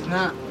وهذا أصلي.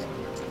 أثناء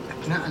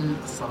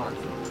الصلاة.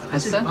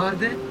 هسه؟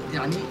 باردة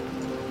يعني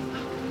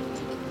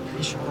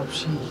يشعر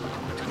بشيء.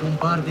 تكون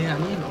باردة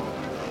يعني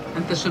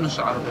أنت شنو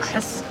شعرت؟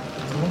 أحس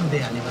برودة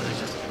يعني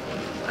بالرجل.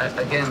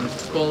 Again,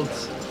 cold.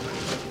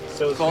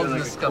 So it's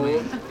Coldness like a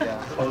coming. cold,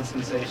 cold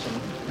sensation.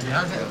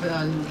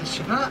 هذا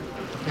الشفاء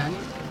يعني.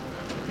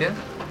 Yeah.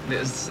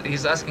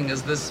 He's asking,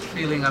 is this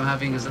feeling I'm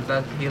having, is it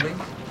that healing?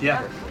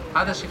 Yeah.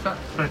 هذا شفاء.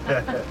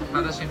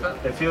 هذا شفاء.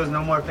 It feels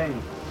no more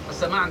pain.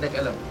 هسه ما عندك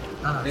ألم.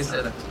 ليس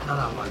ألم.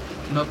 لا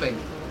No pain.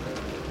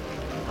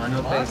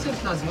 No pain.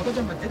 لازم أقعد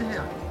أمددها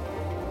يعني.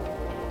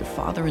 The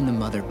father and the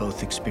mother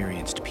both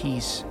experienced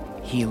peace,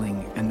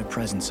 healing, and the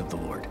presence of the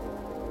Lord.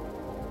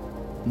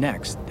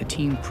 Next, the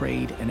team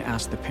prayed and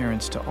asked the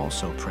parents to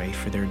also pray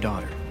for their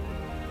daughter.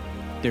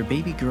 Their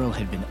baby girl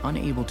had been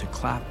unable to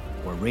clap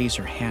or raise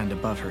her hand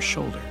above her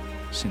shoulder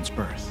since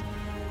birth.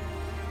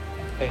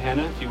 Hey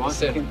Hannah, if you want,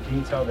 can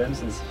you tell them,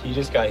 since he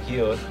just got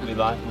healed, we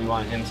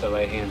want him to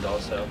lay hands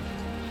also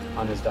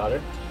on his daughter,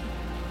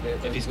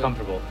 if he's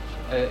comfortable.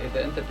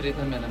 إذا أنت تريد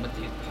هم أنا مد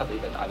تحط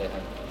إيدك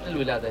عليها.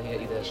 الولادة هي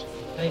إيدها شوف.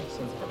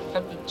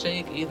 تحب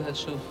تشيك إيدها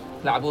تشوف.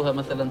 لعبوها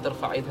مثلا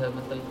ترفع إيدها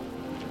مثلا.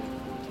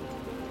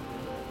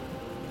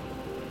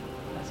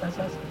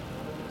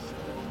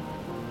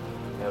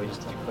 Yeah, we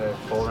just declare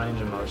full range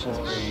of motions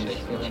for you.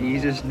 In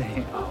Jesus'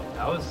 name. Oh,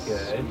 that was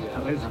good.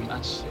 That was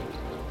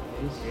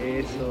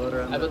good.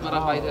 أبد ما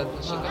رفع إيدها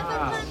تشيك.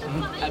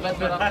 أبد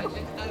ما رفع إيدها.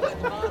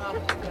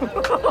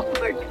 Oh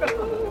my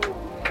God.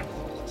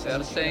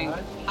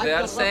 They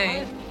are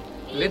saying,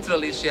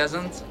 literally, she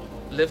hasn't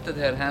lifted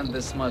her hand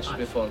this much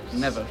before.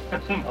 Never.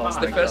 It's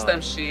the first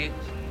time she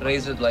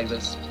raised it like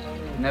this.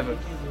 Never.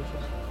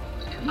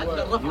 You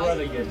are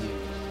the good news.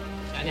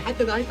 يعني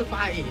حتى إذا هي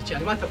ترفعها إيدك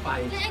يعني ما ترفعها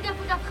إيدك.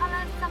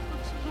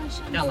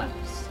 يلا.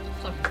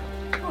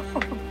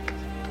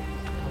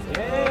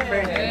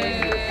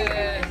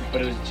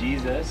 But it was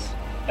Jesus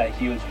that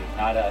healed you,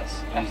 not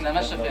us. احنا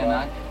ما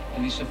شفيناك،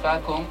 اللي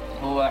شفاكم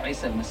هو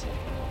عيسى المسيح.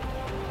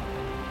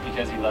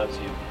 Because he loves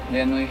you.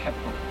 لأنه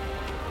يحبكم.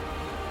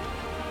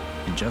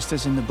 And just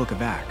as in the book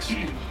of Acts,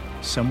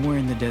 somewhere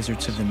in the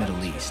deserts of the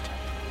Middle East,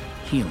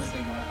 healing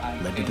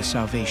led to the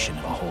salvation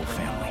of a whole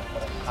family.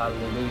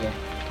 Hallelujah.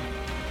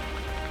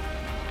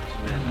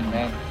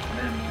 Amen.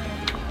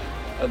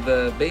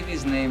 The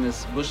baby's name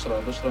is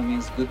Bushra. Bushra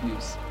means good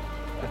news.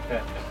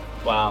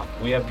 Wow,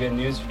 we have good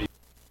news for you.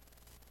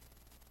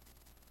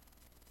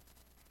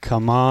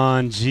 Come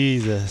on,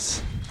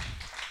 Jesus.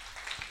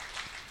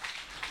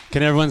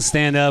 Can everyone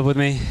stand up with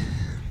me?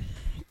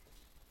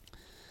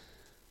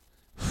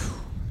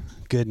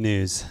 Good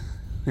news.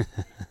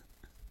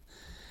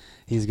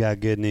 He's got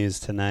good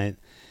news tonight.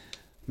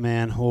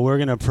 Man, well, we're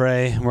going to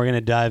pray. We're going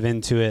to dive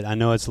into it. I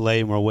know it's late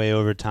and we're way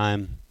over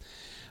time.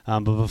 But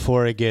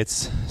before it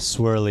gets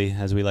swirly,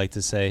 as we like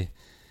to say,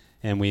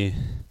 and we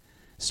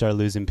start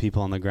losing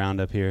people on the ground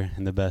up here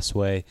in the best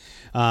way,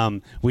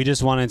 we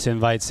just wanted to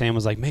invite, Sam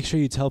was like, make sure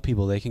you tell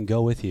people they can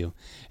go with you.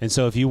 And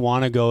so if you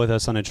want to go with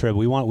us on a trip,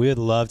 we would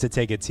love to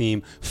take a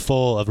team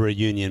full of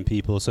Reunion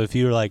people. So if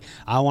you're like,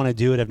 I want to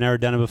do it, I've never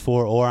done it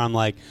before, or I'm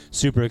like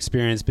super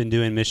experienced, been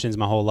doing missions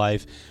my whole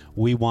life,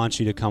 we want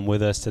you to come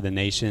with us to the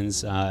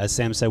nations. As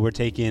Sam said, we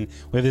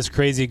have this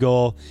crazy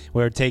goal.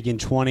 We're taking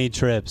 20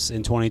 trips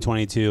in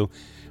 2022.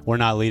 We're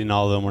not leading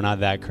all of them. We're not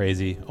that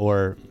crazy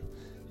or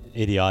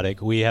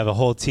idiotic. We have a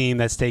whole team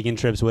that's taking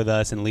trips with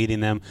us and leading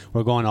them.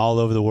 We're going all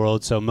over the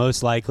world. So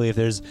most likely, if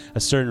there's a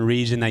certain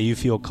region that you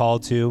feel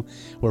called to,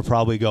 we're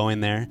probably going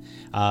there.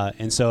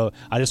 And so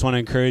I just want to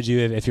encourage you,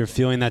 if you're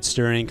feeling that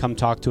stirring, come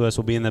talk to us.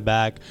 We'll be in the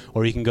back,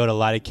 or you can go to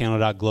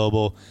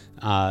lightacandle.global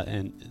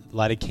and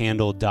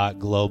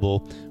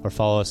lightacandle.global, or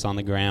follow us on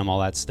the gram,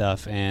 all that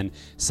stuff, and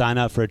sign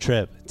up for a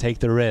trip. Take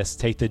the risk,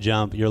 take the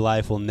jump. Your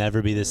life will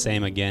never be the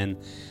same again.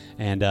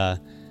 And does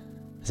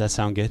that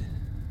sound good?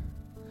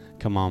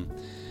 Come on.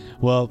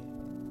 Well,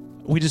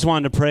 we just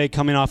wanted to pray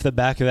coming off the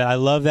back of that. I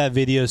love that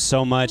video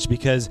so much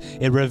because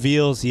it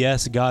reveals,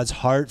 yes, God's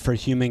heart for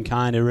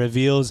humankind. It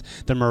reveals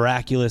the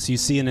miraculous. You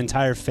see an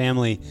entire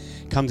family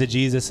come to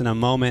Jesus in a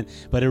moment,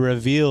 but it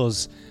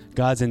reveals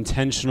God's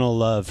intentional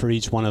love for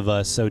each one of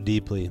us so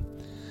deeply,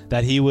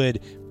 that he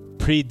would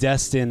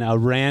predestine a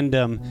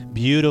random,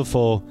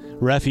 beautiful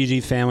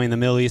refugee family in the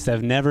Middle East that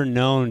have never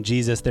known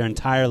Jesus their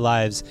entire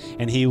lives,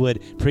 and he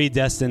would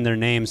predestine their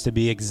names to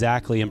be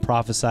exactly and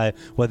prophesy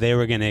what they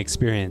were going to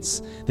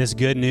experience. This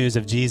good news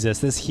of Jesus,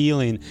 this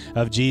healing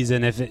of Jesus.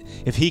 And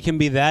if he can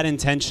be that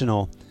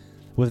intentional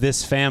with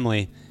this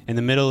family in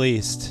the Middle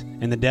East,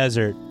 in the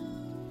desert,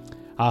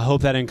 I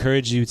hope that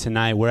encourages you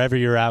tonight, wherever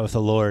you're at with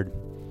the Lord.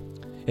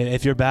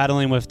 If you're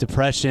battling with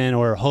depression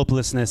or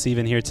hopelessness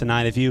even here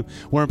tonight, if you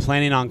weren't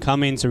planning on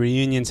coming to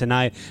Reunion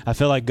tonight, I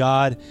feel like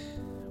God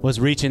was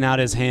reaching out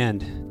his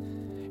hand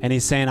and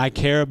he's saying, I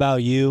care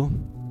about you.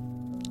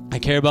 I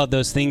care about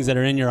those things that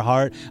are in your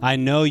heart. I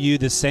know you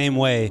the same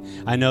way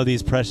I know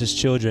these precious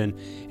children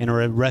in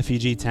a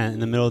refugee tent in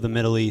the middle of the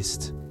Middle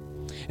East.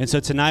 And so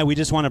tonight we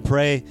just want to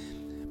pray.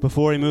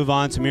 Before we move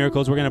on to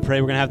miracles, we're going to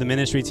pray. We're going to have the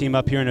ministry team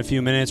up here in a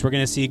few minutes. We're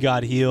going to see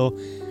God heal.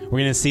 We're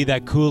going to see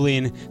that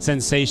cooling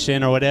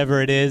sensation or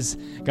whatever it is.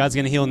 God's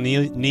going to heal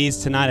knees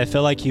tonight. I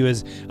feel like he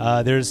was,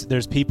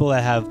 there's people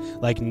that have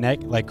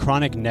like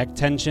chronic neck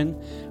tension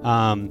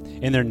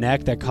in their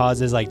neck that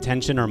causes like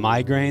tension or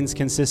migraines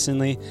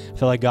consistently. I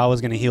feel like God was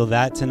going to heal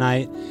that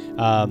tonight.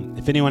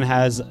 If anyone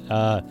has,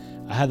 I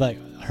had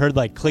heard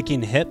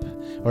clicking hip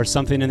or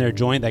something in their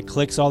joint that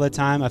clicks all the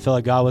time. I feel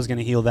like God was going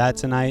to heal that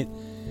tonight.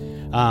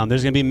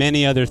 There's going to be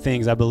many other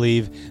things, I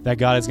believe, that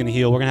God is going to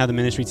heal. We're going to have the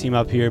ministry team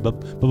up here.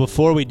 But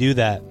before we do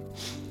that,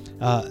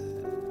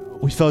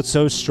 we felt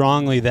so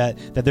strongly that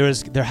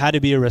there had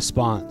to be a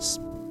response.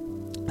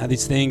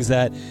 These things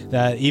that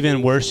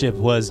even worship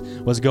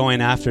was going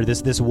after,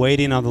 this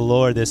waiting on the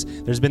Lord.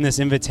 There's been this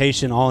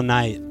invitation all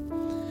night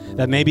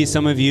that maybe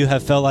some of you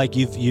have felt like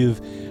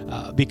you've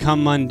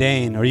become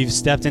mundane, or you've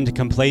stepped into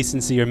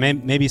complacency, or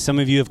maybe some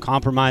of you have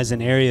compromised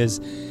in areas.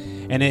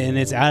 And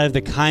it's out of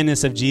the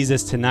kindness of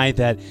Jesus tonight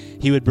that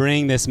he would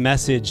bring this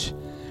message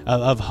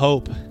of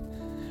hope,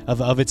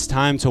 of it's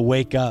time to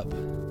wake up.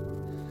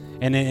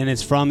 And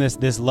it's from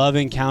this love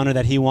encounter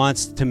that he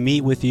wants to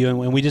meet with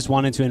you. And we just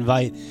wanted to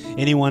invite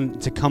anyone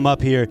to come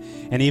up here.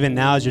 And even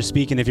now as you're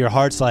speaking, if your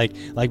heart's like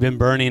been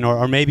burning,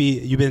 or maybe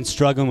you've been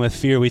struggling with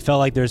fear, we felt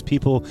like there's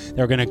people that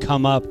are going to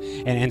come up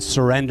and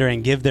surrender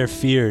and give their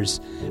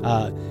fears.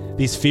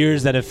 These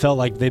fears that have felt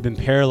like they've been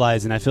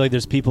paralyzed. And I feel like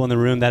there's people in the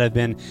room that have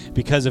been,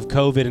 because of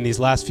COVID in these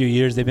last few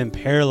years, they've been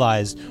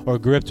paralyzed or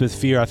gripped with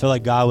fear. I feel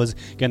like God was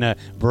going to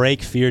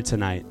break fear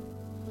tonight.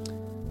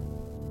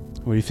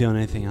 Were you feeling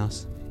anything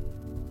else?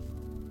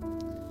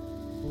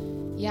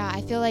 Yeah,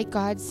 I feel like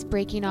God's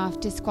breaking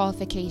off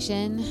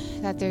disqualification,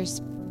 that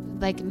there's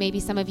maybe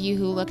some of you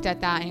who looked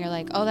at that and you're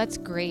like, oh, that's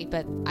great,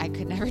 but I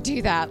could never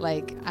do that.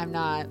 I'm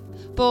not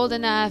bold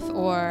enough,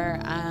 or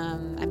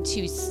I'm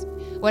too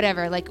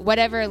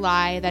whatever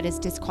lie that is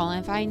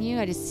disqualifying you,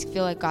 I just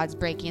feel like God's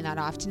breaking that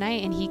off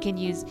tonight, and he can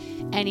use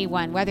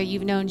anyone, whether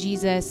you've known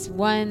Jesus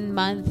 1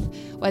 month,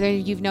 whether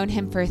you've known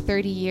him for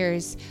 30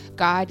 years,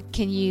 God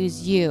can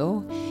use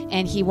you,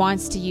 and he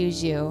wants to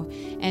use you.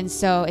 And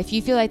so if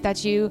you feel like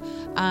that's you,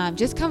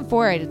 just come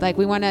forward. Like,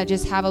 we want to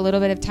just have a little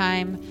bit of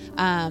time,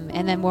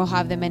 and then we'll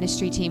have the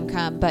ministry team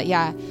come. But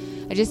yeah,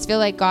 I just feel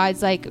like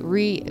God's like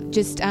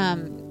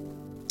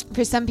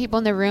for some people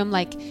in the room,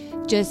 like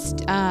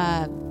just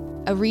a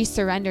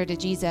resurrender to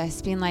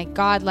Jesus, being like,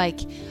 God, like,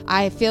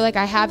 I feel like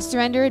I have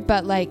surrendered,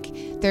 but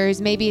like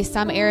there's maybe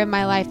some area of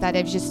my life that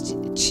I'm just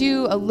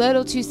a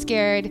little too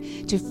scared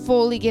to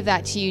fully give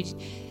that to you.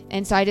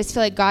 And so I just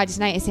feel like God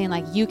tonight is saying,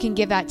 like, you can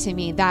give that to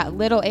me, that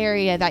little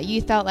area that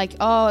you felt like,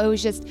 oh, it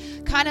was just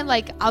kind of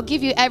like, I'll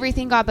give you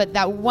everything, God, but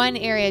that one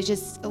area is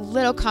just a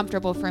little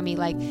comfortable for me.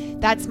 Like,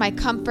 that's my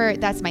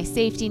comfort, that's my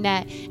safety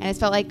net. And it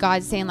felt like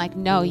God's saying, like,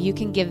 no, you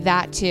can give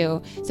that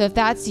too. So if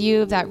that's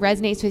you, if that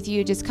resonates with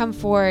you, just come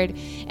forward.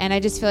 And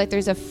I just feel like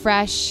there's a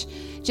fresh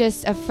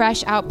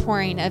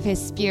outpouring of his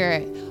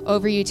spirit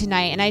over you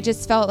tonight. And I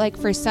just felt like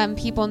for some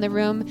people in the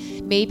room,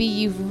 maybe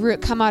you've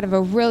come out of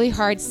a really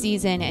hard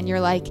season and you're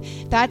like,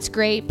 that's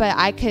great, but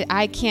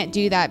I can't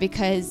do that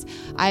because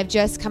I've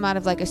just come out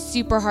of like a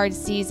super hard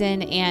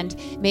season, and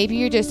maybe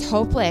you're just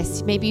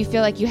hopeless. Maybe you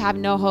feel like you have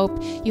no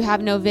hope, you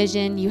have no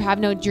vision, you have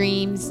no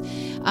dreams,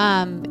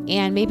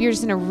 and maybe you're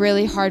just in a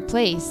really hard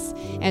place.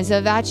 And so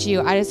if that's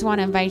you, I just want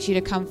to invite you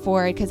to come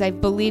forward, because I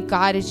believe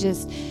God is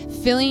just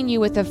filling you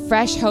with a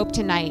fresh hope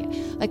tonight,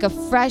 like a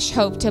fresh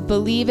hope to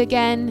believe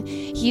again.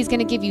 He's going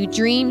to give you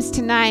dreams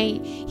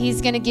tonight.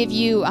 He's going to give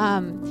you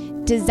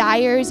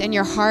desires in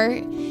your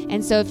heart.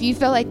 And so if you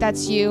feel like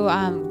that's you,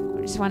 I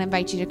just want to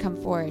invite you to come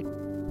forward.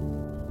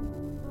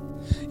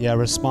 Yeah,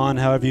 respond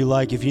however you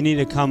like. If you need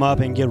to come up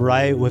and get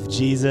right with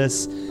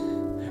Jesus,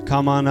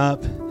 come on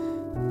up.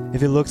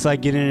 If it looks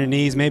like getting on your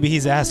knees, maybe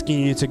he's asking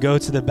you to go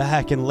to the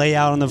back and lay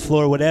out on the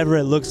floor, whatever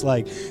it looks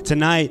like.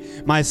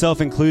 Tonight, myself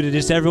included,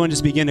 everyone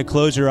just begin to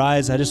close your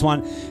eyes. I just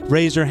want,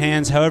 raise your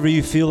hands however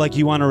you feel like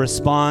you want to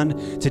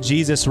respond to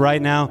Jesus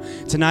right now.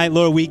 Tonight,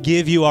 Lord, we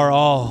give you our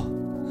all.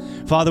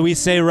 Father, we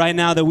say right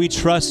now that we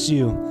trust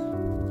you.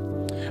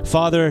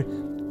 Father,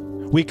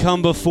 we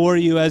come before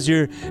you as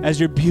your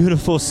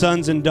beautiful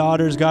sons and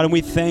daughters, God, and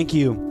we thank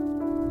you.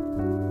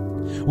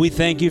 We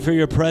thank you for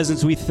your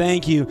presence. We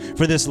thank you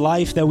for this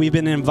life that we've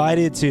been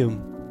invited to.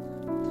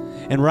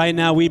 And right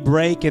now we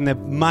break, in the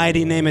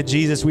mighty name of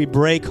Jesus, we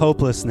break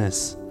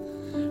hopelessness.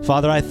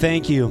 Father, I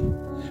thank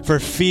you for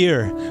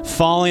fear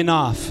falling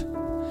off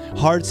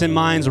hearts and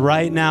minds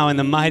right now in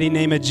the mighty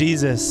name of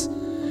Jesus.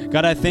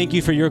 God, I thank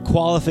you for your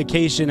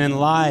qualification and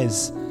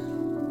lies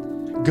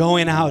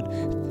going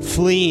out,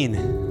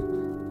 fleeing.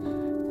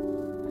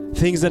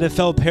 Things that have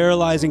felt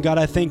paralyzing, God,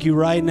 I thank you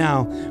right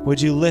now.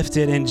 Would you lift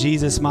it in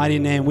Jesus' mighty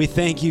name? We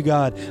thank you,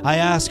 God. I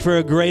ask for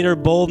a greater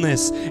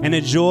boldness and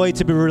a joy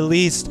to be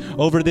released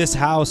over this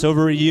house,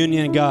 over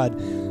Reunion, God.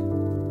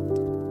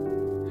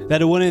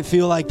 That it wouldn't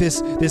feel like this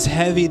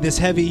heavy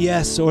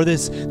yes, or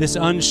this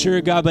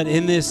unsure, God, but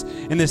in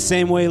the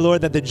same way,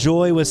 Lord, that the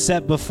joy was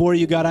set before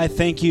you, God. I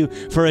thank you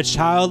for a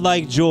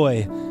childlike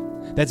joy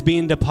that's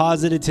being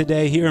deposited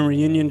today here in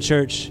Reunion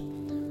Church.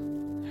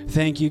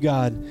 Thank you,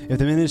 God. If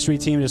the ministry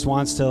team just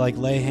wants to like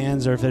lay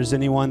hands, or if there's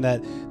anyone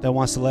that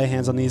wants to lay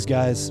hands on these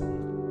guys,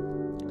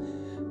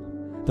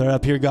 they're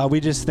up here, God.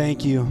 We just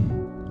thank you.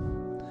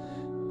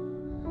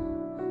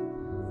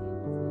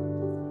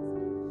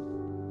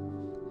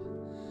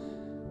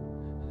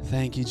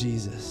 Thank you,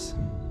 Jesus.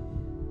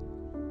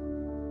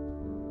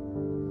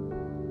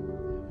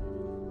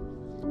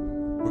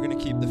 We're going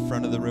to keep the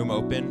front of the room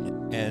open.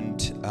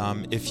 And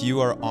if you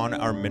are on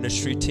our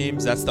ministry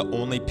teams, that's the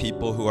only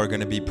people who are going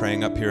to be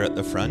praying up here at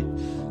the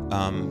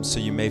front. So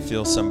you may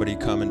feel somebody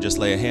come and just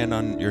lay a hand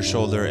on your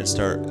shoulder and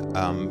start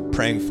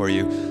praying for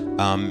you.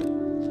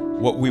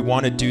 What we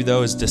want to do,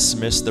 though, is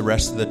dismiss the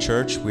rest of the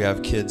church. We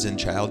have kids in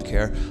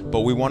childcare,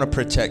 but we want to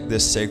protect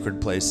this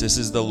sacred place. This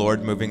is the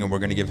Lord moving, and we're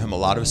going to give him a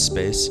lot of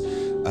space.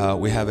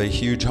 We have a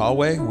huge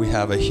hallway. We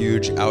have a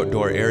huge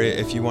outdoor area.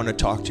 If you want to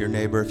talk to your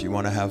neighbor, if you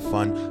want to have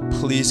fun,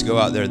 please go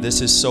out there.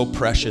 This is so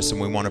precious, and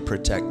we want to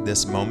protect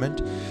this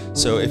moment.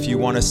 So if you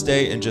want to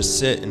stay and just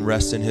sit and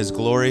rest in his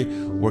glory,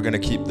 we're going to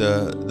keep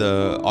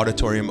the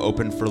auditorium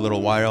open for a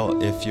little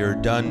while. If you're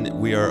done,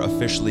 we are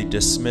officially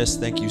dismissed.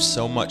 Thank you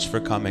so much for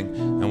coming,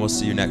 and we'll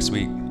see you next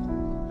week.